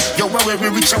rich. Yo, where we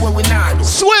rich and where we not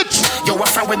switch. Yo, what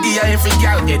from where the every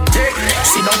girl get take.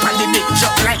 Sit up on the dick,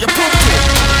 jump like you pump it.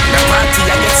 The party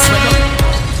I get swell up.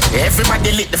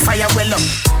 Everybody lit the fire well up.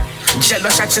 Jello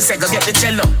shot, she said go get the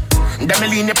jello. Then me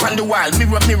lean up on the wall,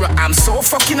 mirror, I'm so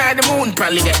fucking high the moon,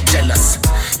 probably get jealous.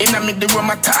 In a mid the room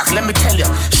attack, let me tell you.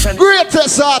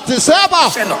 Greatest artist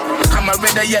ever. I'm a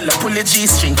red or yellow, pull a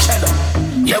G-string, cello.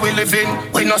 Yeah, we live in,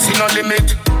 we no see no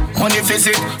limit. Money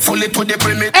visit, fully to the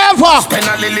brim it. Ever. Spend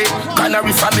a lily,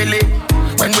 canary family.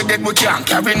 When we dead, we can't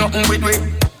carry nothing with we.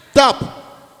 Stop.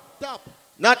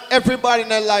 Not everybody in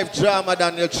their life drama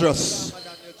than you trust.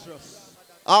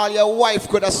 All your wife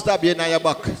could have stabbed you in your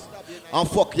back and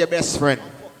fuck your best friend.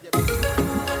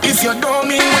 If you don't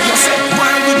mean what you say,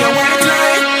 why with your white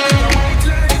lie?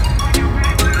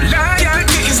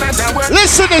 Loyalty is not a word.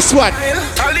 Listen this one.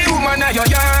 All the woman at your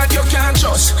yard you can't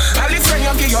trust. All the friend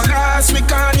you give your last week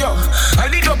on you. All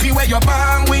the dopey where you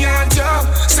bang we aren't you.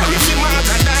 So if you mark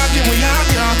a dog we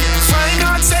have you. Find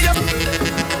out say you.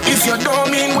 If you don't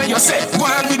mean what you say,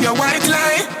 why with your white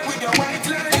lie?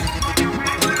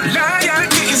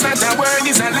 Loyalty is not a word,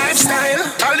 it's a lifestyle.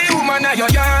 All the woman at your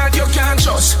yard you can't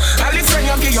trust. All the friend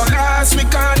you give your last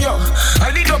week on you.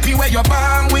 All the dopey where you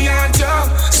bang we aren't you.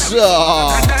 So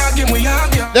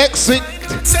next week,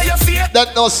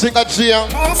 that no singer jam.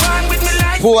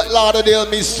 Fort Lauderdale,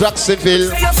 Miss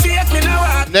Jacksonville.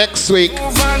 Next week,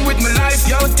 Move on with my life,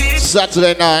 yo, teach.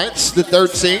 Saturday nights, the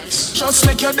 13th. Just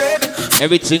make you dead.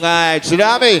 Everything alright, you know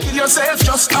what I mean? Yourself,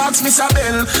 just ask Mr.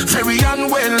 Bell. Very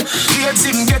unwell. Hates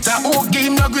him, get a hook, give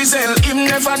him no grizzle. Him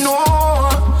never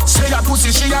know. Say a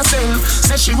pussy, she a sell.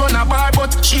 Say she run a bar,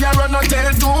 but she a run a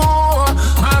tell too.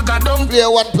 Maga don't play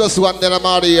 1+1, then I'm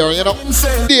out of here, you know?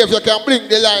 Dave, you can blink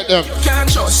the light them. Can't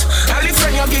trust. All the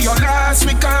friend you give your last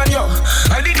week on you.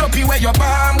 All the dopey where your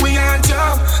bomb, we aren't you.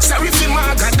 Sorry for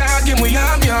Maga, dog him, we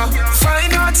am you.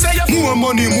 Find out, say you. More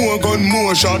money, more gun,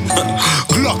 more shot.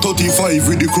 Glock 35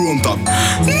 with the chrome top.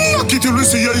 Knock it till we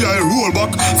see your eye roll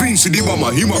back. Vince the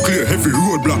bomber, him a clear heavy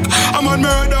roadblock. I'm on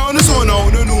murder on the sun,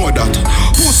 I don't know that.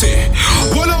 Pussy,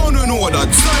 well I don't know that.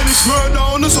 Stylish murder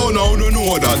on the sun, I don't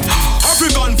know that.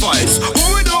 African vibes, what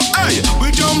we do, hey.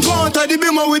 We jump out at the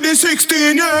beamer with the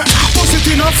 16, yeah. Bust it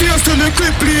in a face till the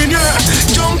clip clean, yeah.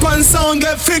 Jump and sound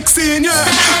get fixed in, yeah.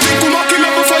 Think we kill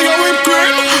up for your whipped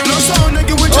cream. No sound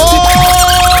nigga with just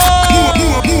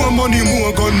more money,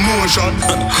 more gun, more shot.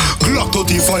 Glock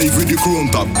 35 with the chrome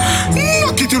top.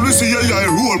 Knock it till we see your eye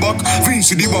roll back. Vince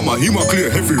the bomber, him a clear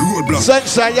heavy roadblock.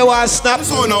 Sunshine, you want snap?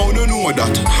 So now don't know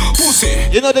that. Pussy,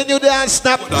 you know the new dance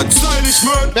snap? That stylish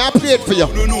man. May I play it for you?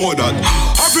 Don't know that.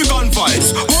 African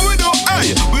vibes, what we do,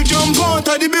 hey. We jump out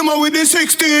at the beamer with the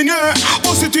 16, yeah.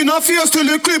 Bust it in a face till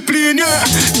the clip clean, yeah.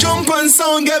 Jump and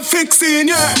sound get fixed in,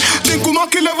 yeah. Think we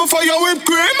make level for your whipped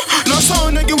cream. No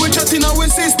sound nigga we chatting our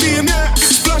system, yeah.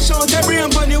 Splash out every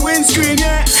amp on the windscreen,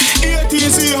 yeah.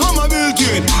 ATC, hammer built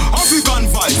in. African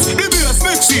vibes, the bass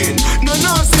mixing. No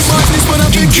nasty badness when I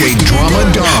DJ Drama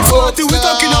Dog. 40 we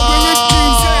talking about with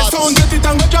things, yeah. Sound get it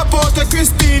and go drop out to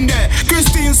Christine there.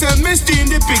 Christine said Misty in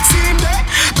the big scene there.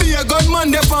 Be a gunman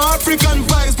there for African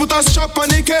vibes. Put a strap on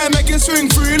the car, make it swing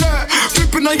freely.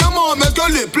 Flipping on your mom, make your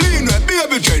lip lean.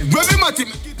 Baby dread, baby matty.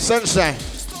 Sunshine,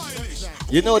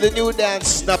 you know the new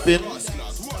dance snapping?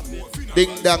 Ding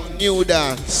dong new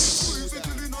dance.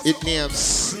 It names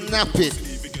Snap It.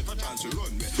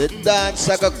 The dance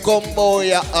like a combo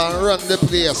here and run the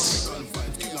place.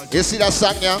 You see that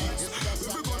song, yeah?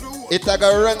 It like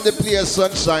a run the place,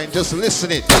 Sunshine. Just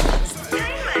listen it.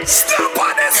 Stop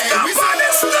on this, stop on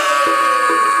this, stop.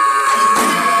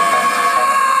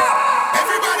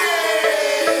 Everybody.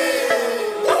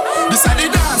 This are the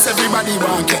dance everybody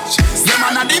want catch. The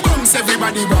man at the bumps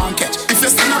everybody want catch. If you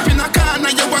stand up in a corner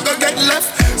you want to get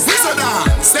left. This a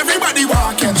dance everybody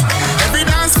want catch. Every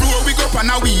dance floor we go up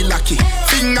and we lucky.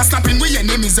 Finger snapping with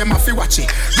enemies them have to watch it.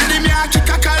 Did me a kick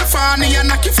a California and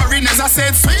knock it foreigners. I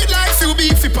said sweet life you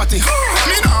beefy patty.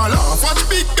 Me no laugh watch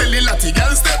big belly latty. Girl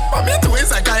step on me two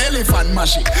ways like a elephant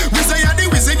mashy. We say you the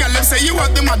wizard girl them say you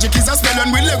want the magic is a spell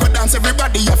when we Lego dance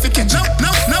everybody you fi catch.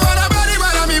 No what a body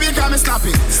but I me become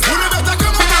snapping. Who no better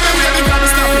come up and me become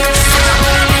snapping.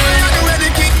 When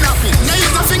they kidnapping. Now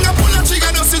use a finger pull a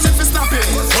trigger just use it for snapping.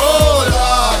 Oh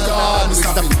Lord God me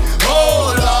snapping.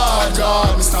 Oh Lord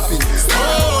God me snapping.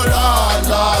 Oh Lord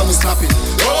God me snapping.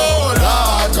 Oh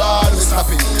Lord God me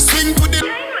snapping. Swing put the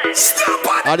stop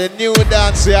on. And the new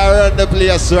dance here around the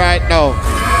place right now.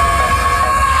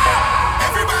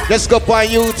 Let's go on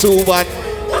YouTube and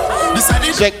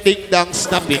check Ding Dong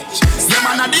Snap It. Yeah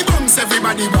man at the bumps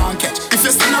everybody want catch. If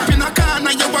you stand up in a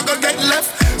corner you want to get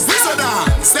left. This a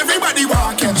dance everybody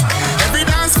want catch. Every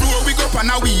dance floor we go up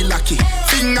and we lucky.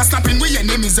 Finger snapping with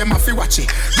enemies them have to watch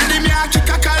it. Did me a kick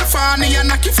a California and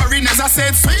knock it foreigners. I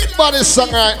said sweet. What is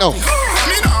song right now?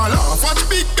 Me no laugh watch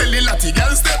big belly latty.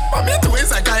 Girl step on me two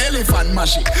ways like a elephant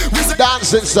mashy.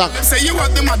 Dancing song. Say you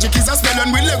want the magic is a spell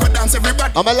when we Lego dance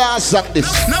everybody. I'm a last song this.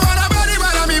 Now what a body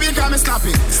but I me become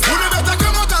snapping. Who no better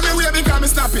come out and me way become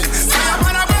snapping. Say I'm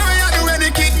on a boy and do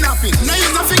any kidnapping. Now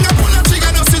use a finger pull a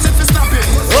trigger just use it for snapping.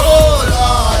 Oh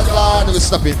Lord God we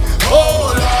snapping.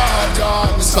 Oh Lord God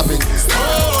me snapping.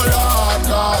 Oh Lord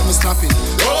God me snapping.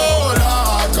 Oh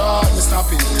Lord God me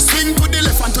snapping. Swing to the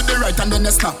left and to the right and then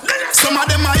they snap. Some of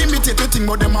them are imitate to think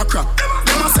but them a crap.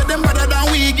 Them a say them better than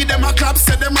we, give them a clap.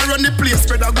 Say them a run the place,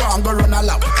 spread a go and go run a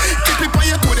lap. Keep it on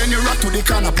your toe then you rock to the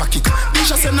corner pocket.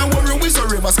 Disha say no worry with the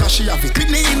rivers cause she have it. Pick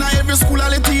me in every school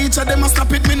all the teacher them a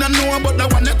snap it. Me no know about the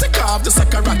one that take off just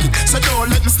like a rocket. So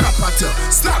don't let me snap at you.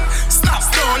 Snap, snap,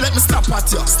 don't let me snap at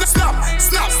you. Snap,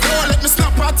 snap, don't let me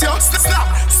snap at you.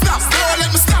 Snap, snap, don't let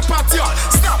me snap at you.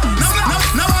 Snap,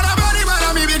 no what about it but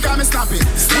I me become snapping.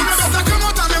 You no better come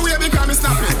out and me way become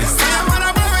snapping.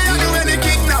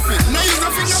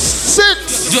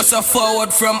 Just a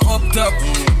forward from up top.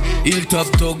 Hilltop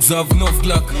thugs have enough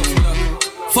Glock.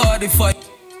 45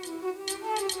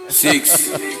 6.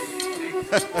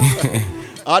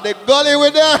 Are they gully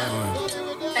with that?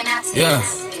 Yeah.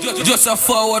 Just a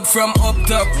forward from up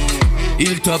top.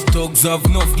 Hilltop thugs have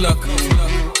enough Glock.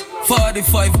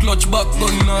 45 clutch back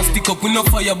gun now stick up with no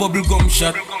fire bubble gum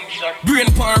shot. Brain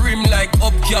pan rim like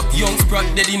up cap, young sprat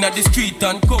dead in the street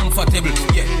and comfortable.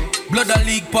 Yeah, blood a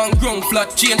leak pan ground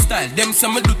flat chain style. Them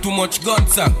say me do too much gun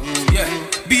song. Yeah,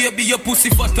 baby your pussy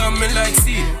fat and me like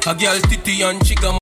see a girl titty and chigga.